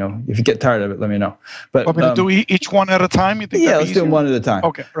get tired of it, let me know. But want me to do each one at a time? You think? Yeah, let's do them one at a time.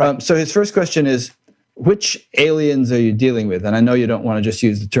 Okay, right. So his first question is, which aliens are you dealing with? And I know you don't want to just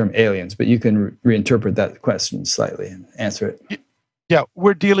use the term aliens, but you can reinterpret that question slightly and answer it. Yeah,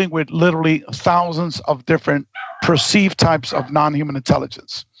 we're dealing with literally thousands of different perceived types of non-human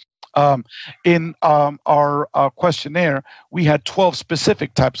intelligence. In our questionnaire, we had 12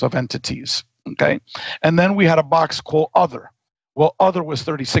 specific types of entities, okay? And then we had a box called Other. Well, Other was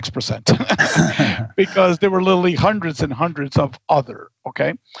 36% because there were literally hundreds and hundreds of Other,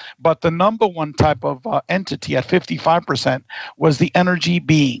 okay? But the number one type of entity at 55% was the energy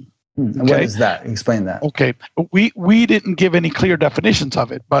being. Okay? What is that? Explain that. Okay. We didn't give any clear definitions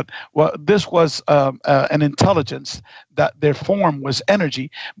of it, but this was an intelligence that their form was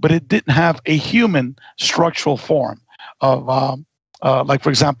energy, but it didn't have a human structural form of, like, for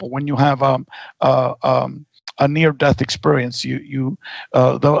example, when you have a near-death experience. The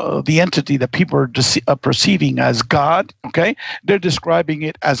entity that people are perceiving as God, okay, they're describing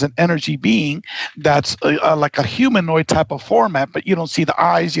it as an energy being that's like a humanoid type of format, but you don't see the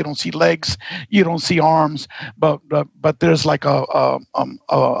eyes, you don't see legs, you don't see arms, but there's like a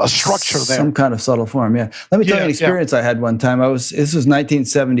structure there. Some kind of subtle form, yeah. Let me tell you an experience I had one time. This was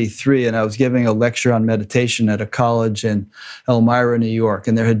 1973, and I was giving a lecture on meditation at a college in Elmira, New York,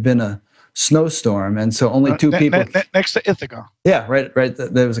 and there had been a snowstorm, and so only two people next to Ithaca. Yeah, right.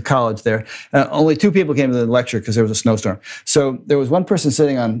 There was a college there. Only two people came to the lecture because there was a snowstorm. So there was one person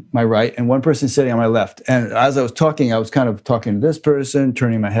sitting on my right and one person sitting on my left. And as I was talking, I was kind of talking to this person,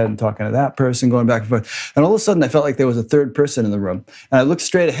 turning my head and talking to that person, going back and forth. And all of a sudden, I felt like there was a third person in the room. And I looked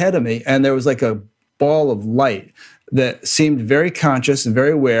straight ahead of me, and there was like a ball of light that seemed very conscious and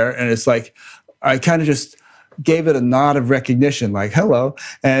very aware. And it's like I kind of just gave it a nod of recognition, like hello,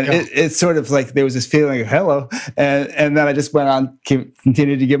 and it's sort of like there was this feeling of hello, and then I just went on,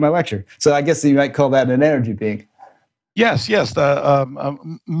 continued to give my lecture. So I guess you might call that an energy being. Yes.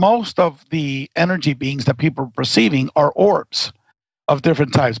 Most of the energy beings that people are perceiving are orbs of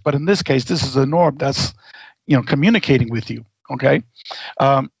different types, but in this case, this is an orb that's communicating with you. Okay,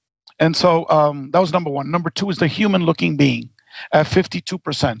 and so that was number one. Number two is the human-looking being at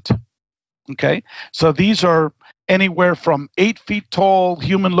 52%. Okay, so these are anywhere from 8 feet tall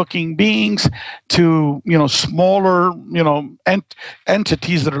human-looking beings to smaller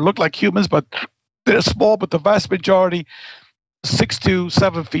entities that look like humans, but they're small. But the vast majority, 6 to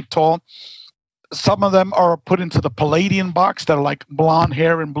 7 feet tall. Some of them are put into the Palladian box that are like blonde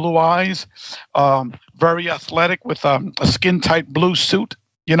hair and blue eyes, very athletic with a skin-tight blue suit.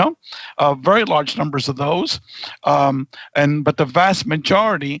 Very large numbers of those, but the vast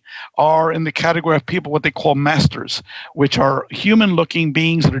majority are in the category of people what they call masters, which are human-looking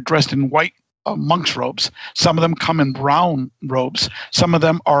beings that are dressed in white monk's robes. Some of them come in brown robes. Some of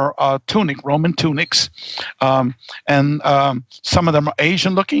them are Roman tunics, and some of them are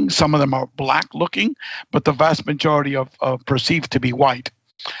Asian-looking. Some of them are black-looking, but the vast majority of perceived to be white.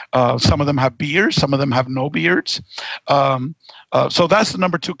 Some of them have beards, some of them have no beards. So that's the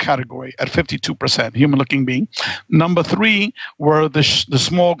number two category at 52%, human-looking being. Number three were the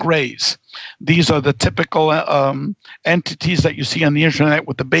small grays. These are the typical entities that you see on the internet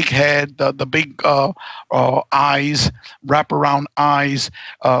with the big head, the big eyes, wraparound eyes,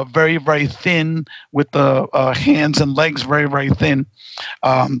 very, very thin, with the hands and legs very, very thin.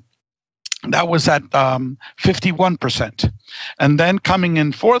 That was at 51%. And then coming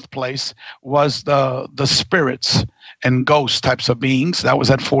in fourth place was the spirits and ghost types of beings. That was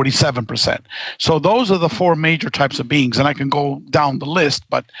at 47%. So those are the four major types of beings. And I can go down the list,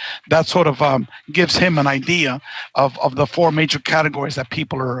 but that sort of gives him an idea of the four major categories that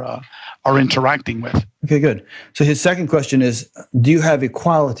people are interacting with. Okay, good. So his second question is, do you have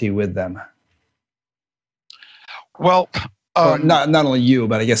equality with them? Well, not only you,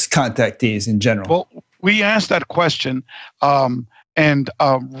 but I guess contactees in general. Well, we asked that question, and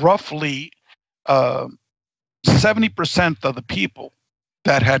roughly 70% of the people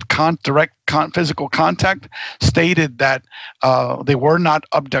that had direct physical contact stated that they were not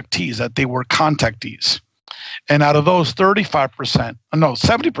abductees, that they were contactees. And out of those,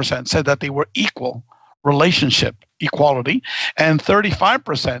 70% said that they were equal relationship, equality, and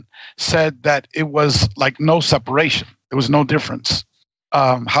 35% said that it was like no separation. There was no difference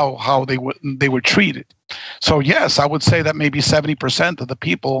how they were treated. So yes, I would say that maybe 70% of the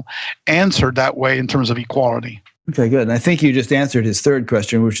people answered that way in terms of equality. Okay, good. And I think you just answered his third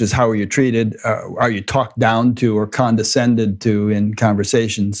question, which is how are you treated? Are you talked down to or condescended to in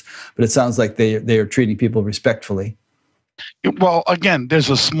conversations? But it sounds like they are treating people respectfully. Well, again, there's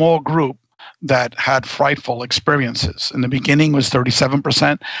a small group that had frightful experiences. In the beginning, it was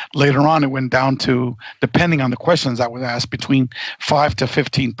 37%. Later on, it went down to, depending on the questions that was asked, between 5 to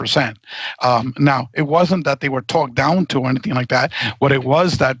 15%. Now, it wasn't that they were talked down to or anything like that. What it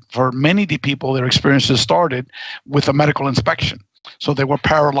was that for many people, their experiences started with a medical inspection. So they were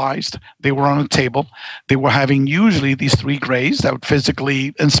paralyzed, they were on a table, they were having usually these three grays that were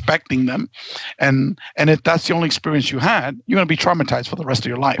physically inspecting them. And if that's the only experience you had, you're going to be traumatized for the rest of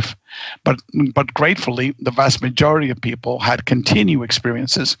your life. But gratefully, the vast majority of people had continued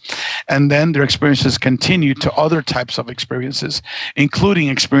experiences. And then their experiences continued to other types of experiences, including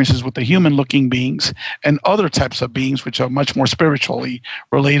experiences with the human-looking beings and other types of beings, which are much more spiritually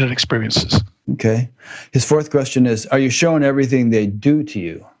related experiences. Okay. His fourth question is, are you shown everything they do to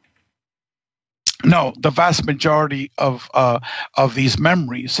you? No, the vast majority of these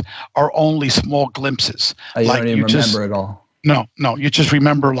memories are only small glimpses. You don't even remember it all. No, no. You just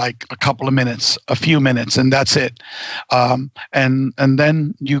remember like a couple of minutes, a few minutes, and that's it. And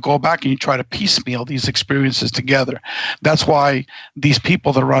then you go back and you try to piecemeal these experiences together. That's why these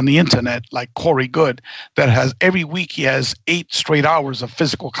people that are on the internet, like Corey Good, that has every week he has 8 straight hours of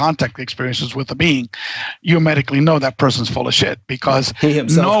physical contact experiences with a being. You medically know that person's full of shit because he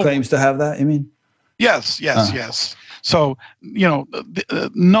himself claims to have that. You mean? Yes, yes. So,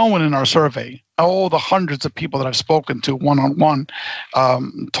 no one in our survey, all the hundreds of people that I've spoken to one-on-one,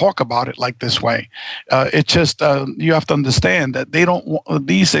 talk about it like this way. It's just you have to understand that they don't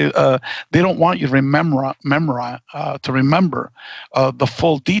they don't want you to remember the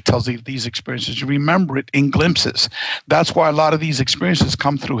full details of these experiences. You remember it in glimpses. That's why a lot of these experiences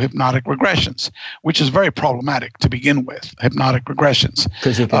come through hypnotic regressions, which is very problematic to begin with. Hypnotic regressions,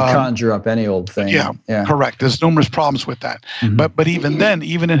 because you can conjure up any old thing. Yeah, correct. There's numerous problems with that. Mm-hmm. But even then,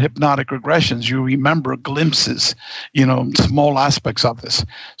 even in hypnotic regressions, you remember glimpses, small aspects of this.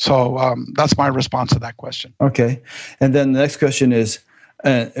 So that's my response to that question. Okay. And then the next question is,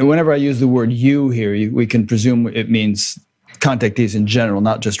 whenever I use the word you here, we can presume it means contactees in general,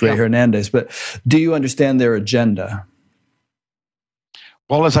 not just Ray Hernandez. But do you understand their agenda?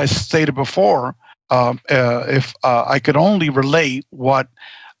 Well, as I stated before, if I could only relate what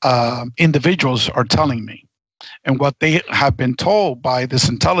individuals are telling me, and what they have been told by this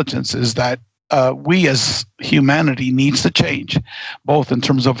intelligence is that we as humanity needs to change, both in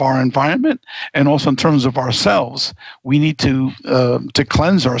terms of our environment and also in terms of ourselves. We need to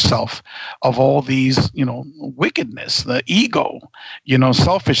cleanse ourselves of all these, wickedness, the ego,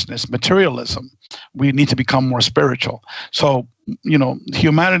 selfishness, materialism. We need to become more spiritual. So,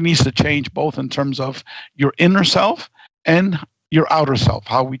 humanity needs to change both in terms of your inner self and your outer self,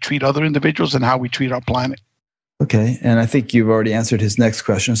 how we treat other individuals and how we treat our planet. Okay, and I think you've already answered his next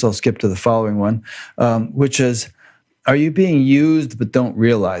question, so I'll skip to the following one, which is, are you being used but don't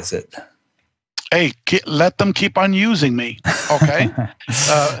realize it? Hey, let them keep on using me, okay?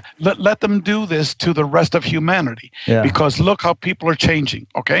 Let them do this to the rest of humanity, because look how people are changing,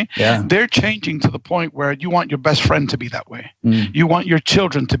 okay? Yeah. They're changing to the point where you want your best friend to be that way. You want your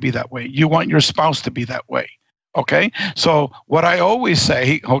children to be that way. You want your spouse to be that way. Okay, so what I always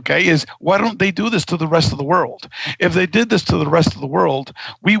say, is why don't they do this to the rest of the world? If they did this to the rest of the world,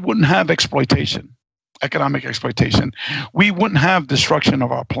 we wouldn't have exploitation, economic exploitation. We wouldn't have destruction of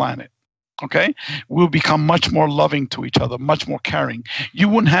our planet. Okay, we'll become much more loving to each other, much more caring. You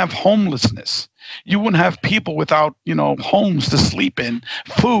wouldn't have homelessness. You wouldn't have people without, homes to sleep in,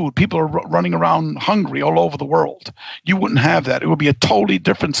 food. People are running around hungry all over the world. You wouldn't have that. It would be a totally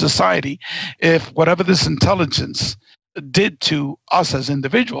different society if whatever this intelligence did to us as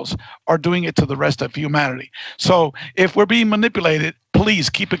individuals are doing it to the rest of humanity. So if we're being manipulated,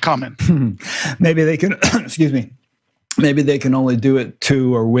 please keep it coming. Maybe they can, excuse me. Maybe they can only do it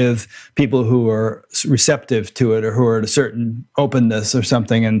to or with people who are receptive to it or who are at a certain openness or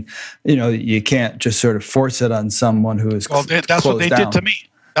something. And, you can't just sort of force it on someone who is that's what they did to me.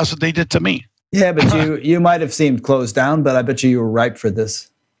 That's what they did to me. Yeah, but you might have seemed closed down, but I bet you were ripe for this.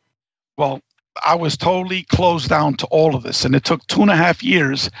 Well, I was totally closed down to all of this. And it took 2.5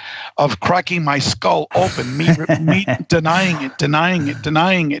 years of cracking my skull open, me denying it,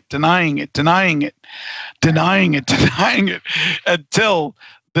 until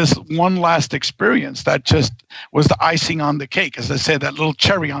this one last experience that just was the icing on the cake, as I said, that little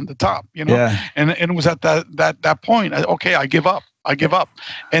cherry on the top, Yeah. And it was at that point, I give up.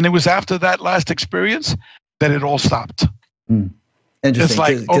 And it was after that last experience that it all stopped.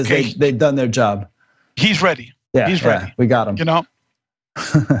 Interesting, because they'd done their job. He's ready. Yeah, he's ready. We got him.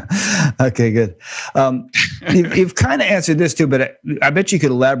 Okay, good. You've kind of answered this too, but I bet you could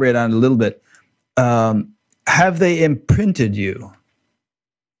elaborate on it a little bit. Have they imprinted you?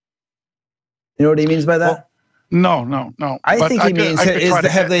 You know what he means by that? Well, no. I think he means,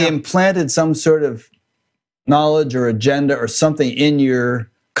 have they implanted some sort of knowledge or agenda or something in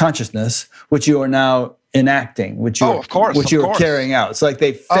your consciousness, which you are now enacting, which you are carrying out? It's like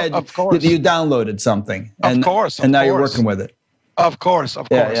they fed, you downloaded something, and now you're working with it. Of course.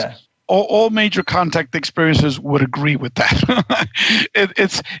 Yeah. All major contact experiences would agree with that.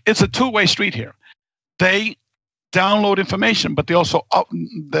 It's a two-way street here. They download information, but they also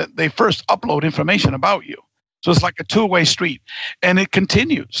they first upload information about you. So it's like a two-way street, and it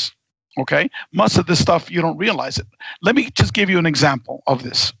continues. Okay, most of this stuff you don't realize it. Let me just give you an example of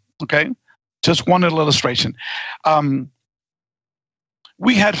this. Okay, just one little illustration.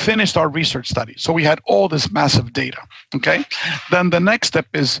 We had finished our research study, so we had all this massive data. Okay, then the next step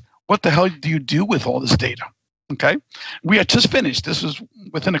is, what the hell do you do with all this data? Okay. We had just finished. This was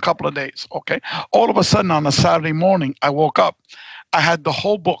within a couple of days. Okay. All of a sudden on a Saturday morning, I woke up. I had the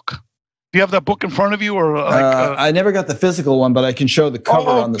whole book. Do you have that book in front of you, or I never got the physical one, but I can show the cover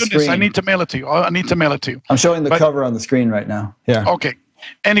on the screen. I need to mail it to you. I need to mail it to you. I'm showing the cover on the screen right now. Yeah. Okay.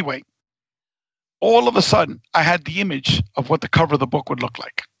 Anyway, all of a sudden, I had the image of what the cover of the book would look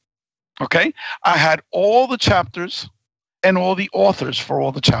like. Okay. I had all the chapters and all the authors for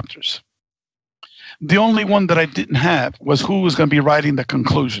all the chapters. The only one that I didn't have was who was going to be writing the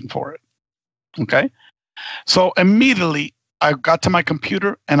conclusion for it. Okay. So immediately I got to my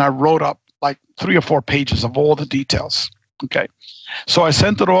computer and I wrote up like 3 or 4 pages of all the details. Okay. So I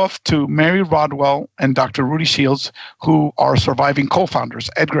sent it off to Mary Rodwell and Dr. Rudy Shields, who are surviving co-founders.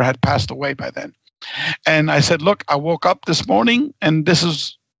 Edgar had passed away by then. And I said, look, I woke up this morning and this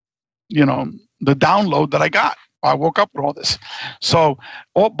is, the download that I got. I woke up with all this. So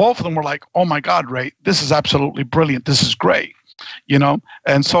both of them were like, oh my God, Ray, this is absolutely brilliant. This is great.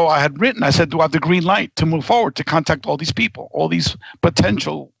 And so I had written, I said, do I have the green light to move forward, to contact all these people, all these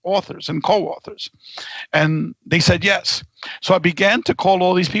potential authors and co-authors? And they said yes. So I began to call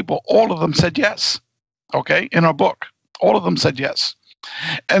all these people. All of them said yes. Okay. In our book, all of them said yes.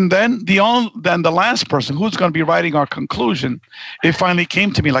 And then the last person who's going to be writing our conclusion, it finally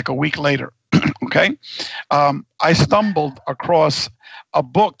came to me like a week later. Okay. I stumbled across a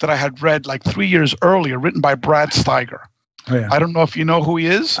book that I had read like 3 years earlier, written by Brad Steiger. Oh, yeah. I don't know if you know who he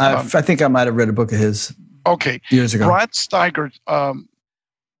is. I think I might have read a book of his. Okay. Years ago. Brad Steiger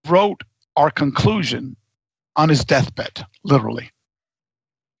wrote our conclusion on his deathbed, literally.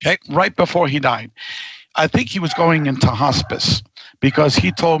 Okay. Right before he died. I think he was going into hospice because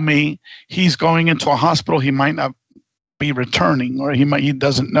he told me he's going into a hospital. He might not be returning, or he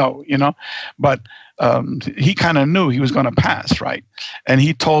doesn't know, but he kind of knew he was going to pass, right? And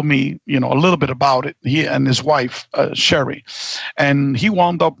he told me, a little bit about it. He and his wife, Sherry, and he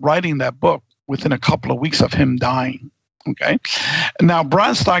wound up writing that book within a couple of weeks of him dying. Okay. Now,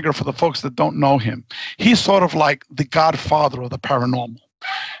 Brad Steiger, for the folks that don't know him, he's sort of like the godfather of the paranormal.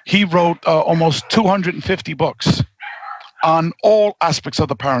 He wrote almost 250 books on all aspects of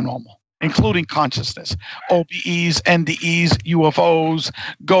the paranormal, including consciousness, OBEs, NDEs, UFOs,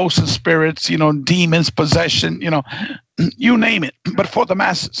 ghosts and spirits, demons, possession, you name it, but for the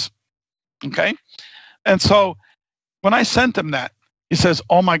masses. Okay. And so when I sent him that, he says,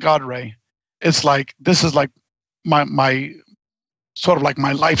 oh my God, Ray, it's like, this is like my sort of like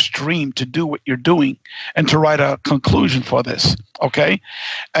my life's dream to do what you're doing and to write a conclusion for this. Okay.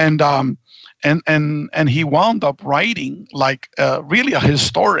 And he wound up writing like really a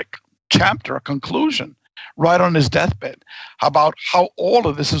historic chapter, a conclusion, right on his deathbed about how all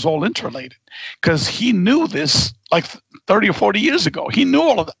of this is all interrelated, because he knew this like 30 or 40 years ago. He knew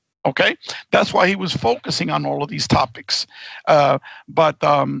all of that. Okay, that's why he was focusing on all of these topics. But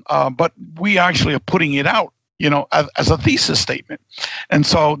we actually are putting it out, as a thesis statement. And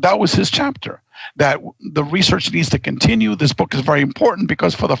so that was his chapter, that the research needs to continue. This book is very important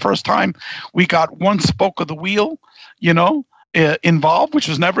because for the first time we got one spoke of the wheel, involved, which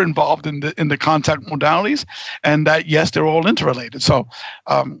was never involved in the contact modalities, and that yes, they're all interrelated. So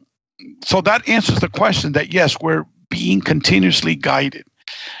that answers the question that yes, we're being continuously guided.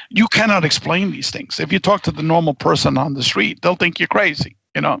 You cannot explain these things. If you talk to the normal person on the street, they'll think you're crazy,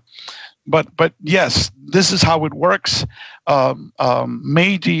 But yes, this is how it works.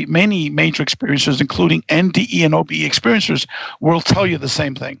 Many major experiencers, including NDE and OBE experiencers, will tell you the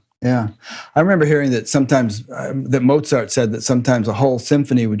same thing. Yeah. I remember hearing that sometimes, that Mozart said that sometimes a whole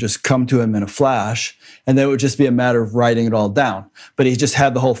symphony would just come to him in a flash, and then it would just be a matter of writing it all down. But he just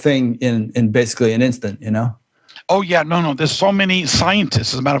had the whole thing in basically an instant, Oh, yeah. No. There's so many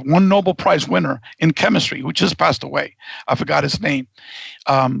scientists. As a matter of one Nobel Prize winner in chemistry who just passed away. I forgot his name.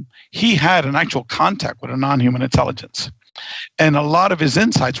 He had an actual contact with a non-human intelligence. And a lot of his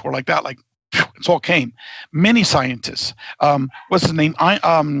insights were like that, like, it all came. Many scientists. What's his name?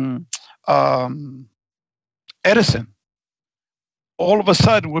 Edison. All of a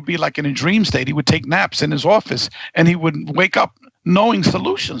sudden would be like in a dream state. He would take naps in his office and he would wake up knowing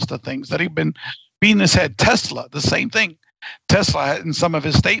solutions to things that he'd been beating his head. Tesla, the same thing. Tesla, in some of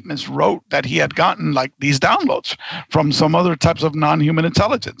his statements, wrote that he had gotten like these downloads from some other types of non-human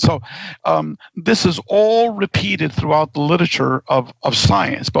intelligence. So this is all repeated throughout the literature of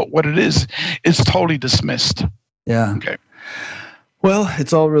science, but what it is totally dismissed. Yeah. Okay. Well,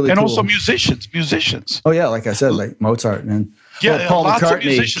 it's all really and cool. Also musicians. Oh yeah, like I said, like Mozart and yeah, Paul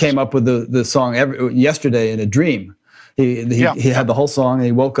McCartney came up with the song yesterday in a dream. He had the whole song, and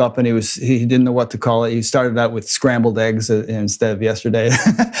he woke up and he didn't know what to call it. He started out with scrambled eggs instead of yesterday.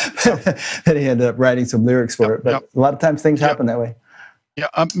 And he ended up writing some lyrics for it. But a lot of times things happen that way. Yeah,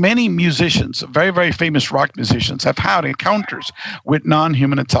 many musicians, very, very famous rock musicians, have had encounters with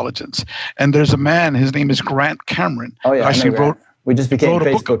non-human intelligence. And there's a man, his name is Grant Cameron. Oh, yeah, we just became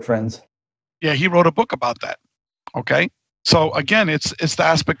Facebook friends. Yeah, he wrote a book about that. Okay. So again, it's the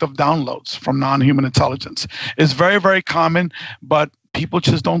aspect of downloads from non-human intelligence. It's very, very common, but people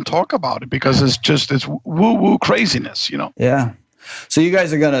just don't talk about it because it's woo-woo craziness, you know? Yeah. So you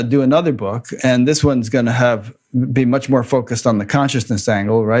guys are going to do another book, and this one's going to be much more focused on the consciousness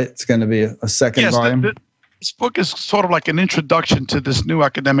angle, right? It's going to be a second volume. This book is sort of like an introduction to this new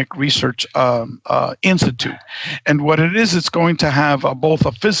academic research institute. And what it is, it's going to have both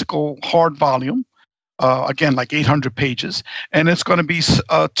a physical hard volume, again, like 800 pages, and it's going to be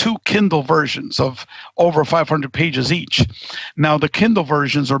 2 Kindle versions of over 500 pages each. Now, the Kindle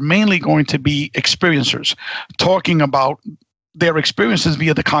versions are mainly going to be experiencers talking about their experiences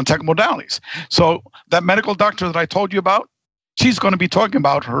via the contact modalities. So that medical doctor that I told you about, she's going to be talking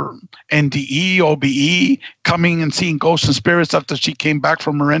about her NDE, OBE, coming and seeing ghosts and spirits after she came back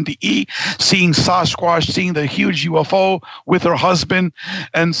from her NDE, seeing Sasquatch, seeing the huge UFO with her husband,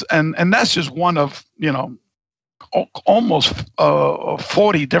 and that's just one of, you know, almost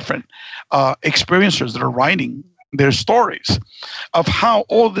 40 different experiencers that are writing their stories of how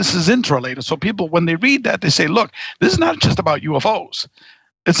all this is interrelated. So people, when they read that, they say, look, this is not just about UFOs.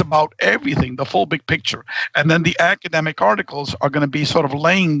 It's about everything, the full big picture. And then the academic articles are going to be sort of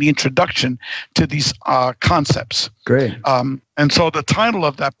laying the introduction to these concepts. Great. And so the title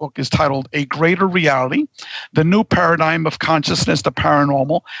of that book is titled A Greater Reality, The New Paradigm of Consciousness, the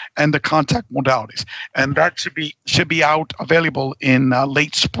Paranormal, and the Contact Modalities. And that should be out, available in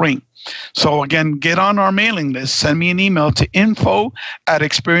late spring. So again, get on our mailing list. Send me an email to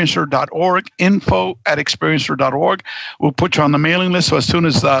info@experiencer.org, info@experiencer.org. We'll put you on the mailing list. So as soon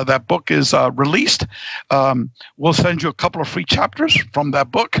as that book is released, we'll send you a couple of free chapters from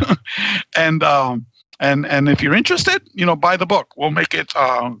that book. And if you're interested, you know, buy the book. We'll make it,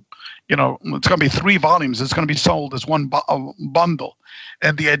 you know, it's going to be 3 volumes. It's going to be sold as one bundle.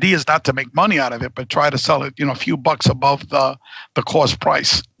 And the idea is not to make money out of it, but try to sell it, you know, a few bucks above the cost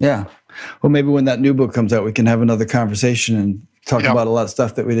price. Yeah. Well, maybe when that new book comes out, we can have another conversation and talk about a lot of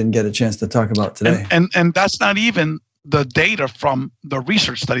stuff that we didn't get a chance to talk about today. And that's not even the data from the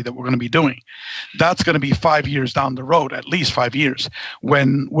research study that we're going to be doing. That's going to be 5 years down the road, at least 5 years,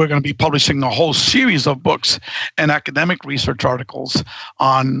 when we're going to be publishing a whole series of books and academic research articles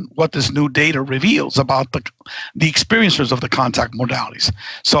on what this new data reveals about the experiencers of the contact modalities.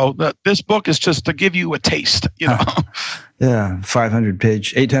 So this book is just to give you a taste, you know. Yeah,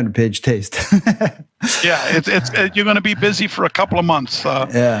 800-page taste. Yeah, it's you're going to be busy for a couple of months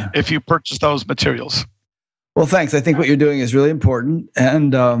if you purchase those materials. Well, thanks. I think what you're doing is really important,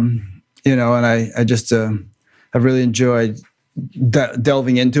 and you know, and I just have really enjoyed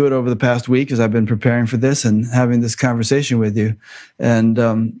delving into it over the past week as I've been preparing for this and having this conversation with you. And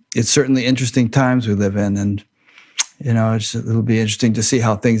it's certainly interesting times we live in, and you know, it'll be interesting to see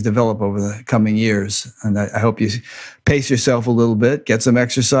how things develop over the coming years. And I hope you pace yourself a little bit, get some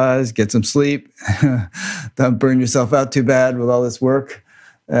exercise, get some sleep, don't burn yourself out too bad with all this work.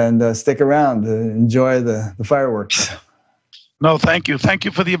 And stick around to enjoy the fireworks. No, thank you. Thank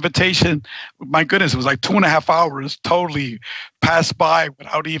you for the invitation. My goodness, it was like 2.5 hours totally passed by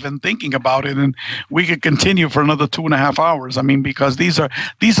without even thinking about it. And we could continue for another 2.5 hours. I mean, because these are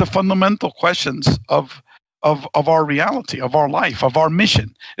fundamental questions of our reality, of our life, of our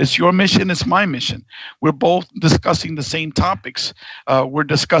mission. It's your mission, it's my mission. We're both discussing the same topics. We're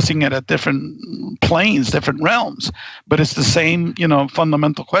discussing it at different planes, different realms, but it's the same, you know,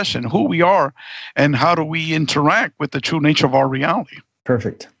 fundamental question: who we are and how do we interact with the true nature of our reality.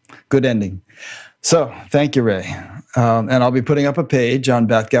 Perfect. Good ending. So thank you, Ray. And I'll be putting up a page on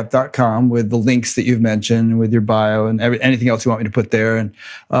batgap.com with the links that you've mentioned, with your bio and anything else you want me to put there. And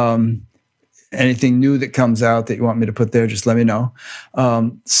anything new that comes out that you want me to put there, just let me know.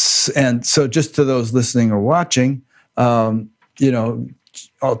 And so just to those listening or watching, you know,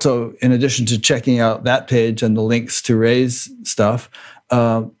 also in addition to checking out that page and the links to Ray's stuff,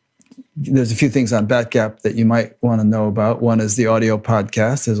 there's a few things on Batgap that you might want to know about. One is the audio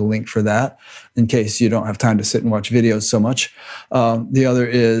podcast. There's a link for that in case you don't have time to sit and watch videos so much. The other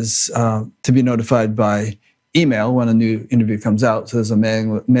is to be notified by email when a new interview comes out. So there's a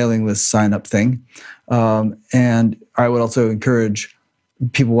mailing list sign up thing. And I would also encourage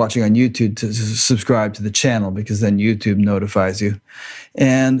people watching on YouTube to subscribe to the channel, because then YouTube notifies you.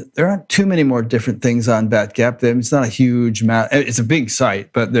 And there aren't too many more different things on Batgap. It's not a huge amount. It's a big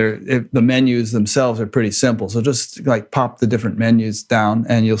site, but the menus themselves are pretty simple. So just like pop the different menus down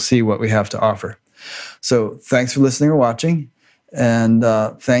and you'll see what we have to offer. So thanks for listening or watching. And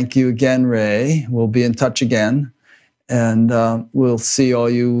thank you again, Ray. We'll be in touch again. And we'll see all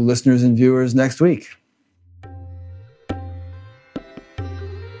you listeners and viewers next week.